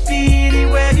you could be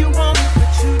anywhere you want, but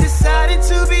you decided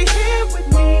to be here with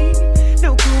me.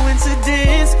 No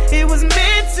coincidence, it was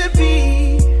meant to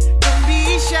be. Don't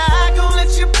be shy, gon'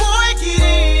 let your boy get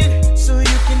in, so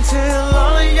you can tell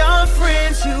all of your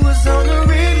friends you was on the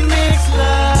remix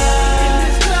line. In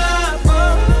this club,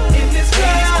 in this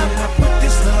club, I put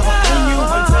this love on you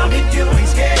one time and you ain't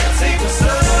scared. Say what's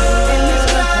up.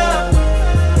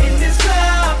 In this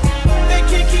club, they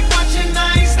can't keep watching,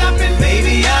 I ain't stopping,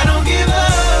 baby, I don't give up.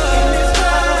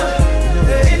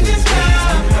 In this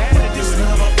club, I put this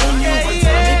love on you one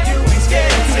time and you ain't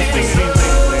scared. Say what's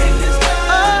up. In this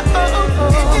club,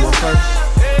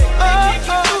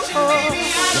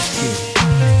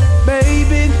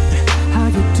 baby, how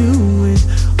you doing?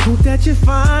 Hope that you're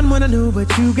fine. Wanna know what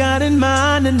you got in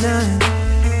mind tonight.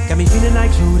 Got me feeling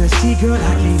like Jodeci, girl,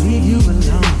 I can't leave you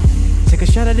alone. Take a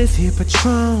shot of this here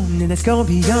Patron, and it's gonna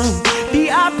be on.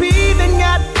 VIP then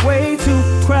got way too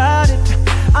crowded.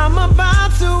 I'm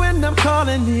about to, and I'm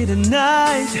calling it a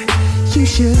night. You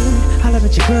should holler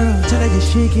at your girl, tell her you're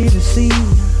shaking the scene.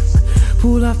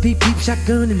 Pull off peep peep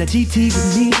shotgun in the GT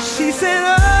with me. She said,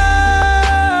 oh,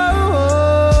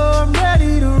 I'm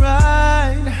ready to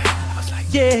ride. I was like,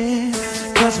 yeah.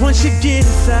 Cause once you get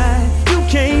inside, you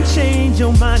can't change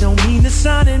your mind. Don't mean to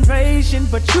sound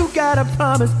impatient, but you gotta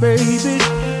promise, baby.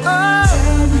 Oh,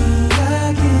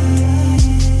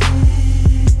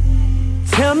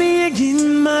 tell me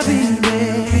again, my baby.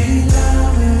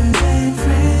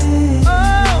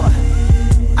 Oh,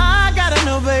 I gotta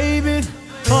know, baby.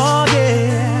 Oh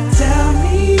yeah, tell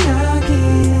me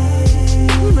again.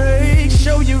 Make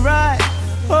sure you're right.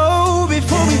 Oh,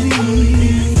 before we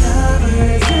leave.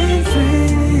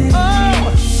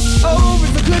 Oh,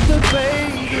 it's a good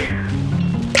baby.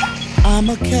 I'm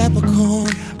a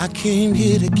Capricorn, I came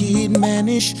here to get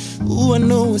managed. Ooh, I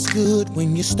know it's good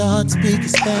when you start speaking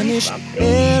Spanish.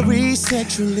 Very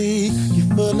sexually,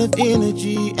 you're full of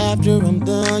energy. After I'm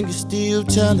done, you're still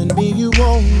telling me you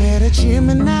won't let a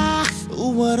Gemini. Ooh,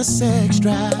 what a sex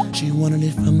drive. She wanted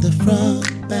it from the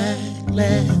front, back,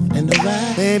 left, and the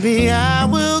right. Baby, I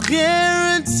will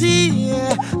guarantee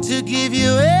to give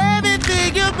you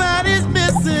everything your body's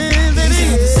missing.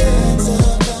 Baby, the signs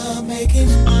of love making.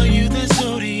 Are you the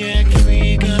zodiac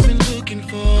freak I've been looking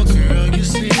for? Girl, you're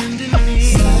sending me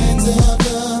signs of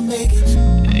love making,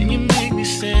 and you make me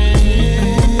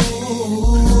sad.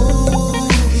 Ooh,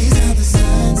 these are the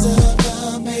signs of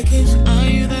love making. Are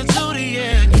you that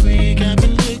zodiac freak I've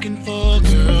been looking for?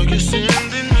 Girl, you're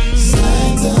sending me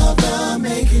signs of love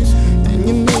making, and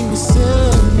you make me sad.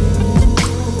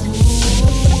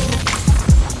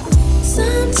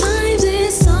 Sometimes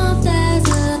it's soft as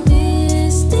a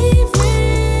misty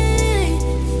rain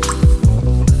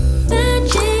that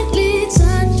gently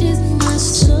touches my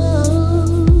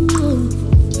soul.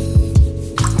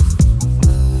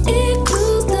 It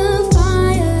cools the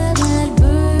fire that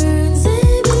burns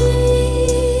in me,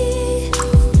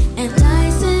 and I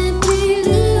simply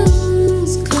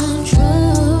lose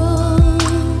control.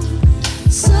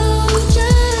 So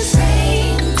just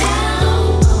rain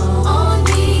down on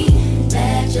me.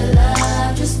 Let your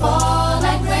love just fall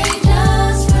like rain.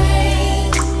 Just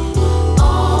rain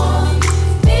on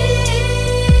me.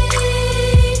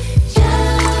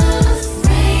 Just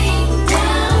rain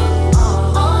down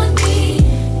on me.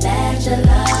 Let your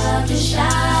love just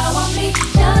shower me.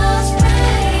 Just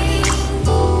rain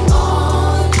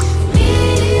on me.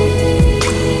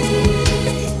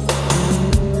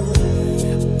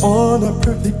 On a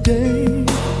perfect day,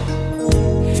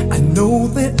 I know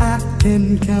that I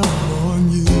can count on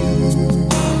you.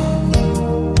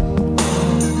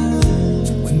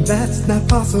 When that's not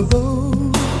possible,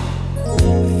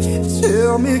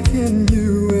 tell me, can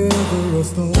you ever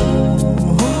restore?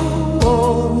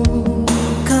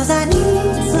 Cause I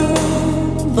need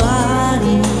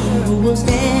somebody who will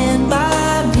stand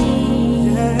by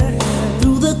me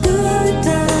through the good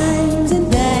times and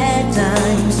bad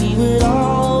times. He would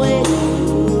always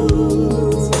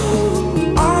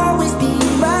be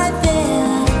right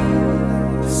there.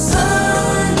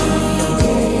 Sunny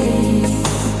days,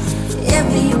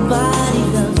 everybody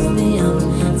loves them.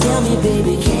 Tell me,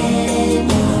 baby, can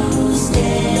you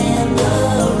stand the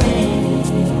rain?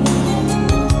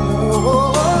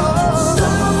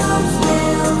 Storms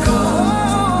will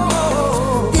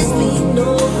come. This we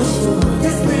know for sure.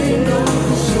 This we know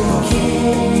for sure.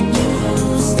 Can you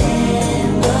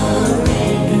stand the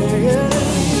rain?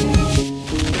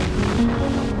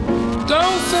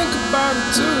 Don't think about it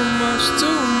too much,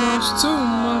 too much, too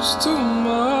much, too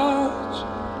much.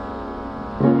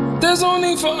 There's no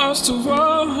need for us to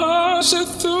rush it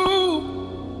through.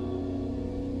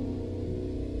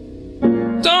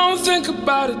 Don't think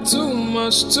about it too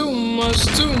much, too much,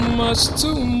 too much,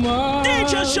 too much.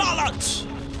 DJ Charlotte.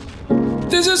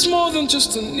 This is more than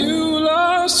just a new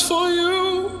lust for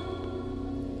you.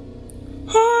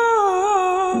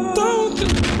 Oh, don't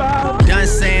think about it. Done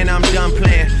saying I'm done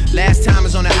playing. Last time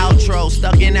is on the outro.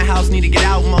 Stuck in the house, need to get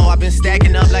out more. I've been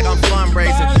stacking up like I'm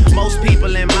fundraising. Most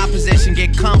people in my position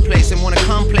get complacent. Wanna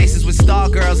come places with star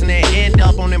girls and then end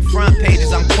up on them front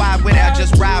pages. I'm quiet with it, I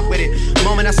just ride with it.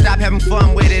 Moment I stop having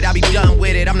fun with it, I'll be done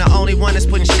with it. I'm the only one that's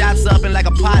putting shots up, and like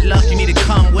a potluck, you need to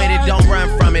come with it. Don't run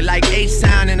from it. Like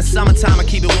H-Town in the summertime, I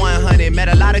keep it 100. Met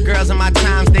a lot of girls in my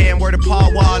times there, and word of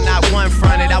Paul Wall, not one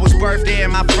fronted. I was birthed there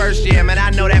in my first year, man,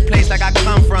 I know that place like I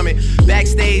come from it.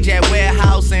 Backstage at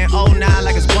Warehouse in 09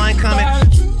 like it's one coming.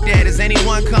 Yeah, does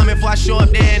anyone coming before I show up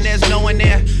there and there's no one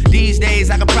there? These days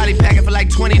I could probably pack it for like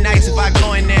 20 nights if I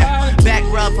go in there. Back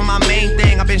rub for my main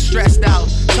thing, I've been stressed out.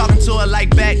 Talking to her like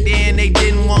back then, they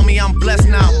didn't want me, I'm blessed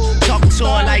now. Talking to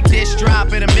her like this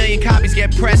drop and 1 million copies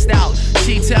get pressed out.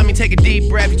 She tell me take a deep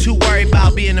breath, you too worried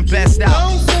about being the best out.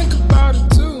 Don't think about it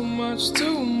too much,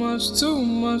 too much, too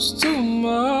much, too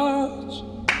much.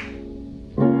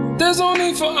 There's no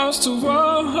need for us to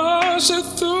rush it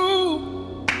through.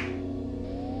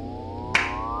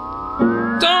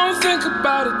 Don't think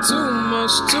about it too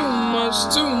much, too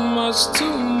much, too much,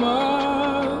 too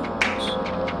much.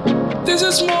 This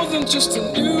is more than just a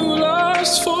new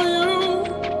lust for you.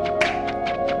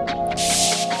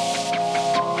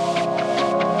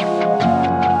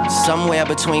 Somewhere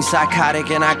between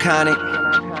psychotic and iconic.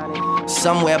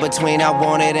 Somewhere between I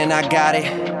want it and I got it.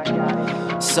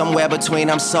 Somewhere between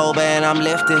I'm sober and I'm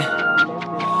lifted.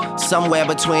 Somewhere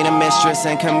between a mistress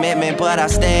and commitment, but I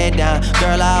stayed down.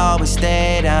 Girl, I always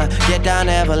stay down. Get down,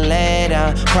 never lay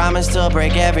down. Promise to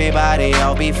break everybody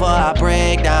out before I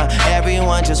break down.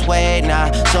 Everyone just wait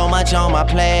now. So much on my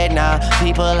plate now.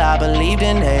 People I believed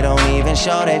in, they don't even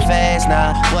show their face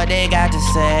now. What they got to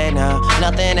say now?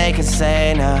 Nothing they can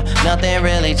say now. Nothing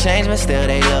really changed, but still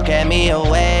they look at me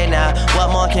away now.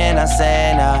 What more can I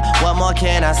say now? What more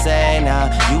can I say now?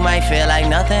 You might feel like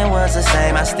nothing was the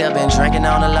same. I still been drinking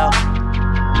on the low.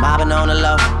 Mobbing on the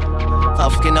low,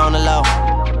 fucking on the low,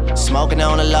 smoking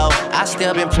on the low. I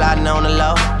still been plotting on the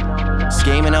low,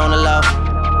 scheming on the low.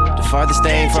 The farthest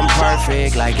thing from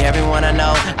perfect, like everyone I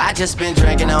know. I just been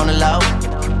drinking on the low,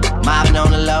 mobbing on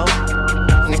the low,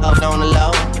 fucking on the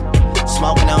low,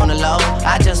 smoking on the low.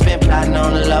 I just been plotting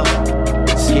on the low,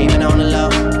 scheming on the low.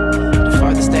 The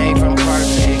farthest thing from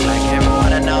perfect, like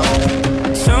everyone I know.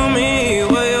 Tell me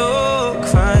what you're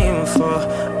crying for.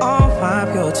 I'll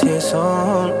wipe your tears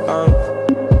on up.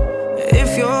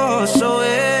 If you're so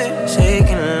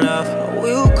taking love, I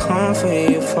will come for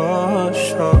you for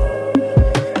sure.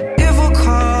 If we're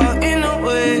caught in a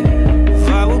wave,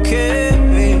 I will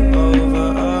carry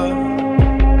over.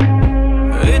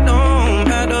 It don't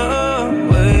matter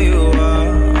where you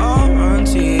are, I'll run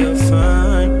to your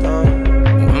front door.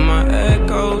 When my head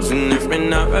goes in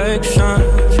different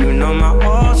directions, you know my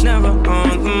heart's never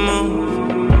on the move.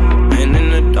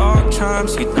 Dark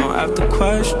times, you don't have to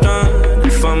question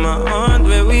if I'm on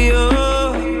where we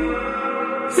are.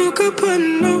 You could put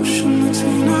an ocean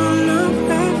between our love,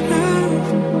 love,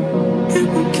 love. It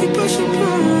won't keep us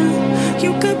apart.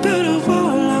 You could build a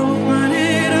wall, I will run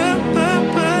it up,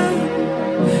 up,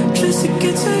 up, just to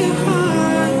get to your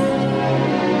heart.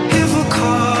 If we're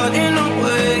caught in a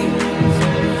wave,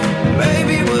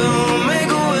 baby, we'll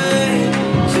make a way.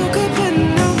 You could put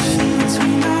an ocean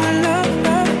between our love,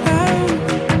 love,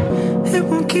 love. It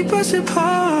won't keep us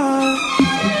apart.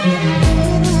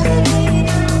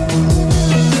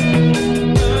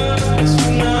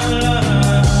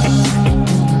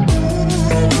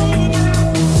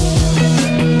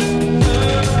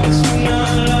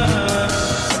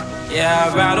 Yeah,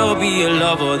 I'd rather be a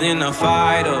lover than a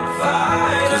fighter.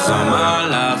 Cause all my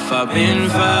life I've been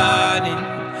fighting.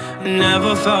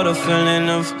 Never felt a feeling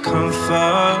of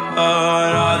comfort.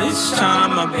 All this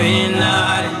time I've been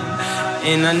hiding.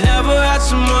 And I never had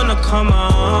someone to come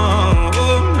on.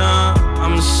 Oh, nah,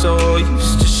 I'm so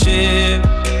used to shit.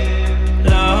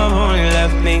 Love only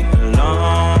left me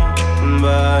alone,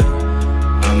 but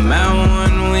I'm at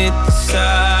one with the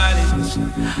silence.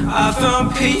 I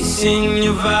found peace in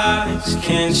your vibes.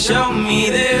 Can't show me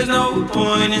there's no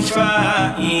point in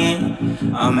trying.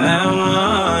 I'm at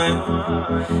one,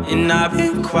 and I've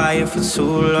been quiet for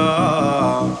too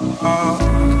long.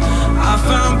 I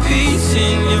found peace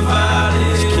in your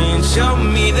vibes. Can't show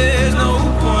me there's no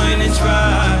point in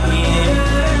trying.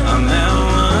 I'm at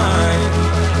one,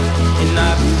 and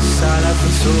I've been silent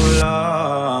for too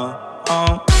long.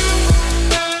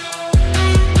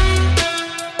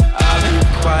 I've been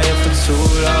quiet for too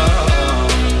long.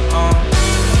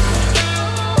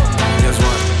 Guess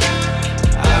what?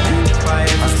 I've been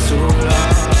quiet for too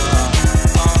long.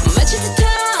 Much of the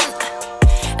time,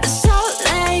 it's so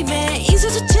lame, man. Easy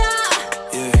to tell.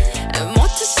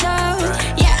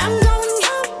 Yeah, I'm going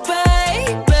home,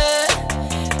 baby.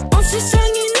 On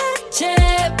세상이 날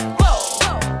제법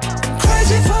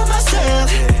Crazy for myself.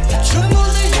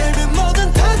 주문을 열면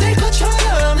뭐든 다 될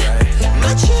것처럼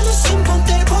마치 무슨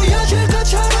본때 보여줄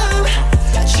것처럼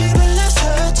집을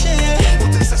나섰지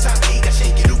모든 세상이가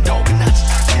신기루 도그나지.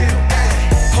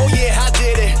 Oh yeah, I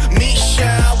did it. Me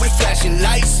shine with flashing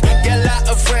lights. Got a lot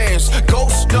of friends.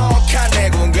 Ghost 넉한 내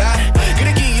공간.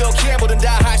 그래 기억해 뭐든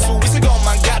다 할 수 있을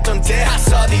것만 같던데. I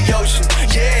saw the ocean.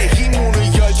 Yeah, 이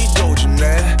문을 열기도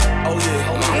전에. Oh yeah.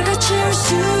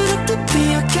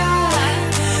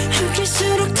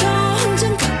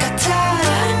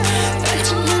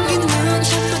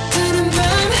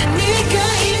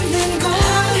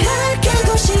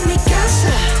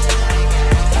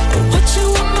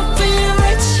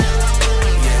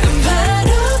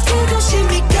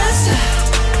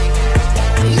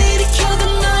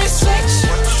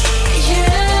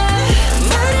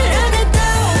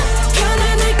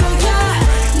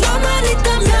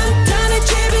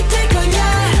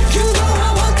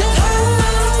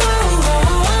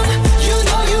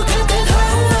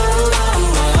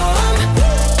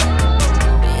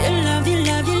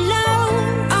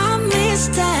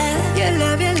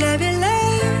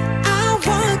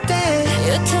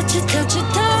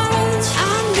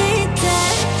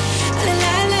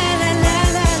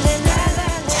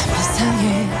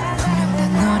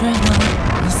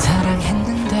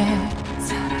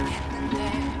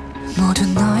 모두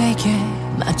너에게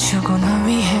맞추고 널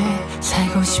위해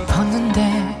살고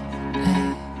싶었는데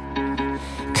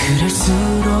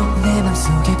그럴수록 내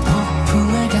맘속에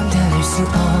폭풍을 감당할 수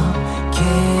없게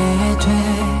돼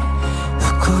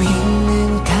웃고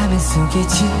있는 가면 속에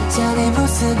진짜 내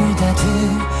모습을 다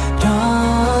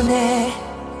드러내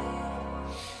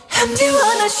I'm the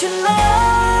one I should love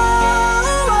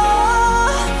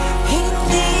in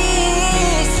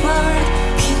this world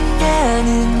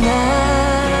빛나는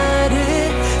나를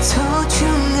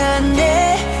소중한 내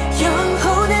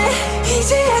영혼을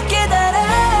이제야 깨달아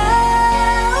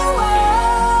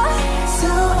So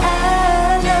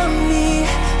I love me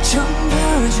좀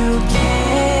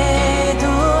부족해도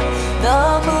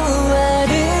너무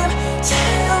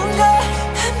아름다운 걸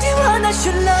I'm the one I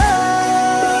should love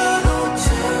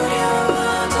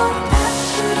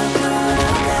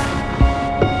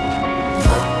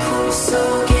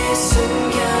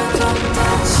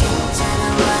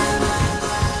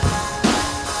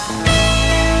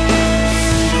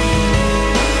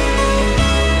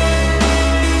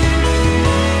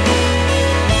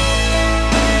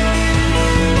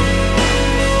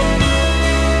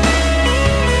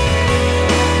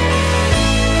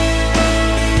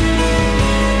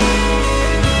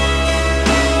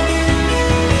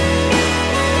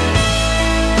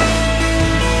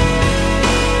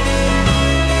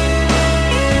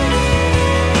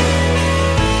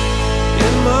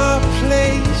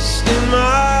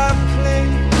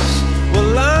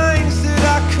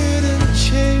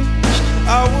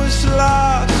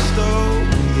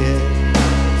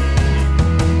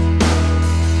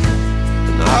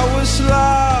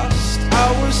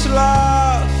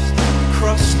lost,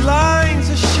 crossed lines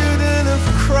I shouldn't have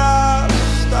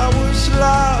crossed. I was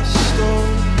lost, oh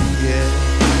yeah.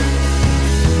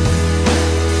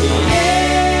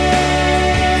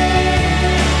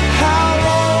 How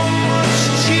long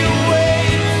must you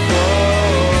wait for?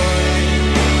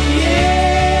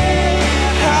 Yeah,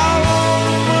 how long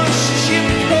must you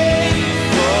pay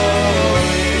for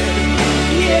it?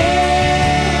 Yeah,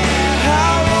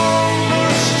 how long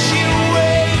must you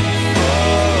wait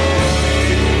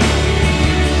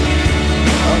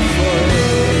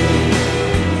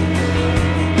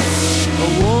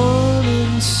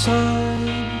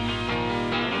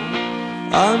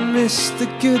I missed the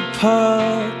good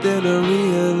part, then I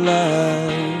realized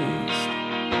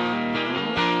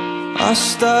I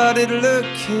started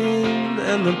looking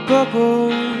and the bubble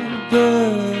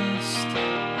burst.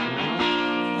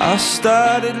 I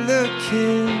started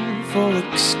looking for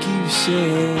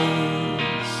excuses.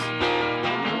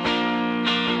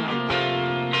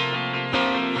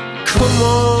 Come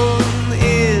on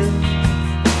in,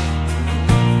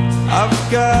 I've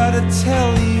gotta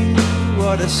tell you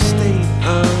what a state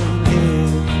I'm in.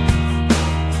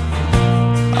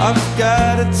 I've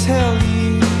gotta tell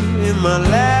you in my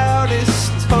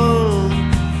loudest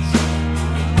tones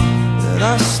that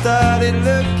I started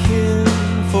looking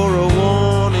for a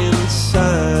warning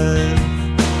sign.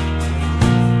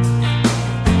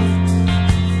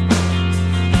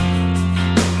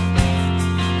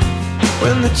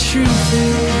 When the truth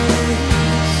is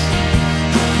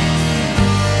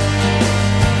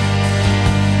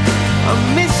I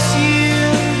miss you.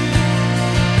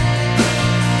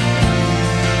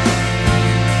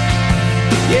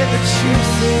 Yeah, the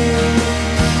truth is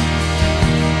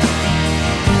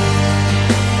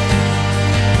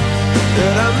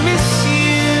that I miss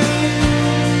you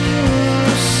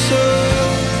so.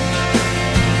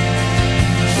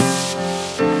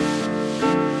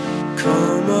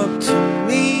 Come up to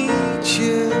meet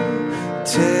you,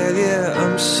 tell you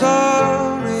I'm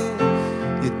sorry.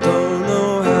 You don't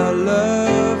know how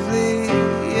lovely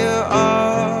you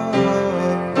are.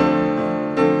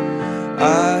 I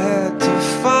had to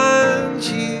find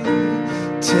you,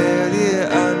 tell you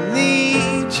I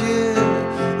need you,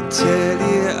 tell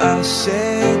you I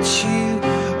set you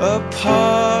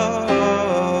apart.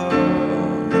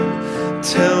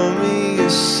 Tell me your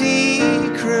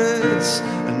secrets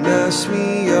and ask me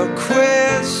your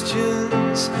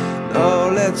questions. Now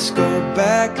let's go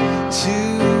back to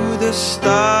the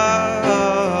start,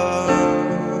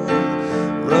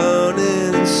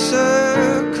 running in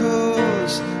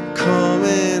circles,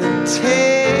 coming in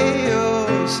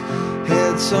tails,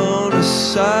 heads on the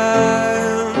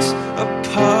sides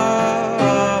apart.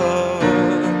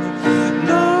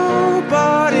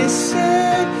 Nobody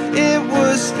said it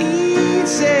was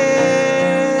easy.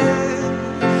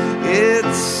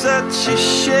 It's such a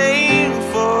shame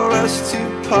for us to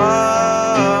part.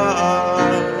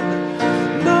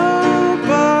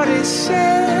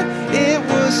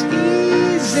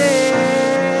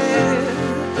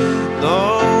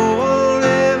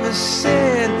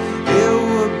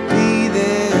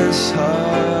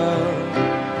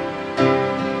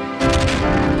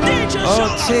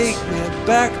 take me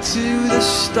back to the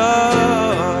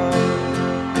start.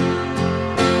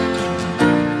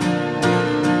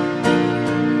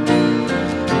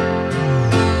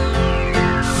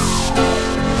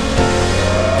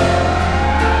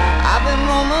 I've been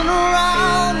roaming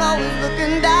around, always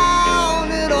looking down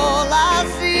at all I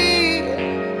see.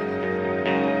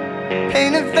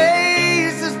 Painted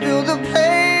faces fill the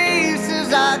places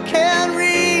I can't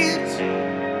reach.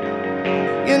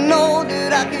 You know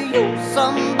that I could use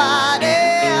somebody.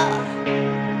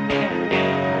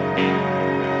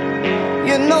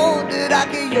 You know that I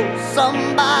could use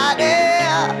somebody.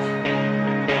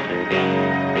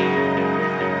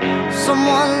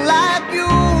 Someone like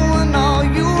you and all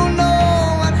you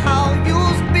know and how you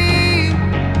speak.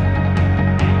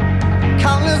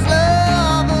 Countless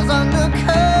lovers under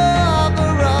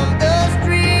cover of the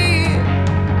street.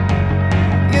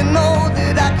 You know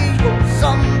that I could use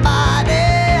somebody.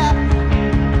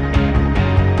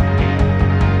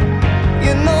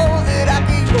 You know that I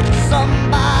could use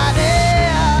somebody.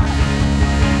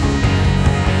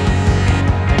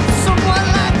 Someone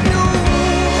like you.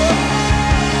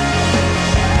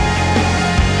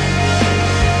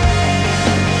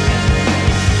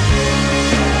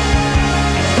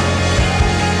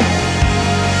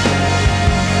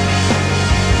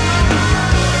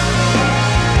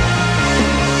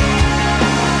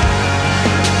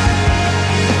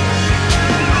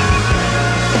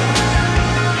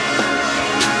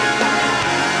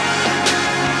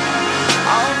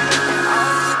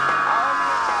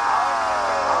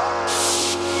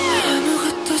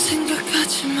 아무것도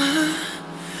생각하지 마.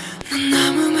 난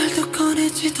아무 말도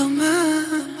꺼내지도 마.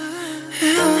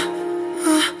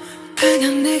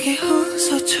 그냥 내게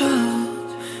웃어줘.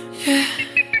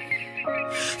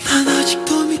 난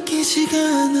아직도 믿기지가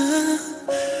않아.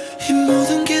 이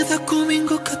모든 게 다 꿈인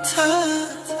것 같아.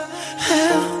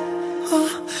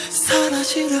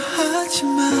 사라지려 하지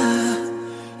마.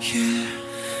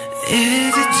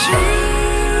 Is it true?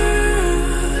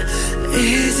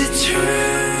 Is it true?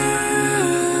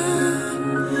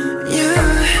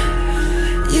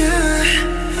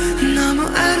 너무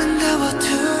아름다워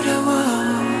두려워.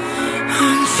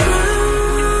 Untrue,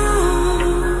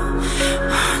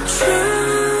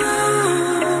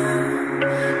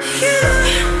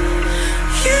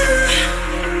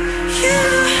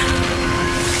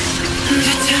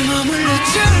 곁에 머물러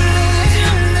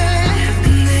줄래.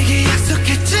 내게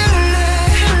약속해줄래.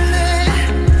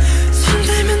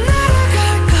 손대면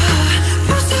날아갈까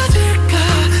부서질까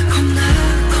겁나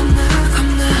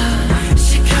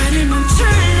시간을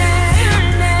멈출래.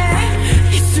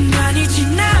 이 순간이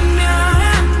지나면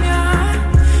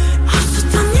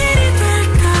없었던 일이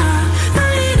될까. 널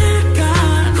잃을까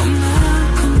겁나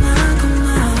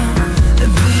A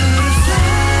butterfly,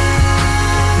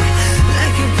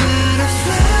 like a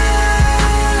butterfly.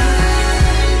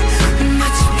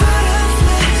 마치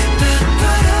butterfly처럼. Like a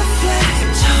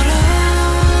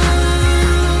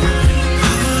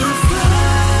butterfly,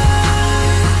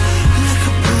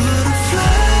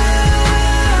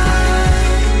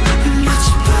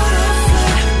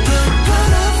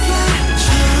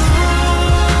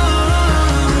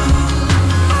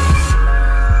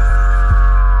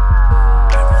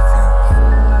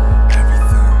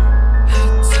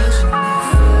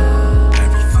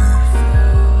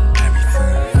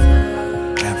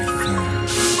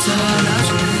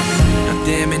 마치 너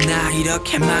때문에 나 이렇게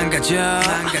망가져.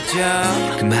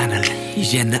 그만할래.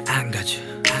 이제 나 안 가져.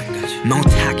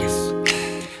 못하겠어.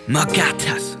 뭐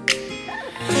같아서.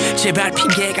 제발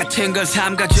핑계 같은 걸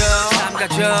삼가줘. 네가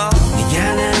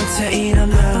나한테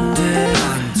이러면 안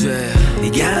돼.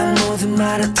 네가 모든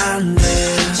말은 안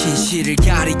돼. 진실을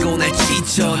가리고 날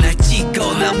찢어. 날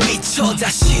찍어 난 미쳐. 다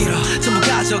싫어. 전부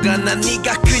가져가 난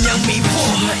네가 그냥 미워.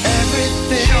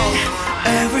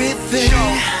 Everything.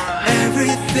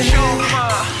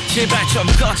 제발 좀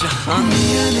꺼져.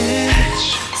 미안해.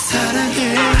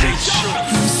 사랑해.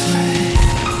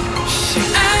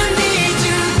 I need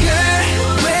you, girl.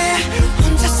 왜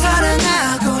혼자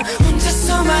사랑하고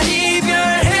혼자서만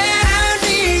이별해. I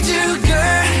need you,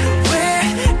 girl. 왜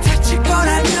다칠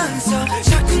거라면서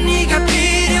자꾸 네가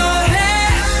필요해.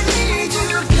 I need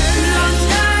you, girl. 넌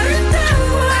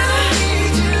아름다워. I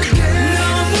need you, girl.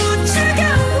 너무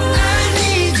차가워. I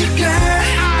need you, girl.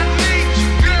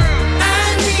 I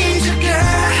need you,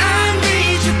 girl. I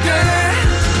need you, girl.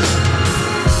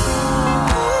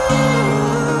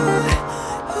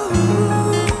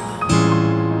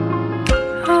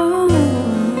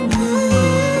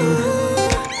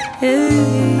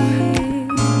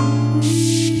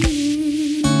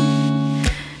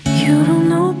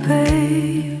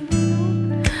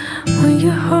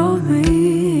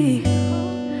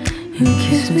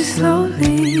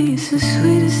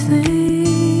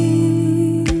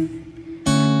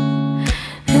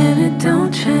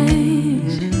 don't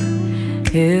change.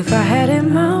 If I had it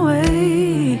my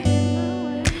way,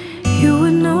 you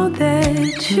would know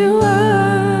that you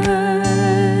are.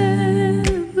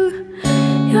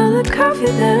 You're the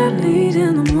coffee that I need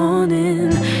in the morning.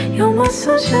 You're my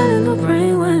sunshine in the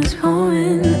rain when it's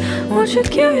pouring. Won't you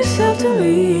give yourself to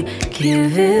me?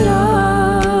 Give it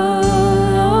all.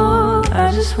 I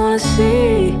just wanna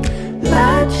see.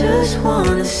 I just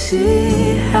wanna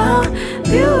see how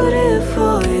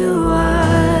beautiful you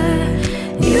are.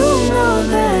 You know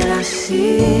that I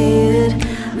see it.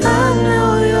 I know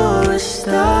you're a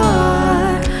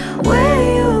star. Where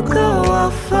you go,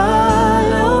 I'll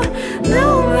follow, no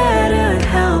matter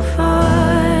how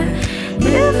far.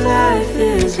 If life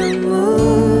is a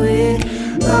movie,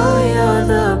 oh, you're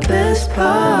the best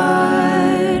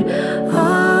part. Oh,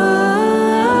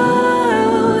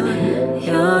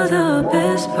 you're the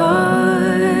best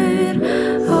part.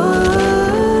 Oh,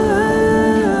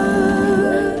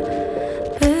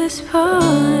 best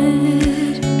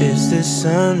part. Is this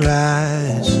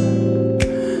sunrise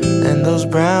and those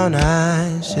brown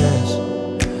eyes? Yes,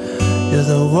 you're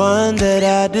the one that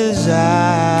I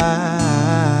desire.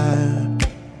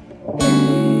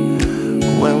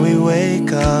 When we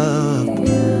wake up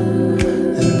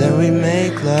and then we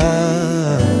make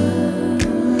love,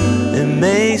 it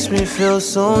makes me feel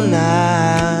so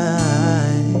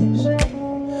nice.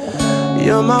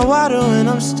 You're my water when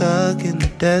I'm stuck in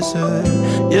the desert.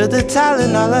 You're the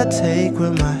Tylenol I take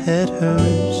when my head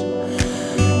hurts.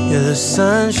 You're the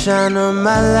sunshine of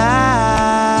my life.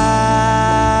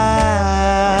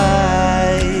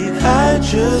 I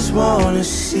just wanna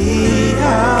see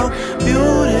how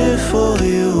beautiful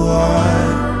you are.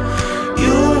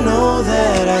 You know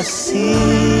that I see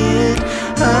it.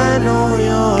 I know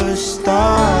you're a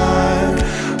star.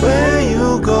 Where you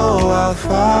go, I'll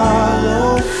follow,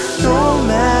 no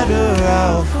matter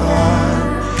how far.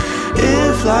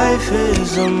 If life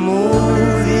is a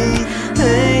movie,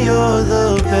 then you're the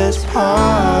best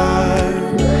part.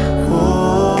 Oh,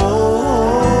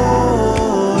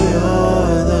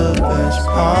 you're the best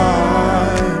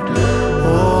part.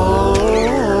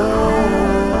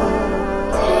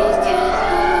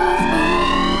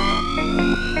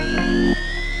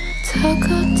 Talk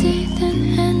all day, then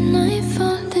at night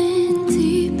falling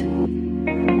deep.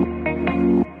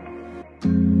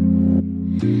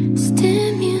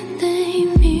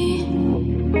 Stimulate me.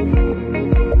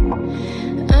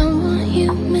 I want you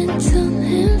mental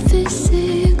and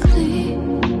physically.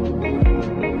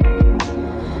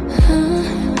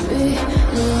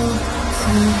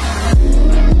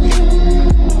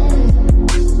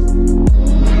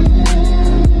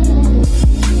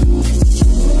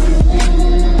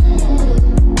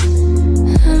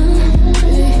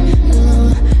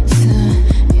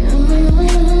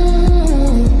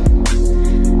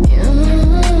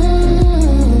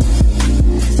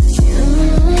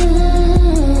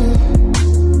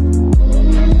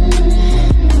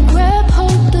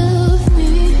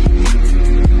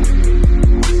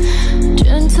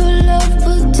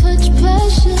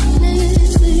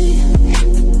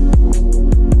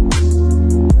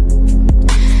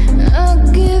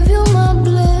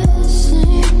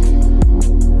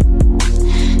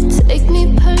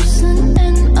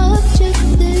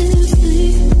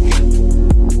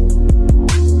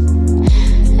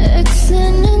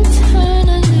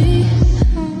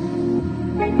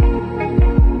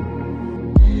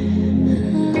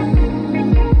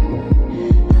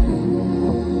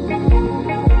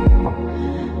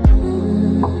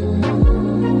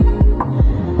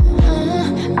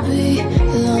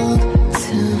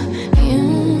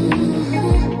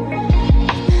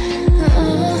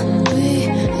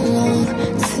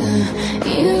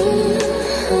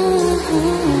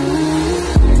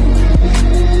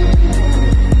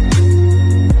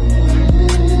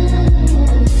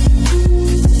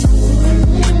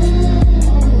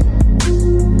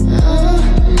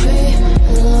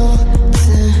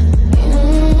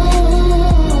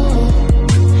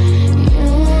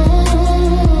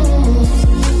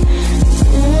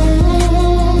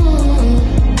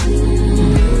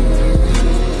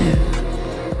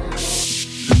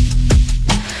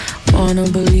 Wanna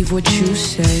believe what you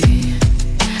say,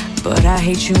 but I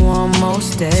hate you on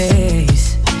most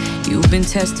days. You've been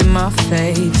testing my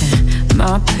faith and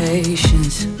my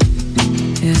patience,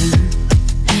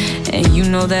 yeah. And you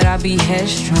know that I be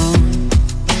headstrong,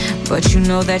 but you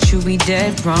know that you be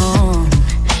dead wrong,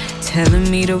 telling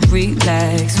me to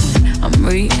relax when I'm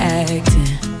reacting.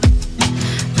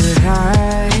 But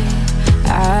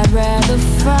I'd rather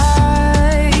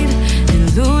fight and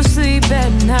lose sleep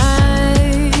at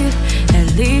night.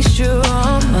 At least you're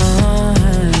on mine.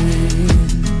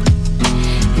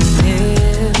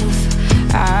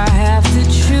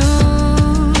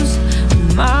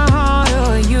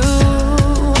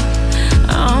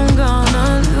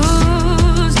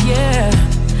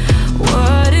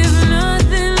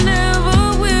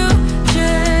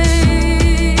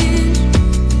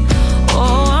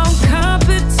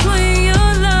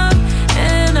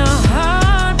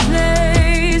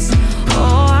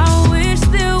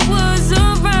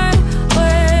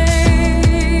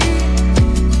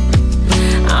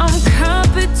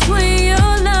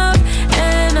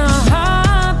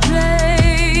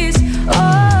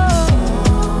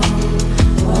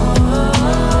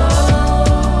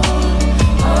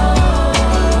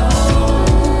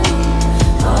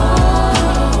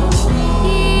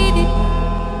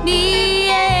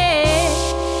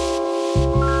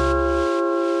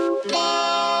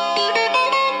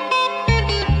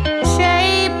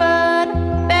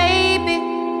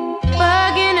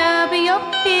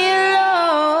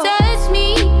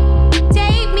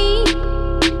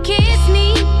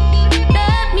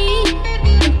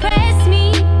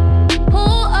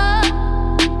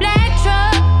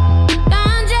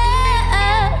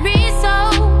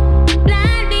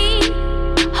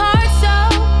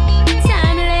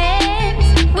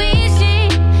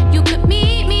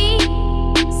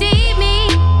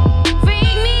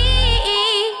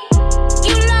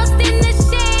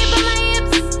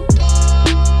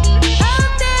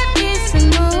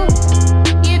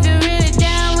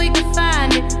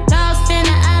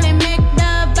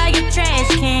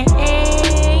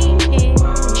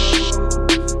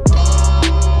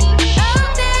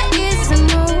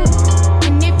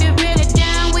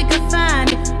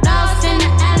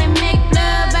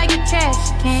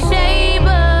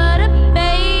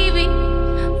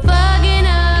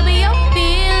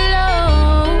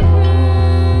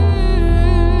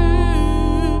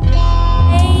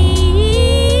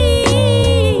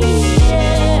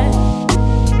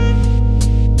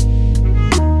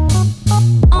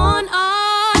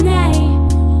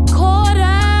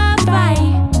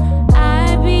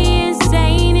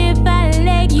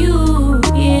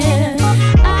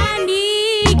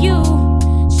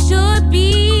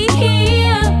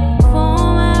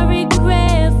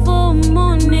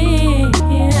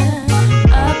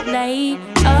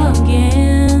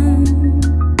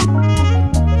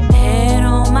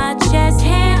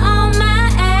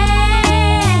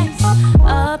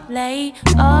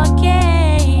 play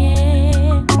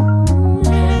again.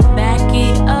 Back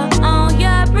it up on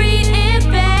your breathing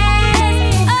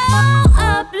fast. Oh,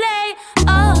 I'll play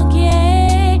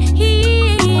again.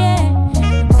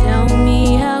 Tell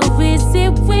me how is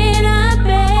it when I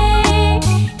beg?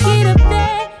 Get up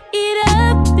there, get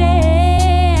up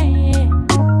there.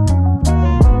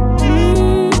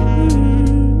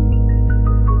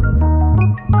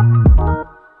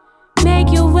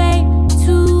 Make your way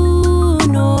to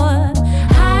North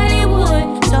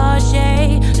Hollywood,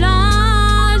 Tarjay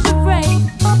lingerie.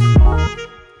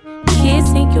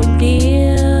 Kissing your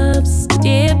lips,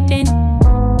 dipped in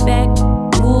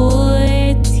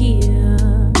backwood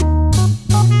tear.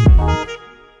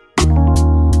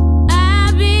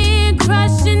 I've been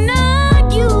crushing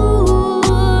on you.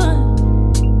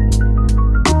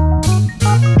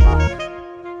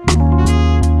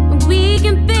 We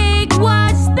can fake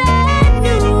watch the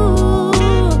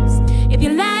news if you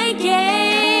like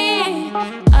it.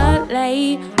 I'll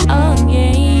lay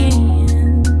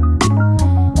again.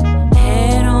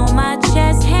 Head on my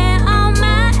chest, hand on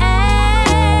my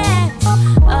ass.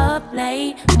 Up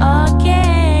late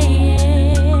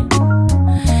again.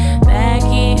 Back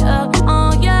it up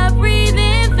on your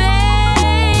breathing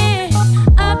face.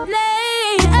 Up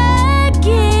late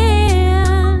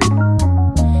again.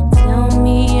 Tell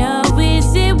me how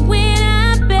is it when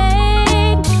I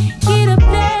beg? Get up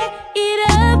there, get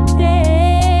up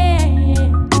there.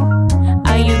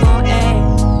 Are you gon'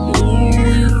 act?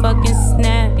 Ooh, you fucking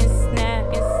snap,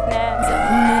 snap, snap.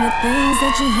 Tell me the things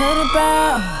that you heard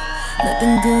about.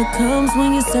 Nothing good comes when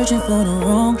you're searching for the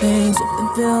wrong things. Something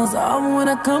feels off when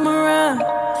I come around.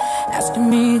 Asking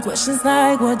me questions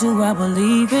like, what do I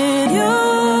believe in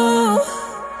you?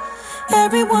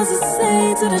 Everyone's the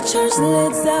same to the church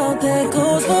legs out. That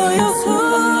goes for you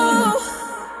too.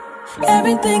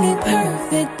 Everything ain't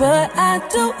perfect, but I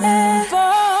do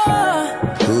ever.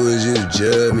 Who is you to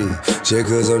judge me? Just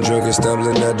cause I'm drunk and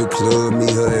stumbling out the club,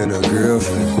 me, her, and her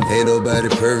girlfriend. Ain't nobody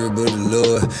perfect but the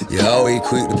Lord. You always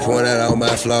quick to point out all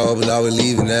my flaws, but always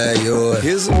leaving out yours.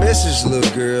 Here's a message,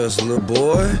 little girls, little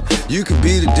boy. You could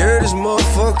be the dirtiest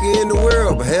motherfucker in the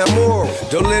world, but have more.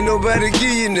 Don't let nobody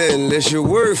give you nothing unless you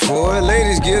work for it.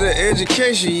 Ladies, get an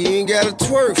education, you ain't gotta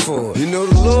twerk for it. You know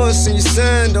the Lord send you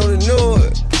sign, don't ignore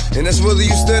it. And that's whether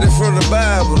you study from the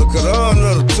Bible, the Quran,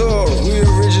 or the Torah. We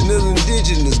original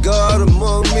indigenous, God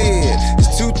among men. There's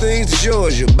two things that's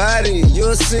yours, your body and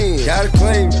your sin. Gotta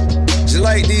claim it. Just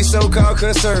like these so-called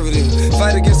conservatives.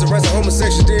 Fight against the rights of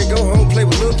homosexuals, then go home play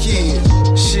with little kids.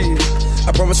 Shit.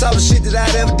 I promise all the shit that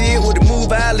I'd ever did with the move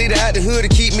I lead out the hood to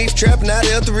keep me from trapping out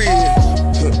of the real.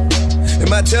 And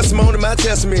my testimony, my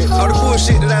testament. All the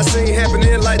bullshit that I seen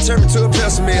happening like turned to a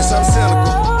pessimist. I'm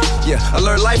cynical. Yeah, I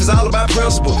learned life is all about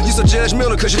principle. You so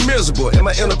judgmental cause you're miserable. And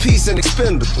my inner peace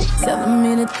inexpendable. Telling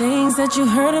me the things that you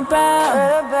heard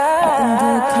about. Nothing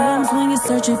good comes when you're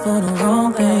searching for the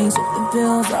wrong things. Something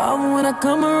feels off when I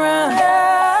come around.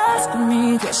 Asking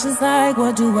me questions like,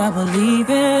 what do I believe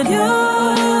in you?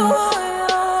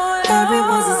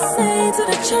 Everyone's the same to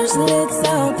the church legs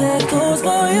out. That goes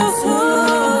for you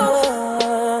too.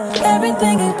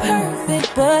 Everything ain't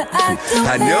perfect, but I do.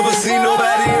 I never seen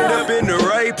nobody end up in the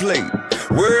right place.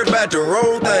 Worried about the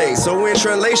wrong thing. So in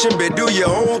translation, bet do your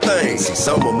own thing. See,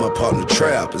 some of them up on the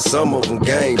trap, and some of them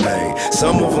gangbang.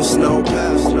 Some of them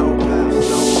snowplow.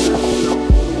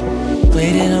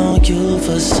 Waited on you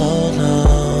for so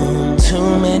long.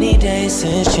 Too many days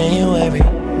since January.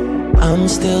 I'm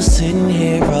still sitting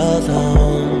here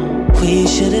alone. We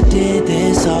should've did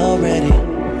this already.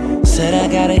 Said I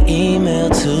got an email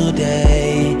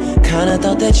today. Kinda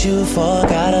thought that you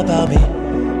forgot about me.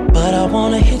 But I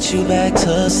wanna hit you back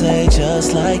to say,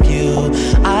 just like you,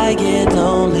 I get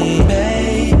lonely,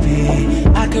 baby.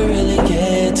 I could really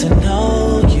get to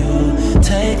know you.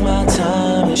 Take my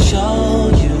time and show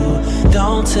you.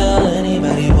 Don't tell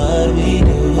anybody what we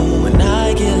do. When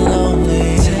I get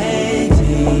lonely, take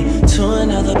me to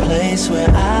another place where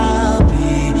I'll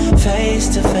be face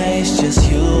to face, just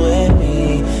you and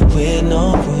me, with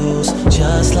no rules,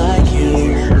 just like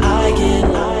you. I get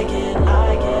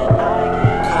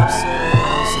cops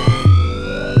around,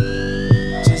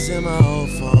 just in my old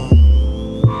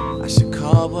phone. I should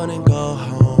call one and go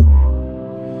home.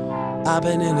 I've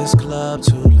been in this club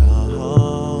too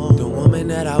long. The woman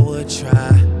that I would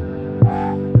try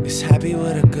is happy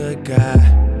with a good guy,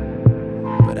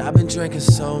 but I've been drinking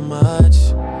so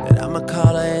much that I'ma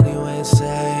call her anyway and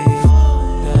say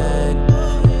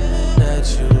that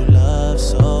you love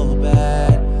so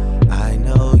bad. I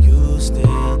know you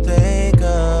still think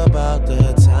about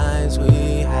the times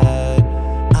we had.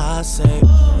 I say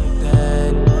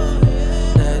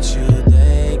that you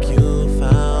think you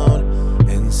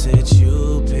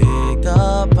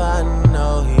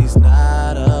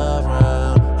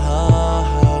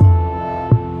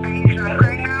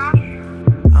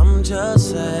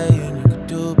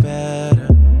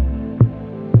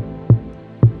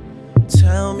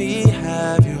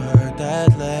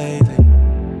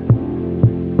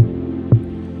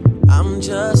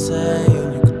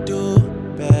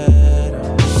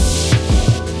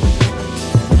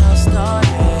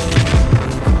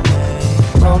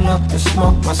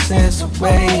smoke my sins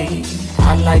away.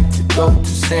 I like to go to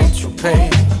Central Pay.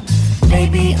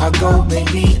 Maybe I go,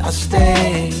 maybe I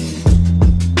stay.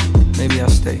 Maybe I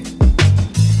stay.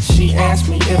 She asked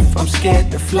me if I'm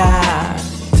scared to fly.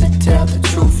 To tell the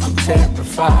truth, I'm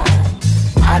terrified.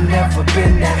 I never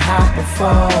been that high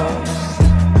before.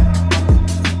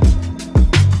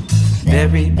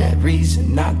 Very bad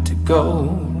reason not to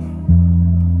go.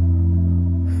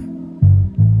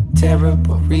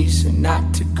 Terrible reason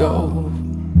not to go.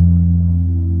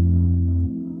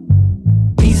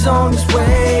 He's on his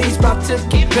way, he's about to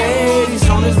get paid. He's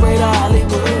on his way to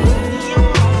Hollywood.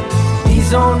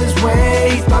 He's on his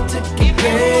way, he's about to get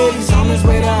paid. He's on his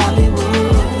way to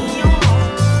Hollywood.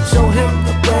 Show him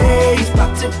the way, he's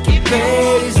about to get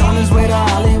paid. He's on his way to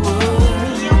Hollywood.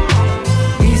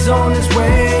 He's on his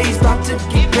way, he's about to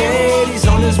get paid. He's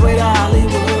on his way to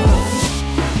Hollywood.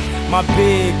 My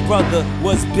big brother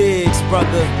was Big's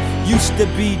brother. Used to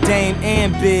be Dame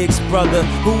and Big's brother.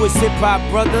 Who was hip-hop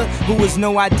brother, who was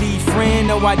no ID friend,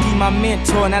 no ID my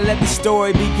mentor. Now let the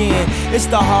story begin. It's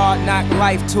the hard knock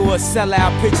life tour,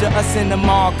 sellout. Picture us in the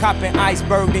mall, copping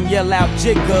iceberg and yell out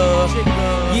Jigga.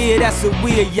 Yeah, that's what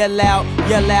we'll yell out,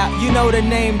 yell out. You know the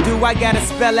name, do I gotta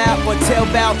spell out or tell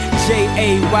about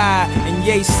J-A-Y? And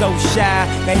Ye so shy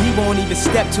that he won't even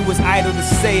step to his idol to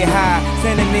say hi.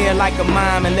 Standing there like a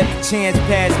mime and let the chance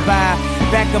pass by.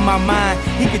 Back of my mind,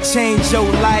 he could change your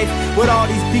life. With all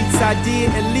these beats I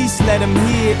did, at least let him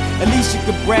hear. At least you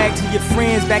could brag to your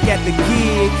friends back at the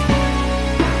gig.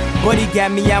 But he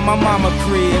got me out my mama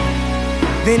crib.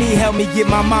 Then he helped me get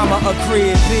my mama a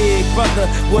crib. Big brother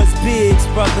was Big's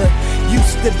brother.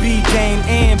 Used to be Dame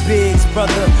and Big's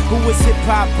brother. Who was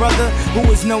hip-hop brother, who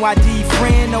was no ID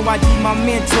friend, no ID my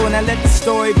mentor. Now let the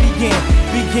story begin,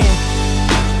 begin.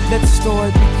 Let the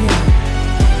story begin.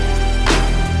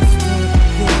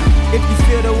 If you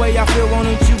feel the way I feel, why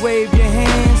don't you wave your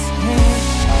hands, hands?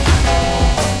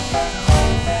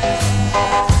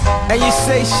 And you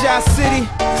say Shot City,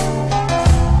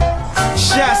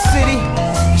 Shot City,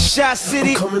 Shot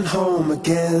City. I'm coming home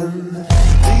again.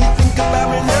 Do you think about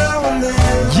me now and then?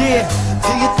 Yeah.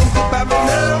 Do you think about me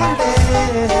now and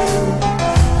then?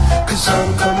 'Cause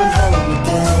I'm coming home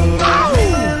again.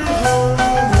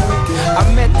 I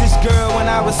met this girl when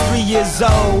I was 3 years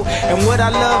old, and what I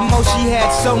love most, she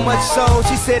had so much soul.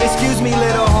 She said, excuse me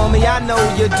little homie, I know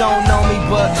you don't know me,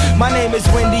 but my name is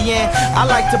Wendy and I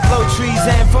like to blow trees,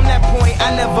 and from that point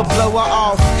I never blow her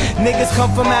off. Niggas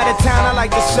come from out of town, I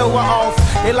like to show her off.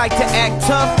 They like to act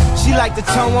tough, she like to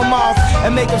tone them off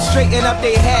and make them straighten up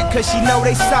their hat, cause she know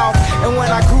they soft. And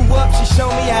when I grew up, she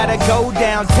showed me how to go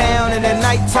downtown, and at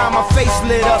nighttime my face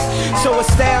lit up so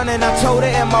astounding. I told her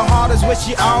in my heart is where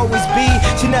she always be.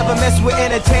 She never messed with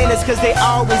entertainers cause they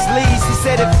always leave. She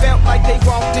said it felt like they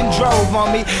walked and drove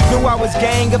on me. Knew I was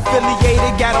gang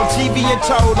affiliated, got on TV and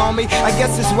told on me. I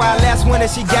guess that's why last winter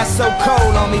she got so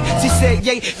cold on me. She said,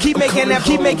 yeah, keep making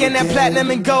that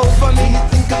platinum and gold for me. Do you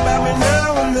think about me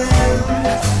now and then?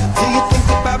 Do you think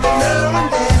about me now and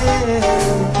then?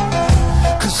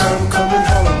 'Cause I'm coming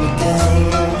home again.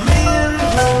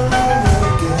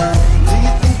 Do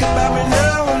you think about me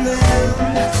now and then?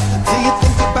 Do you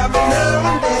think about me now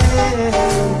and then?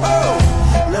 Oh,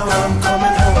 now I'm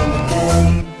coming home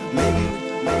again. Maybe.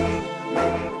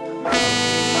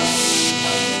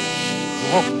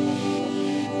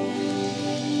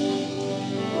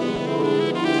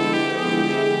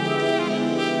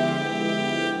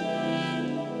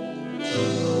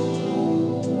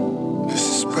 This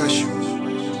is special.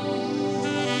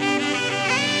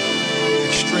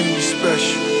 Extremely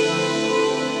special.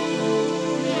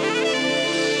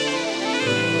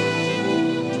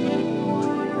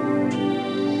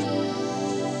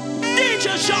 DJ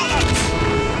Charlotte.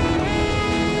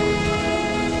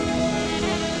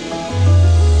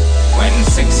 When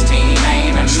 16 ain't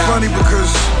enough. It's funny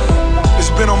because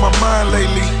it's been on my mind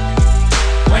lately.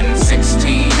 When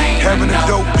 16 ain't Having enough. a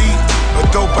dope beat, a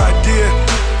dope idea.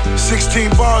 16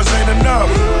 bars ain't enough.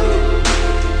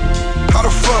 How the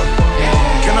fuck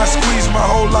can I squeeze my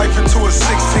whole life into a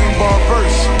 16-bar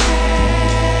verse?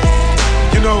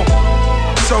 You know,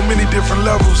 so many different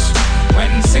levels.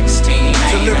 When 16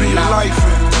 ain't to living your life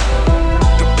and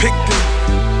depicting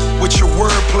with your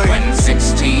wordplay. When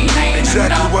 16 ain't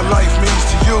exactly enough. what life means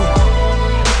to you.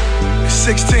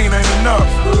 16 ain't enough.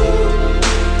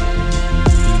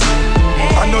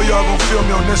 I know y'all gon' feel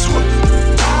me on this one.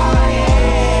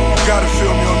 Gotta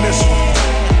feel me on this one.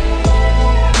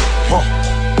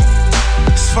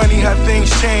 It's funny how things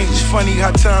change, funny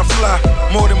how time fly.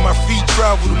 More than my feet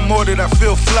travel, the more that I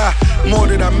feel fly. More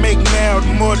that I make now,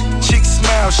 the more that the chick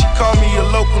smile. She called me a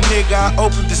local nigga, I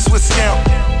opened the Swiss count.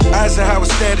 Eisenhower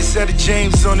status at the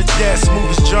James on the dash.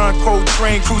 Smooth as John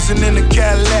Coltrane, cruising in the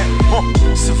Cadillac.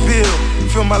 Seville,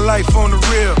 feel my life on the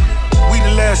real. We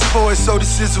the last boys, so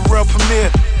this is a real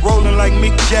premiere. Rolling like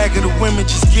Mick Jagger, the women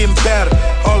just getting better.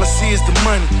 All I see is the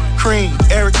money, Cream,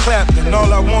 Eric Clapton.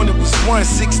 All I wanted was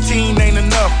 116 ain't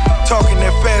enough. Talking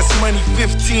that fast money,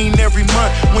 15 every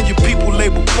month. When your people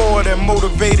label poor, that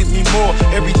motivated me more.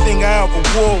 Everything I ever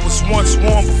wore was once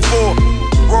worn before.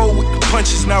 Roll with the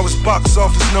punches, now it's box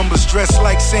office numbers. Dressed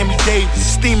like Sammy Davis,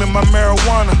 steaming my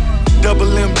marijuana. Double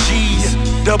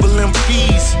MGs, double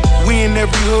MPs. We in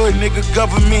every hood, nigga,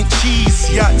 government cheese.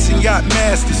 Yachts and yacht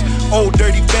masters, old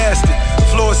dirty bastard.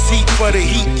 Floor seat for the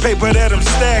heat, paper that I'm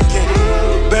stacking.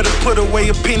 Better put away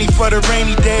a penny for the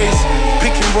rainy days.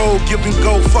 Pick and roll, give and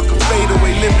go, fuck a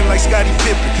fadeaway. Living like Scottie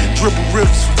Pippen, dribble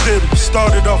rivers for fiddle.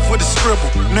 Started off with a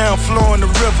scribble, now I'm flowing the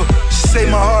river. She say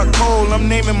my heart cold, I'm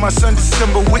naming my son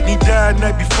December. Whitney died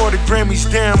night before the Grammys,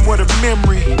 damn what a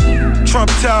memory.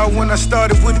 Trump Tower when I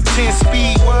started with a 10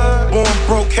 speed. Born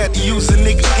broke, had to use a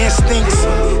nigga instincts.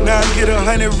 Now I get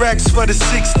 100 racks for the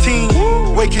 16.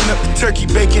 Waking up the turkey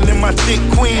bacon in my thick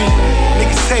queen.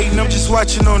 Niggas hating, I'm just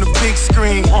watching on the big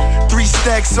screen. 3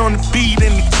 stacks on the beat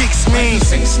and the kicks mean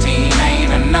 16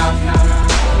 ain't enough.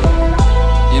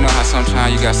 You know how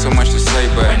sometimes you got so much to say,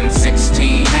 but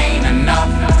 16 ain't enough.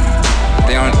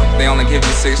 They only give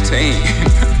you 16.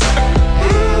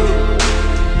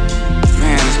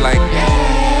 Man, it's like,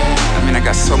 I mean, I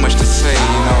got so much to say,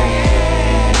 you know.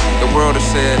 The world has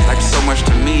said like so much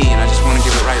to me, and I just want to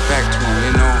give it right back to them,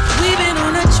 you know. We've been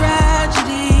on a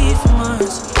tragedy for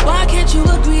months. Why can't you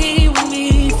agree with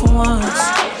me for once?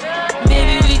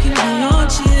 Maybe we can be on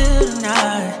chill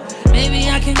tonight. Maybe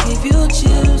I can give you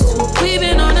chills too. We've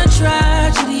been on a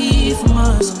tragedy for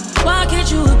months. Why can't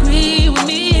you agree with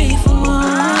me for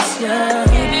once? Yeah,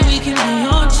 maybe we can be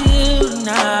on chill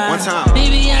tonight. One time.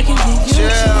 Maybe I can give you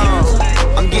chills.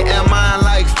 I'm getting mine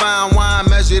like fine wine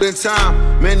measured in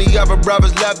time. Many other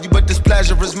brothers love you, but this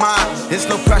pleasure is mine. It's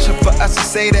no pressure for us to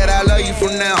say that I love you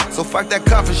from now. So fuck that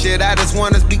comfort shit, I just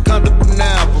want us to be comfortable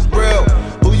now. For real,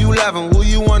 who you loving, who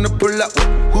you wanna pull up with?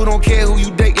 Who don't care who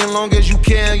you dating, long as you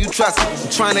care and you trust me. I'm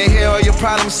trying to hear all your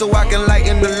problems so I can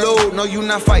lighten the load. No, you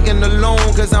not fighting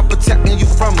alone, cause I'm protecting you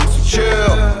from them. So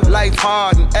chill, life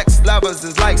hard and ex-lovers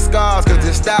is like scars. Cause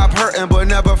it stop hurting but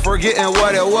never forgetting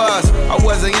what it was. I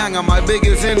wasn't young and my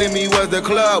biggest enemy was the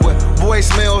club with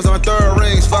voicemails on third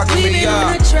rings fucking me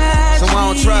up. So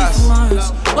I don't trust.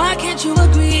 Why can't you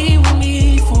agree with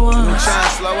me for once? I'm trying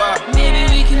to slow up. Maybe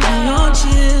we can be on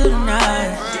chill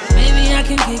tonight. Maybe I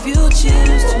can give you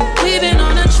chills too. We've been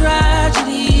on a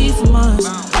tragedy for months.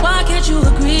 Why can't you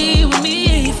agree with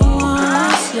me for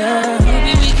once? Yeah,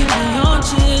 maybe we can be on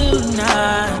chill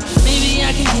tonight. Maybe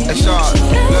I can give you chills.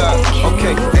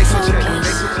 Okay, they switch it.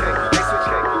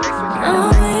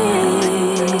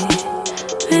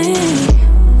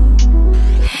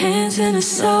 Hands in the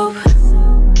soap.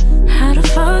 How the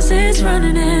faucet's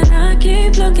running and I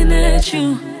keep looking at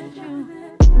you.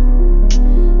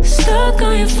 Stuck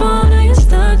on your phone or you're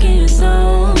stuck in your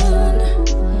zone.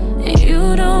 And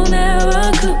you don't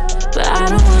ever cook, but I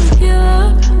don't wanna give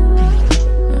up.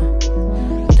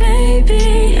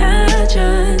 Baby, I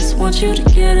just want you to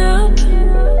get up.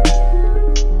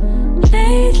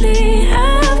 Lately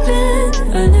I've been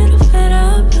a little fed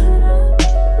up.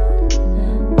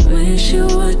 Wish you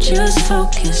would just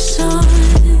focus on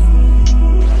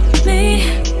me.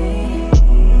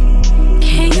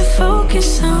 Can you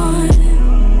focus on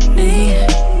me?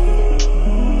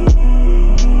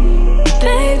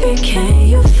 Baby, can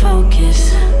you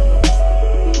focus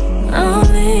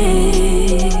on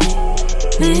me?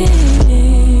 Me,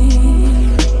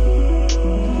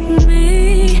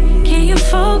 can you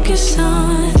focus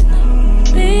on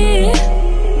me?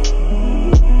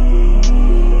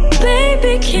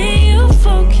 Baby, can you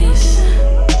focus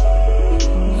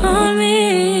on me?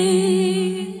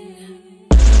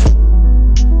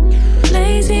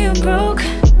 Lazy and broke.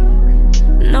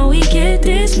 Know we get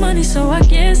this money, so I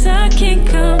guess I can't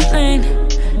complain.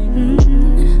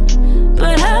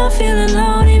 But I feel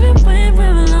alone even when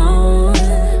we're alone.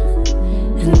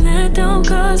 And that don't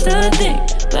cost a thing,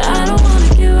 but I don't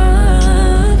wanna give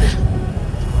up.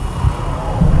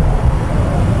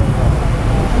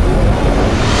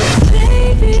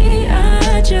 Baby,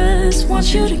 I just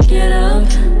want you to get up.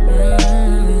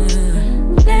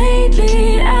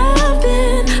 Lately I've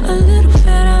been a little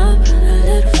fed up,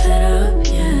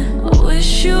 yeah. I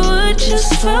wish you would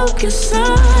just focus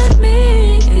on me.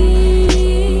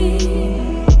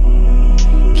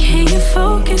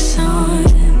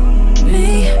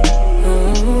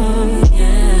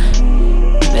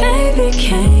 Baby,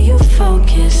 can you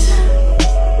focus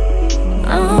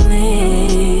on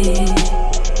me?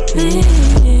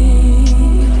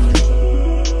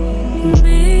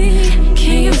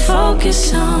 Can you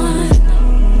focus on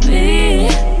me?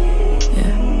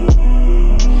 Yeah.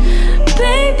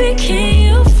 Baby, can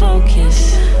you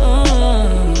focus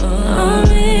on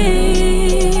me?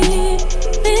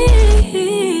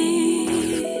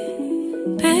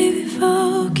 Baby,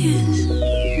 focus.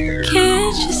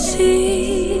 Can't you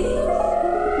see?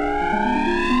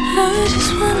 I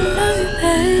just wanna love you,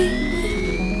 baby.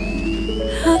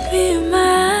 Look me in my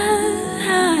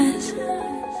eyes.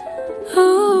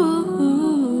 Ooh.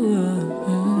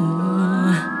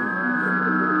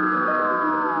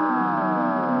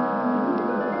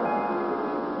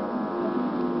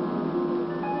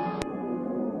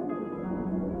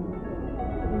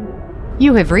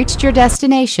 You have reached your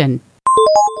destination.